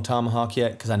out Bone Tomahawk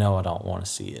yet because I know I don't want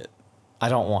to see it. I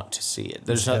don't want to see it.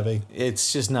 It's heavy.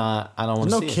 It's just not. I don't want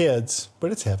There's to no see kids,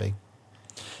 but it's heavy.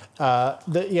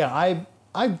 I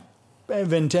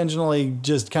have intentionally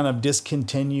just kind of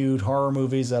discontinued horror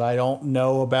movies that I don't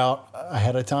know about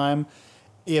ahead of time.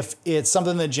 If it's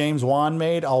something that James Wan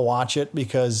made, I'll watch it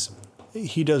because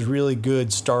he does really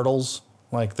good startles,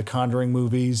 like the Conjuring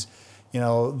movies. You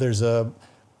know, there's a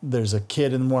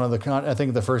kid in one of I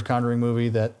think the first Conjuring movie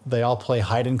that they all play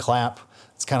hide and clap.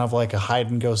 It's kind of like a hide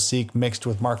and go seek mixed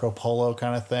with Marco Polo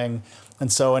kind of thing.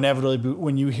 And so inevitably,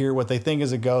 when you hear what they think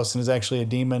is a ghost and is actually a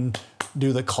demon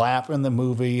do the clap in the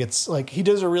movie, it's like he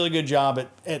does a really good job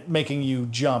at making you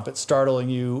jump, at startling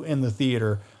you in the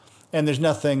theater. And there's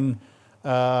nothing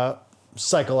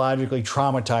psychologically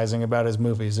traumatizing about his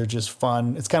movies. They're just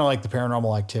fun. It's kind of like the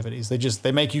Paranormal Activities.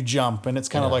 They make you jump, and it's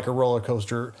kind of like a roller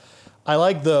coaster. I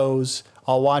like those.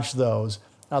 I'll watch those.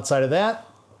 Outside of that,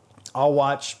 I'll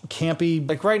watch campy.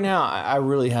 Like right now, I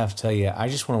really have to tell you, I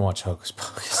just want to watch Hocus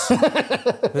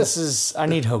Pocus. I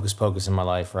need Hocus Pocus in my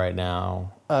life right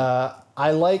now.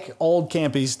 I like old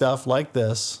campy stuff like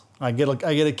this. I get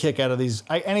a kick out of these.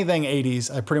 Anything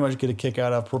 80s, I pretty much get a kick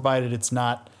out of, provided it's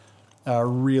not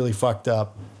really fucked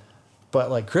up. But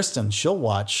like Kristen, she'll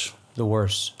watch the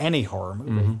worst any horror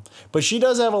movie. But she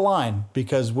does have a line,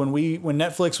 because when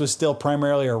Netflix was still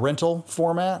primarily a rental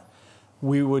format,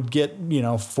 we would get 3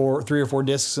 or 4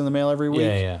 discs in the mail every week.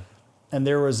 Yeah. And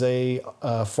there was a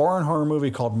foreign horror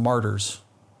movie called Martyrs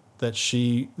that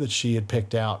she had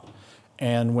picked out.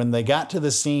 And when they got to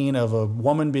the scene of a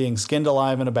woman being skinned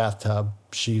alive in a bathtub,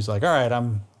 she's like, "All right,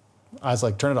 I was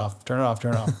like, turn it off.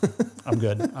 I'm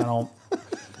good.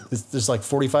 There's like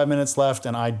 45 minutes left,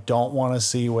 and I don't want to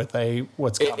see what's coming."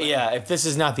 If this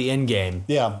is not the end game,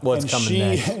 what's coming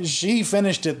next? She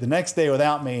finished it the next day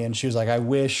without me, and she was like, "I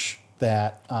wish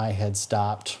that I had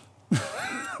stopped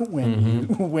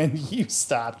when you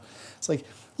stopped." It's like,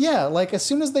 yeah, like as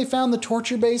soon as they found the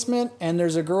torture basement and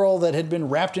there's a girl that had been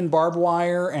wrapped in barbed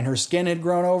wire and her skin had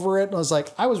grown over it, I was like,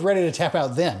 I was ready to tap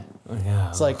out then. Yeah.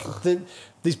 It's like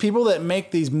these people that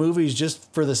make these movies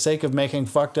just for the sake of making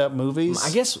fucked up movies. I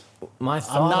guess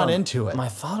I'm not into it. My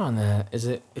thought on that is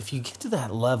that if you get to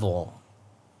that level,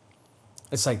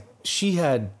 it's like she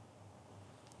had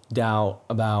doubt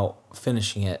about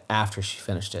finishing it after she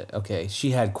finished it. Okay,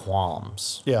 she had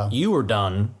qualms. Yeah. You were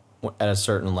done at a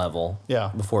certain level.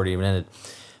 Yeah. Before it even ended.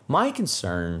 My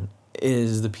concern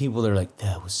is the people that are like,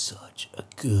 that was such a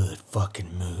good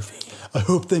fucking movie. I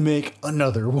hope they make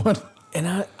another one.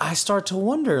 And I start to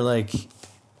wonder, like,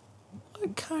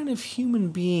 what kind of human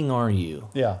being are you?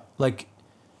 Yeah. Like,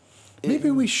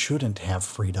 maybe we shouldn't have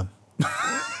freedom.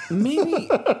 Maybe,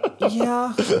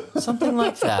 yeah, something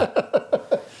like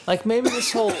that. Like maybe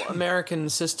this whole American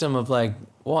system of like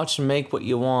watch and make what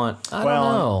you want. I don't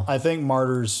know. I think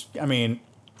Martyrs, I mean,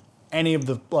 any of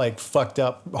the like fucked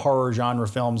up horror genre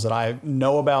films that I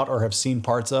know about or have seen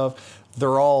parts of,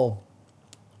 they're all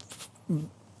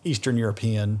Eastern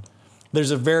European.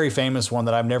 There's a very famous one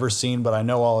that I've never seen, but I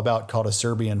know all about, called a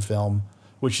Serbian film,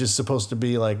 which is supposed to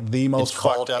be like the most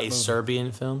fucked up movie. It's called a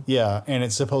Serbian film? Yeah, and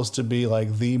it's supposed to be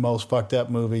like the most fucked up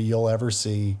movie you'll ever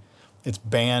see. It's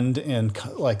banned in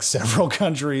like several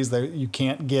countries. You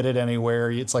can't get it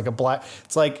anywhere. It's like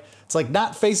it's like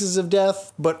not Faces of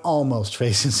Death, but almost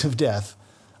Faces of Death.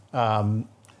 And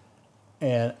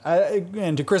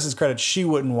to Chris's credit, she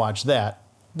wouldn't watch that.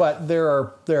 But there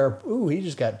are ooh, he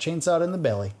just got chainsawed in the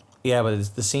belly. Yeah,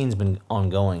 but the scene's been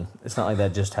ongoing. It's not like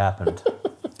that just happened.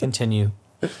 Continue.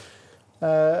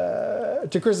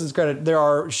 To Kristen's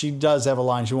credit, she does have a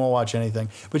line. She won't watch anything,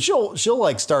 but she'll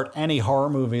like start any horror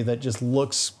movie that just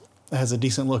has a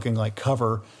decent looking like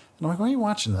cover. And I'm like, why are you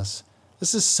watching this?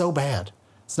 This is so bad.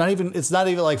 It's not even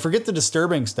like, forget the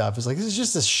disturbing stuff. It's like, this is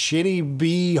just a shitty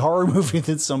B horror movie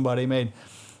that somebody made.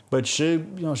 But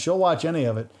she'll watch any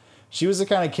of it. She was the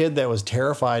kind of kid that was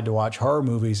terrified to watch horror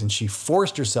movies, and she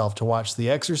forced herself to watch The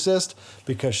Exorcist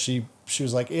because she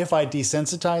was like, if I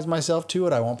desensitize myself to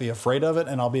it, I won't be afraid of it,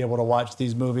 and I'll be able to watch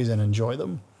these movies and enjoy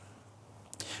them.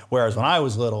 Whereas when I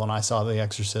was little and I saw The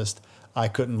Exorcist, I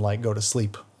couldn't like go to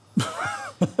sleep.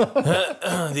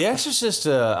 The Exorcist,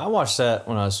 I watched that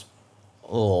when I was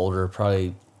a little older,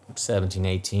 probably 17,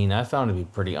 18. I found it to be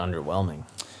pretty underwhelming.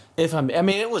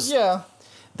 It was... Yeah.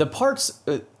 The parts,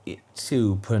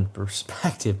 to put in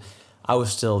perspective, I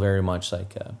was still very much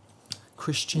like a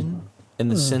Christian in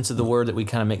the sense of the word that we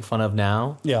kind of make fun of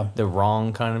now. Yeah. The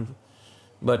wrong kind of.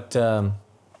 But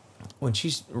when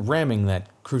she's ramming that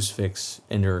crucifix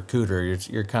into her cooter,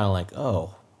 you're kind of like,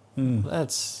 oh,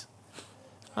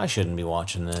 I shouldn't be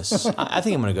watching this. I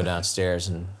think I'm going to go downstairs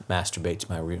and masturbate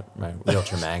to my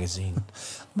Realtor magazine.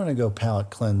 I'm going to go palate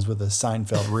cleanse with a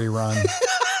Seinfeld rerun.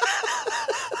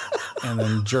 and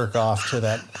then jerk off to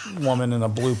that woman in a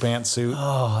blue pantsuit.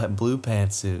 Oh, that blue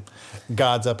pantsuit.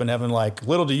 God's up in heaven like,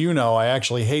 little do you know, I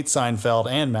actually hate Seinfeld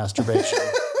and masturbation.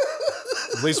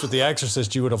 At least with The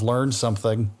Exorcist, you would have learned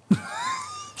something.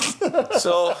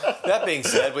 So, that being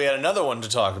said, we had another one to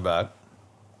talk about.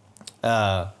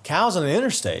 Cows on the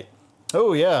interstate.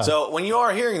 Oh, yeah. So, when you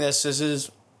are hearing this, this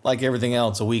is, like everything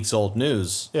else, a week's old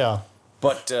news. Yeah.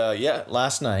 But,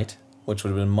 last night, which would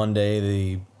have been Monday,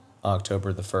 the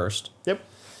October the 1st. Yep.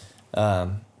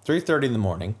 3:30 in the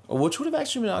morning, which would have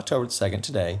actually been October the 2nd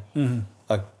today. Mm-hmm.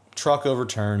 A truck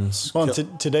overturns. Well,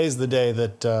 today's the day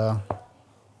that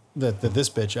that this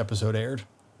bitch episode aired.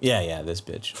 Yeah, this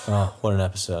bitch. Oh, what an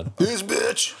episode. This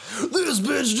bitch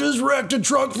just wrecked a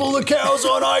truck full of cows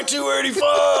on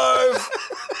I-285.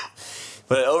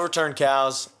 But it overturned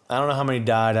cows. I don't know how many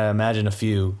died. I imagine a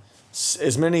few.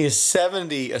 As many as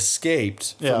 70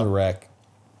 escaped from the wreck.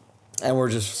 And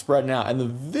we're just spreading out. And the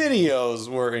videos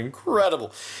were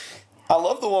incredible. I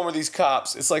love the one where these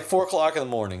cops, it's like 4 o'clock in the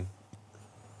morning.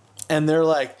 And they're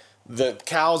like, the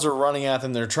cows are running at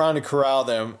them. They're trying to corral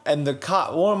them. And the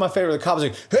cop, one of my favorite, the cops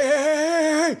like,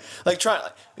 hey. Like,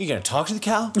 are you going to talk to the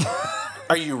cow?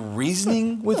 Are you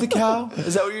reasoning with the cow?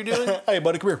 Is that what you're doing? Hey,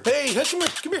 buddy, come here. Hey, come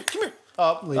here.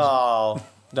 Oh,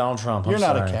 Donald Trump. you're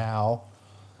not sorry. a cow.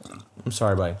 I'm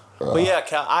sorry, buddy. But yeah,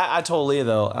 I told Leah,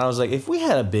 though, I was like, if we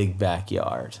had a big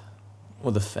backyard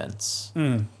with a fence,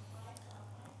 and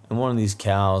one of these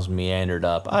cows meandered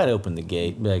up, I'd open the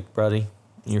gate, be like, buddy,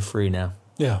 you're free now.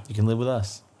 Yeah. You can live with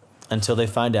us. Until they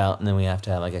find out, and then we have to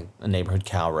have like a neighborhood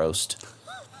cow roast.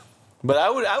 But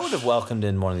I would have welcomed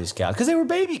in one of these cows, because they were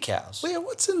baby cows. Leah,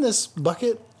 what's in this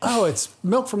bucket? Oh, it's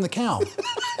milk from the cow.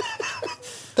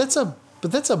 That's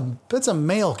a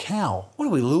male cow. What are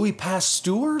we, Louis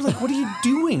Pasteur? Like, what are you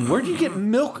doing? Where do you get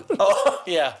milk? Oh,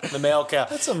 yeah, the male cow.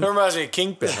 That reminds me of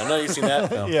Kingpin. I know you've seen that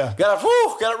film. Yeah. Got up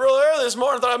real early this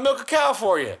morning. Thought I'd milk a cow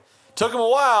for you. Took him a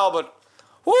while, but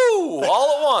woo,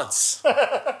 all at once.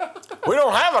 We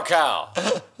don't have a cow.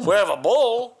 We have a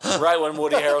bull. Right when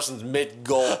Woody Harrelson's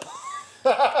mid-gulp.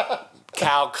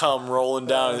 Cow cum rolling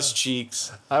down his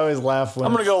cheeks. I always laugh when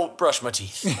I'm going to go brush my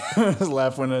teeth. I always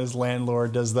laugh when his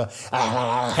landlord does the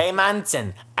Hey,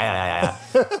 Manson.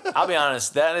 I'll be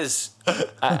honest, that is...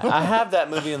 I have that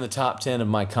movie in the top 10 of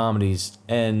my comedies,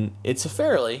 and it's a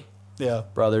fairly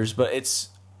brothers, but it's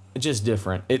just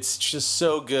different. It's just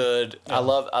so good. Yeah. I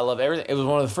love everything. It was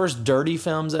one of the first dirty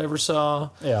films I ever saw.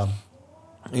 Yeah.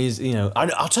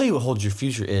 I'll tell you what holds your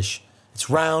future, Ish. It's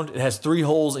round, it has 3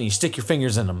 holes, and you stick your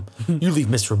fingers in them. You leave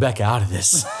Miss Rebecca out of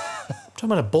this. I'm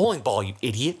talking about a bowling ball, you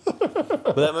idiot.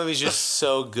 But that movie's just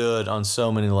so good on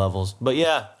so many levels. But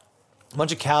yeah, a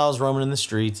bunch of cows roaming in the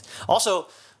streets. Also,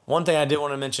 one thing I did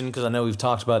want to mention, because I know we've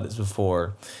talked about this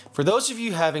before. For those of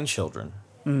you having children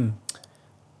who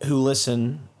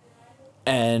listen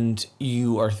and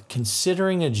you are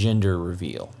considering a gender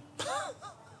reveal,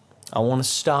 I want to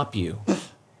stop you.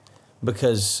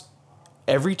 Because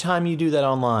every time you do that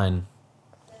online,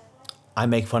 I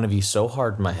make fun of you so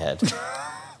hard in my head.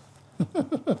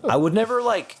 I would never,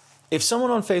 if someone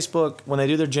on Facebook, when they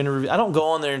do their gender review, I don't go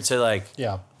on there and say,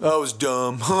 that was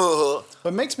dumb.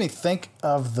 It makes me think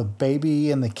of the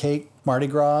baby and the cake Mardi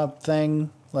Gras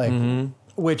thing,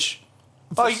 which...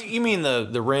 Oh, you mean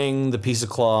the ring, the piece of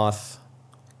cloth.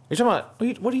 You're talking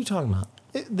about... What are you talking about?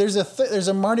 There's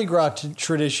a Mardi Gras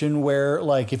tradition where,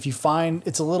 if you find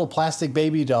it's a little plastic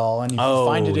baby doll and you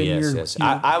find it in your. Yes.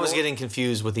 I was getting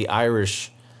confused with the Irish,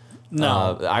 the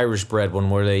Irish bread one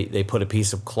where they put a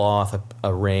piece of cloth,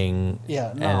 a ring,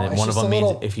 and one of them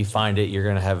means if you find it, you're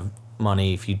gonna have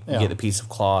money. If you get the piece of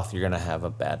cloth, you're gonna have a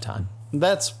bad time.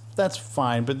 That's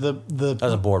fine, but that's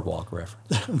a boardwalk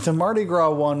reference. The Mardi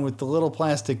Gras one with the little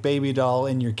plastic baby doll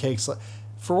in your cakes,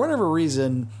 for whatever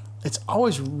reason. It's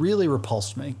always really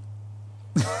repulsed me.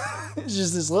 It's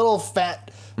just this little fat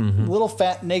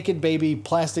naked baby,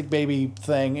 plastic baby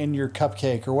thing in your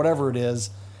cupcake or whatever it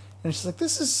is. And it's just like,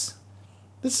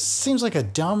 this seems like a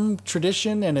dumb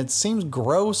tradition and it seems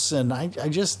gross. And I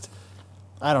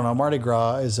don't know. Mardi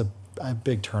Gras is a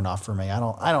big turnoff for me. I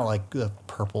don't like the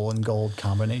purple and gold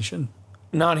combination.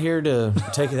 Not here to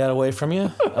take that away from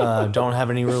you. Don't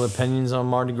have any real opinions on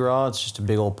Mardi Gras. It's just a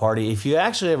big old party. If you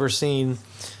actually ever seen...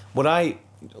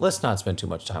 let's not spend too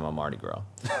much time on Mardi Gras.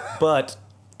 But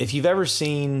if you've ever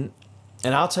seen,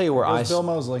 and I'll tell you where Bill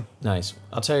Moseley. Nice.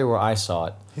 I'll tell you where I saw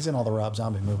it. He's in all the Rob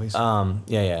Zombie movies.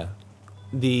 Yeah.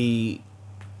 The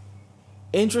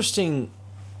interesting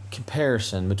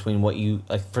comparison between what you,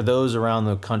 for those around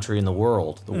the country and the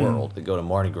world that go to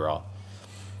Mardi Gras.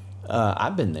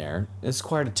 I've been there. It's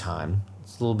quite a time.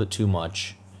 It's a little bit too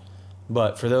much.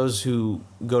 But for those who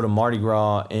go to Mardi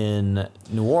Gras in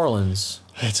New Orleans,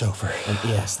 It's over. and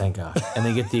yes, thank God, and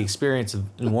they get the experience of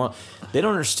New Orleans, they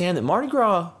don't understand that Mardi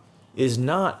Gras is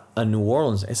not a New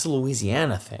Orleans; it's a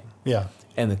Louisiana thing. Yeah.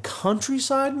 And the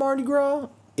countryside Mardi Gras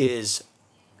is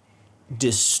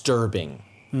disturbing.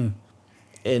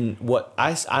 And what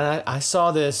I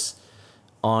saw this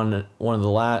on one of the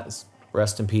last,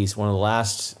 rest in peace, one of the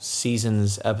last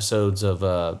season's episodes of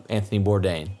Anthony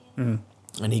Bourdain.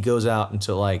 And he goes out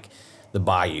into like the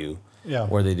bayou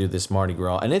where they do this Mardi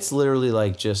Gras. And it's literally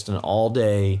like just an all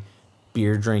day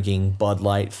beer drinking Bud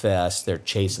Light fest. They're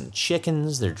chasing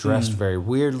chickens. They're dressed very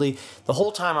weirdly. The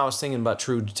whole time I was thinking about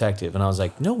True Detective, and I was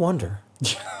like, no wonder.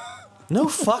 No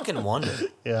fucking wonder.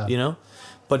 Yeah. You know?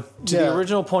 But to the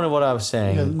original point of what I was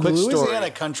saying, quick Louisiana story.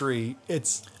 country,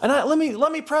 it's... And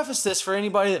let me preface this for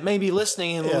anybody that may be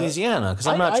listening in Louisiana, because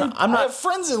I'm not. I have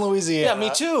friends in Louisiana. Yeah, me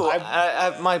too.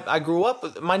 I grew up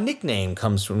with my nickname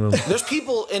comes from. There's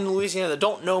people in Louisiana that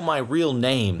don't know my real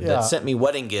name that sent me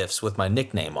wedding gifts with my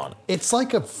nickname on it. It's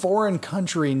like a foreign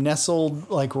country nestled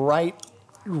like right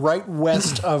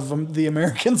west of the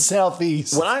American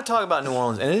Southeast. When I talk about New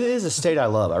Orleans, and it is a state I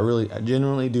love, I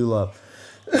genuinely do love.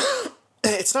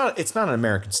 It's not an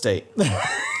American state.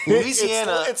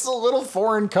 Louisiana. It's a little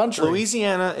foreign country.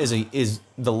 Louisiana is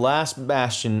the last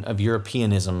bastion of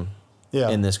Europeanism. Yeah.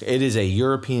 In this, it is a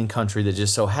European country that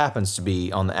just so happens to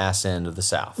be on the ass end of the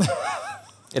South.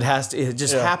 It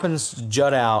just happens to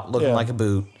jut out looking like a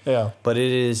boot. Yeah. But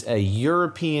it is a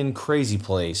European crazy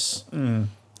place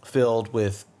filled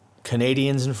with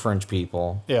Canadians and French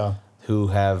people. Yeah. Who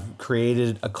have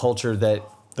created a culture that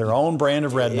their own brand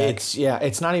of redneck.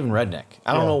 It's not even redneck.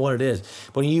 I don't know what it is.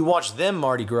 But when you watch them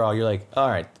Mardi Gras, you're like, all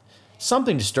right,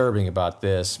 something disturbing about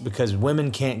this because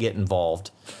women can't get involved.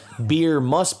 Beer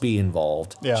must be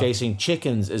involved. Yeah. Chasing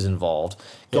chickens is involved.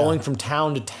 Going from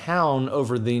town to town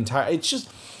over the entire... It's just...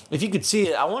 If you could see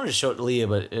it, I wanted to show it to Leah,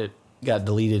 but it got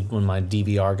deleted when my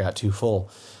DVR got too full.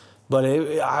 But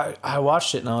I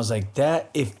watched it and I was like,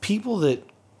 if people that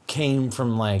came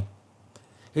from like...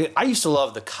 I used to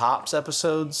love the Cops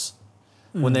episodes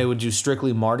when they would do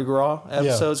strictly Mardi Gras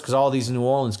episodes because all these New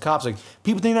Orleans cops, like,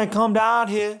 people think they come down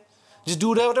here, just do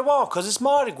whatever they want because it's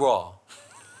Mardi Gras.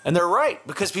 And they're right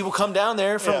because people come down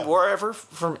there from wherever,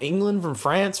 from England, from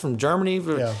France, from Germany,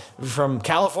 from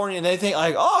California, and they think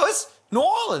like, oh, it's New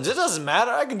Orleans. It doesn't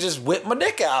matter. I can just whip my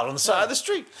dick out on the side of the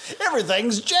street.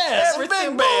 Everything's jazz and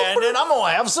big band, and I'm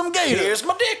going to have some gator. Here's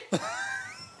my dick.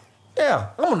 Yeah,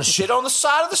 I'm going to shit on the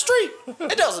side of the street.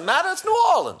 It doesn't matter. It's New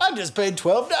Orleans. I just paid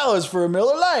 $12 for a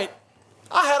Miller Lite.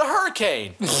 I had a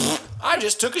hurricane. I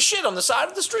just took a shit on the side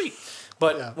of the street.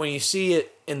 But when you see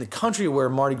it in the country where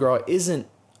Mardi Gras isn't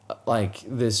like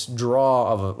this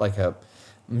draw of a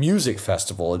music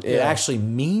festival, it actually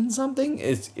means something,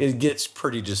 it gets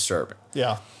pretty disturbing.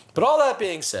 Yeah. But all that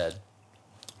being said,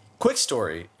 quick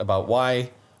story about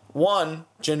why, one,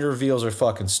 gender reveals are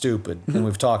fucking stupid, and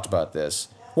we've talked about this.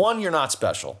 One, you're not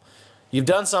special. You've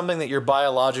done something that you're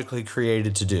biologically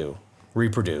created to do.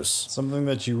 Reproduce. Something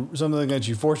that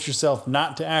you forced yourself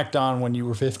not to act on when you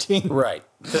were 15. Right.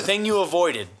 The thing you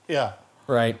avoided. Yeah.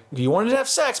 Right. You wanted to have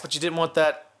sex, but you didn't want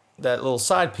that little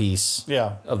side piece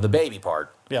of the baby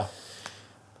part. Yeah.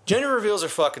 Gender reveals are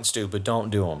fucking stupid. Don't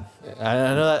do them. I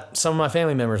know that some of my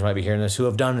family members might be hearing this who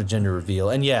have done a gender reveal.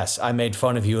 And yes, I made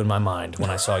fun of you in my mind when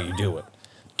I saw you do it.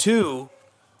 Two,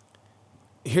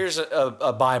 here's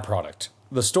a byproduct.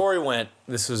 The story went,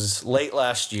 this was late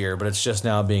last year, but it's just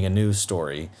now being a news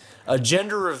story. A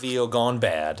gender reveal gone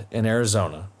bad in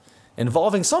Arizona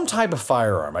involving some type of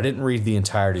firearm. I didn't read the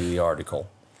entirety of the article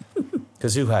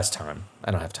because who has time? I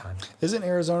don't have time. Isn't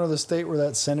Arizona the state where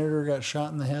that senator got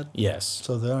shot in the head? Yes.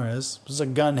 So there is. It's a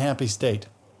gun-happy state.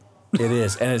 It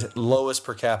is. And it's lowest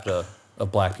per capita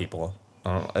of black people.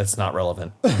 It's not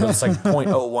relevant. It's like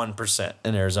 0.01%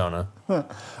 in Arizona. Well,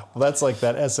 that's like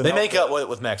that SNL. They make up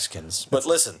with Mexicans. But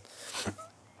listen,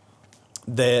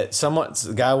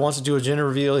 the guy wants to do a gender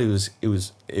reveal. It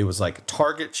was like a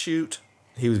target shoot.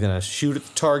 He was gonna shoot at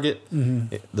the target.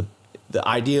 Mm-hmm. The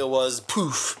idea was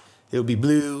poof, it would be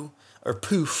blue, or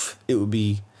poof, it would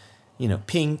be,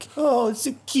 pink. Oh, it's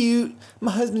so cute.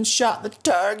 My husband shot the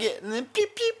target, and then pew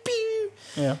pew pew.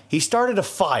 Yeah. He started a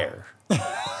fire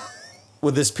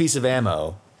with this piece of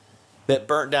ammo that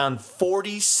burnt down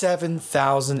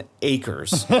 47,000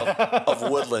 acres of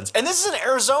woodlands. And this is in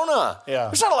Arizona. Yeah.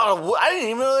 There's not a lot of I didn't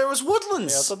even know there was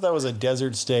woodlands. Yeah, I thought that was a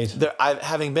desert state.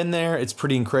 Having been there, it's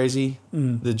pretty crazy.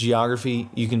 The geography,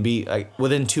 you can be, like,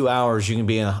 within 2 hours, you can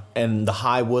be in the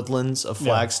high woodlands of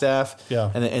Flagstaff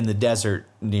and in the desert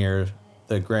near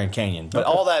the Grand Canyon. But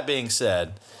all that being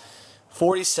said,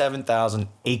 47,000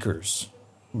 acres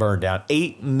burned down.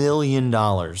 $8 million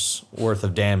worth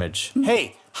of damage.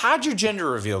 Hey, how'd your gender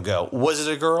reveal go? Was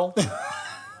it a girl?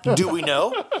 Do we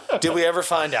know? Did we ever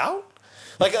find out?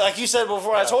 Like you said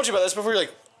before, I told you about this before. You're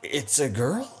like, it's a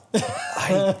girl?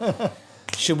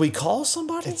 Should we call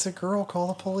somebody? It's a girl. Call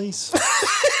the police.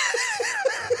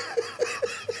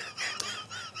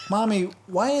 Mommy,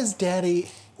 why is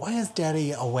Daddy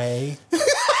away?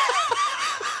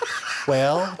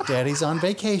 Well, Daddy's on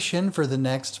vacation for the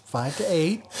next 5 to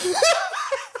 8.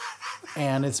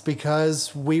 And it's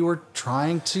because we were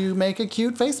trying to make a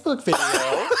cute Facebook video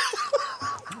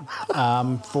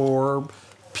for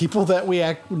people that we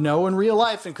know in real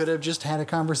life and could have just had a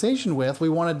conversation with. We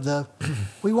wanted the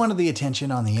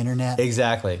attention on the internet.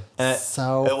 Exactly. And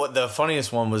the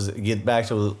funniest one was get back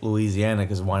to Louisiana,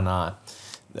 because why not?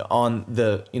 On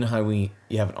the, you know how you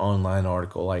have an online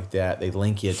article like that, they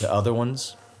link you to other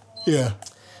ones. Yeah.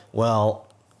 Well,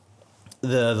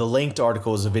 the linked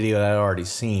article is a video that I'd already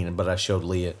seen, but I showed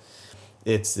Leah.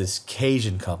 It's this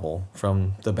Cajun couple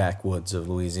from the backwoods of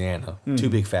Louisiana. Two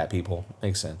big fat people.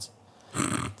 Makes sense.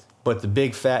 But the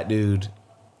big fat dude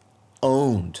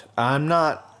owned, I'm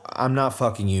not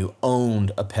fucking you,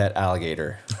 owned a pet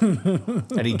alligator.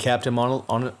 And he kept him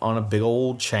on a big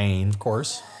old chain. Of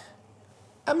course.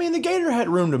 I mean, the gator had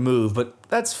room to move, but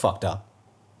that's fucked up.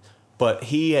 But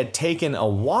he had taken a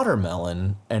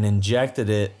watermelon and injected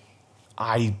it,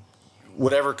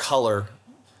 whatever color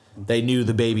they knew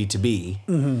the baby to be.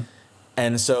 Mm-hmm.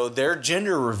 And so their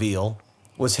gender reveal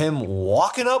was him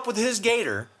walking up with his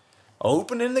gator,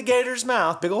 opening the gator's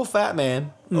mouth, big old fat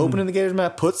man, opening the gator's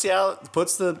mouth, puts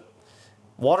the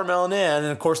watermelon in,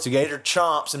 and of course the gator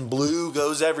chomps and blue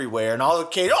goes everywhere, and all the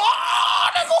kids, oh,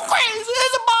 they go crazy,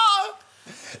 it's a boy.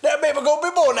 That baby gonna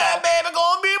be born now. That baby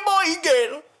gonna be a boy, he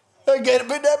gator. That gator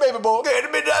bit that baby boy. Gator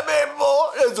bit that baby boy.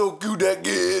 That's so cute, that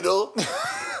gator.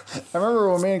 I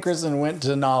remember when me and Kristen went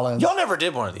to Nolans. Y'all never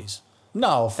did one of these.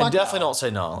 No, fuck and definitely don't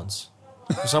say Nolans.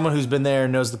 For someone who's been there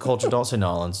and knows the culture, don't say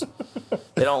Nolans.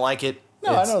 They don't like it.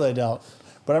 No, I know they don't.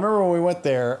 But I remember when we went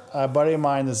there, a buddy of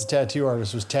mine that's a tattoo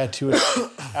artist was tattooing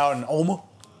out in Oma.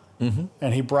 Mm-hmm.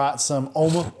 And he brought some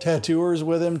Oma tattooers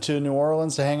with him to New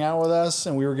Orleans to hang out with us.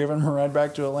 And we were giving him a ride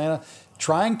back to Atlanta,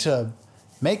 trying to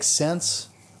make sense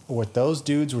of what those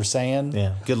dudes were saying.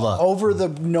 Yeah, good luck. Over the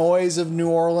noise of New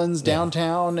Orleans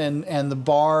downtown and the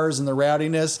bars and the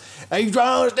rowdiness. Are you trying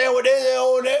to understand what this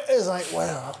is? It's like,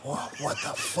 well, what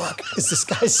the fuck is this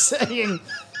guy saying?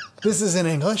 This isn't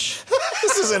English.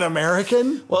 This isn't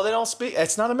American. Well, they don't speak.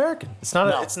 It's not American. It's not.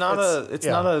 No, it's not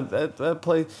a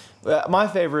play. My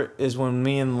favorite is when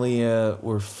me and Leah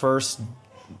were first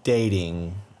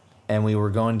dating, and we were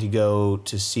going to go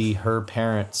to see her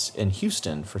parents in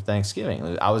Houston for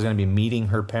Thanksgiving. I was going to be meeting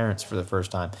her parents for the first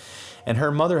time, and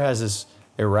her mother has this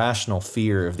irrational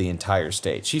fear of the entire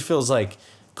state. She feels like,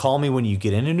 call me when you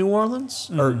get into New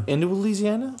Orleans or into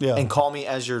Louisiana, and call me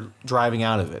as you're driving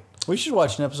out of it. We should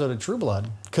watch an episode of True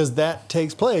Blood, because that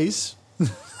takes place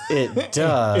It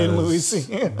does. in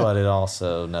Louisiana. But it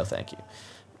also, no thank you.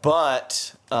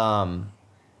 But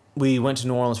we went to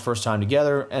New Orleans first time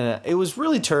together, and it was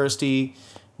really touristy,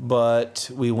 but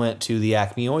we went to the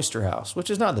Acme Oyster House, which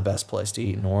is not the best place to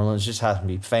eat in New Orleans. It just happens to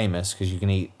be famous because you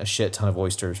can eat a shit ton of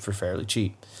oysters for fairly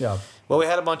cheap. Yeah. Well, we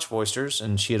had a bunch of oysters,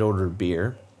 and she had ordered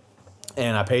beer,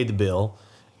 and I paid the bill,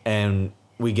 and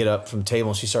we get up from the table,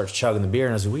 and she starts chugging the beer,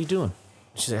 and I was like, what are you doing?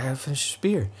 She's like, I gotta finish this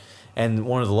beer. And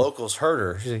one of the locals heard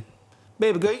her. She's like,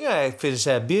 baby girl, you gotta finish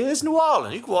that beer. It's New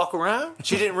Orleans. You can walk around.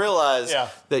 She didn't realize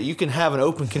that you can have an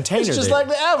open container. It's just there. like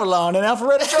the Avalon in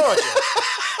Alpharetta, Georgia.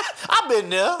 I've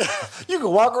been there. You can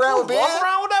walk around with beer. Walk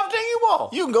around with everything you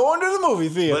want. You can go into the movie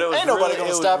theater. But it was Ain't nobody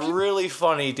gonna stop It you. was really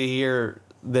funny to hear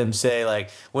them say,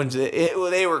 like, when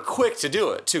they were quick to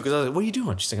do it, too. Because I was like, what are you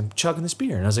doing? She's like, I'm chugging this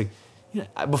beer. And I was like,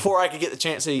 before I could get the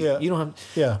chance to say, you don't have...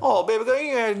 Yeah. Oh, baby girl,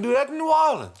 you gotta do that in New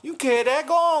Orleans. You carry that,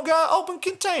 go on, got an open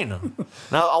container.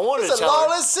 Now, I wanted It's to a tell her...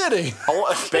 lawless city.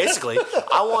 Basically,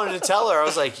 I wanted to tell her, I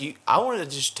was like, I wanted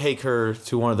to just take her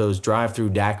to one of those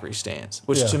drive-through daiquiri stands,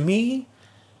 which to me...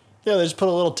 Yeah, they just put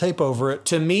a little tape over it.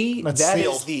 To me, That's that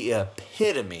sealed. is the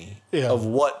epitome of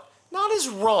what, not is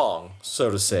wrong,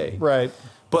 so to say. Right.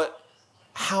 But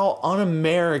how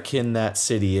un-American that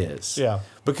city is. Yeah.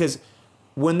 Because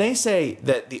when they say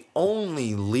that the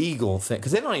only legal thing,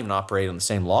 because they don't even operate on the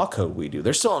same law code we do.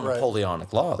 They're still on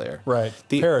Napoleonic law there. Right.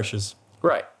 Parishes.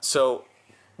 Right. So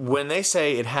when they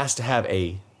say it has to have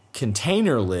a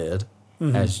container lid,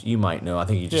 as you might know, I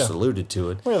think you just alluded to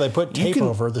it. Well, they put tape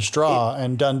over the straw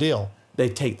and done deal. They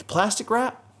take the plastic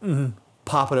wrap,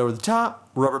 pop it over the top,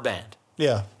 rubber band.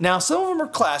 Yeah. Now, some of them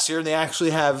are classier, and they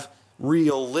actually have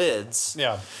real lids.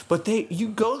 Yeah. But you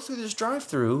go through this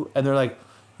drive-through and they're like,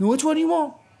 which one do you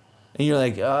want? And you're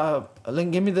like,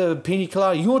 give me the pina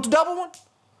colada. You want the double one?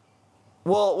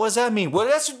 Well, what does that mean? Well,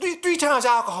 that's three times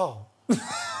alcohol.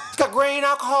 It's got grain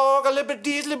alcohol, got a little bit of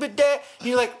this, a little bit of that. And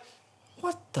you're like,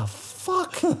 what the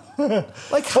fuck?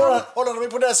 Like, Hold on, let me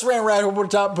put that saran wrap over the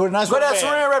top, put a nice But rubber that's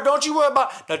band. saran wrap. Don't you worry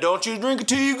about. Now, don't you drink it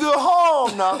till you go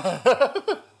home. Now,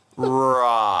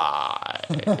 right?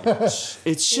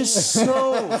 It's just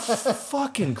so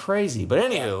fucking crazy. But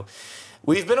anywho,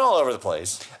 we've been all over the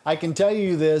place. I can tell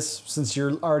you this, since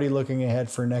you're already looking ahead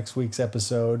for next week's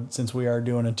episode, since we are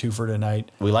doing a twofer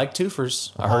tonight. We like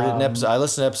twofers. I heard it in episode. I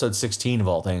listened to episode 16 of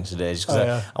all things today, just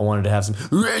because I wanted to have some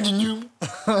revenue.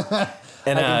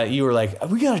 And you were like,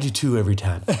 we got to do 2 every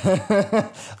time. I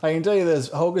can tell you this,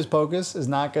 Hocus Pocus is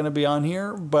not going to be on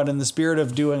here, but in the spirit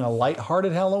of doing a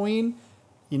lighthearted Halloween,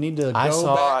 you need to go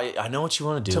back. I know what you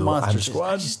want to do. to Monster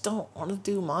Squad. I just don't want to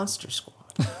do Monster Squad.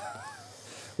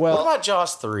 Well, What about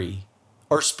Jaws 3?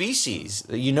 Or Species?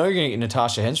 You know you're going to get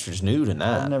Natasha Henstridge nude in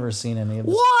that. I've never seen any of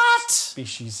this What?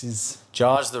 species.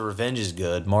 Jaws the Revenge is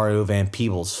good. Mario Van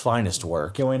Peebles' finest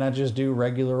work. Can we not just do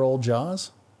regular old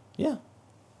Jaws? Yeah,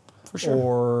 for sure.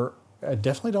 Or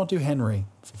definitely don't do Henry.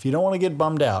 If you don't want to get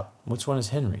bummed out, Which one is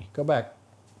Henry? go back.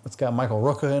 It's got Michael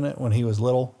Rooker in it when he was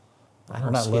little. I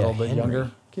Or not see little, a but Henry.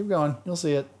 younger. Keep going. You'll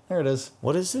see it. There it is.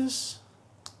 What is this?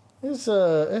 It's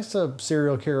a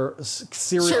serial killer.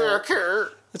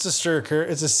 It's a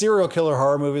serial killer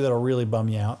horror movie that'll really bum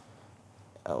you out.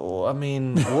 Oh, I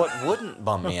mean, what wouldn't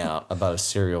bum me out about a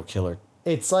serial killer?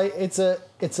 It's like it's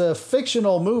a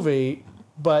fictional movie,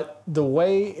 but the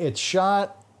way it's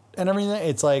shot and everything,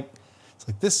 it's like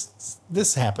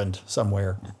this happened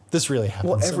somewhere. This really happened.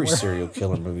 Well, every somewhere. serial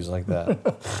killer movie's like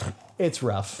that. It's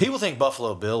rough. People think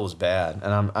Buffalo Bill was bad,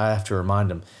 and I have to remind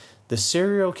them, the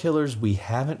serial killers we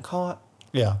haven't caught,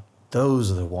 Yeah. those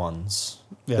are the ones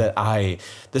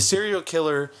the serial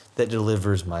killer that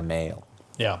delivers my mail.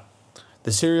 Yeah.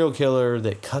 The serial killer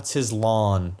that cuts his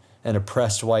lawn in a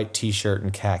pressed white t-shirt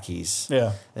and khakis.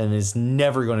 Yeah. And is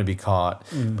never going to be caught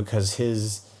because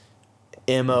his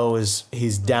MO is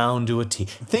he's down to a T.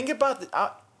 Think about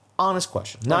the honest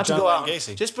question. Not John to go Wayne out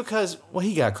Gacy. just because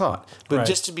he got caught. But Right.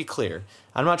 just to be clear,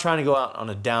 I'm not trying to go out on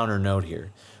a downer note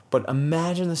here. But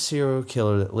imagine the serial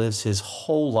killer that lives his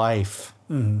whole life,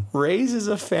 raises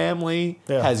a family,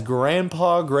 Yeah. has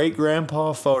grandpa, great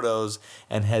grandpa photos,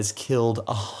 and has killed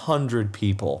 100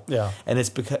 people. Yeah. And it's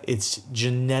because it's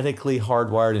genetically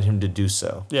hardwired in him to do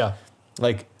so. Yeah.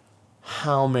 Like,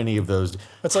 how many of those?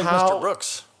 It's like how, Mr.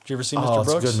 Brooks. Did you ever see Mr. Oh, it's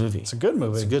a Brooks? good movie. It's a good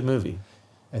movie. It's a good movie.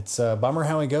 It's a bummer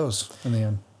how he goes in the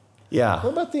end. Yeah.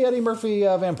 What about the Eddie Murphy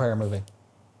vampire movie?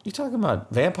 You talking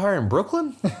about Vampire in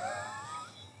Brooklyn?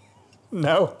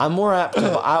 No. I'm more apt to.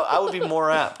 I would be more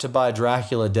apt to buy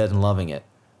Dracula Dead and Loving It.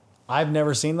 I've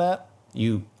never seen that.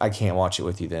 I can't watch it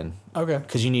with you then. Okay.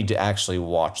 Because you need to actually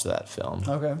watch that film.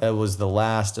 Okay. It was the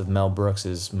last of Mel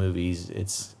Brooks's movies.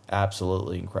 It's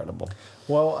absolutely incredible.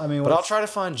 Well, I mean, But I'll try to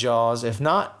find Jaws. If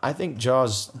not, I think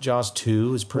Jaws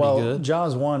 2 is pretty good.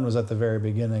 Jaws 1 was at the very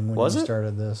beginning when Was you it?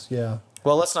 started this. Yeah.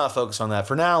 Well, let's not focus on that.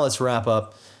 For now, let's wrap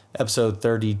up episode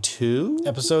 32.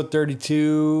 Episode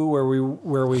 32,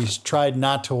 where we tried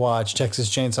not to watch Texas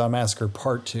Chainsaw Massacre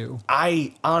Part 2.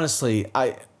 I honestly,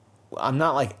 I'm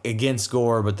not like against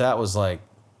gore, but that was like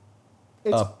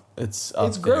It's It's up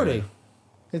it's grody.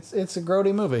 It's a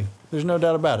grody movie. There's no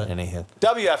doubt about it. Anyhow,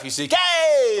 WFUCK.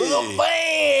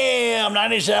 Bam!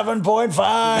 97.5.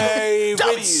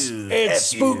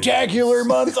 It's spooktacular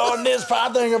month on this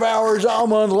pod thing of ours all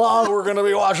month long. We're going to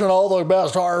be watching all the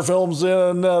best horror films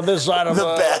in this side of The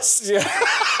best. Yeah.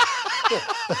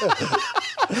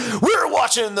 We're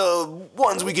watching the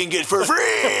ones we can get for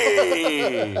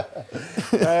free.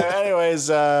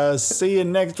 Anyways, see you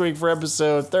next week for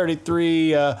episode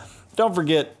 33. Don't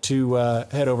forget to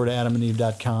head over to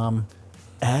adamandeve.com.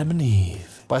 Adam and Eve.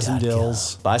 Buy some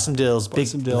dills. Buy some dills. Big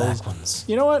some dills. black ones.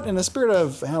 You know what? In the spirit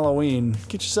of Halloween,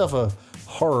 get yourself a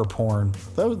horror porn.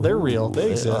 They're real.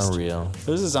 They exist. They are real.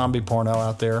 There's a zombie porno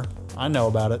out there. I know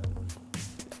about it.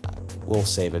 We'll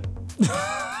save it.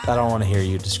 I don't want to hear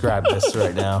you describe this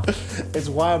right now. It's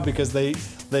wild because they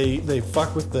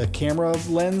fuck with the camera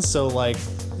lens, so like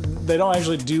they don't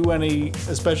actually do any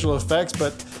special effects,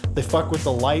 but they fuck with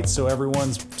the light so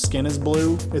everyone's skin is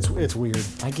blue. It's weird.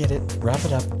 I get it. Wrap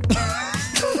it up.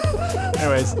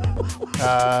 Anyways,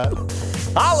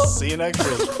 see you next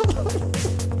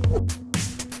week.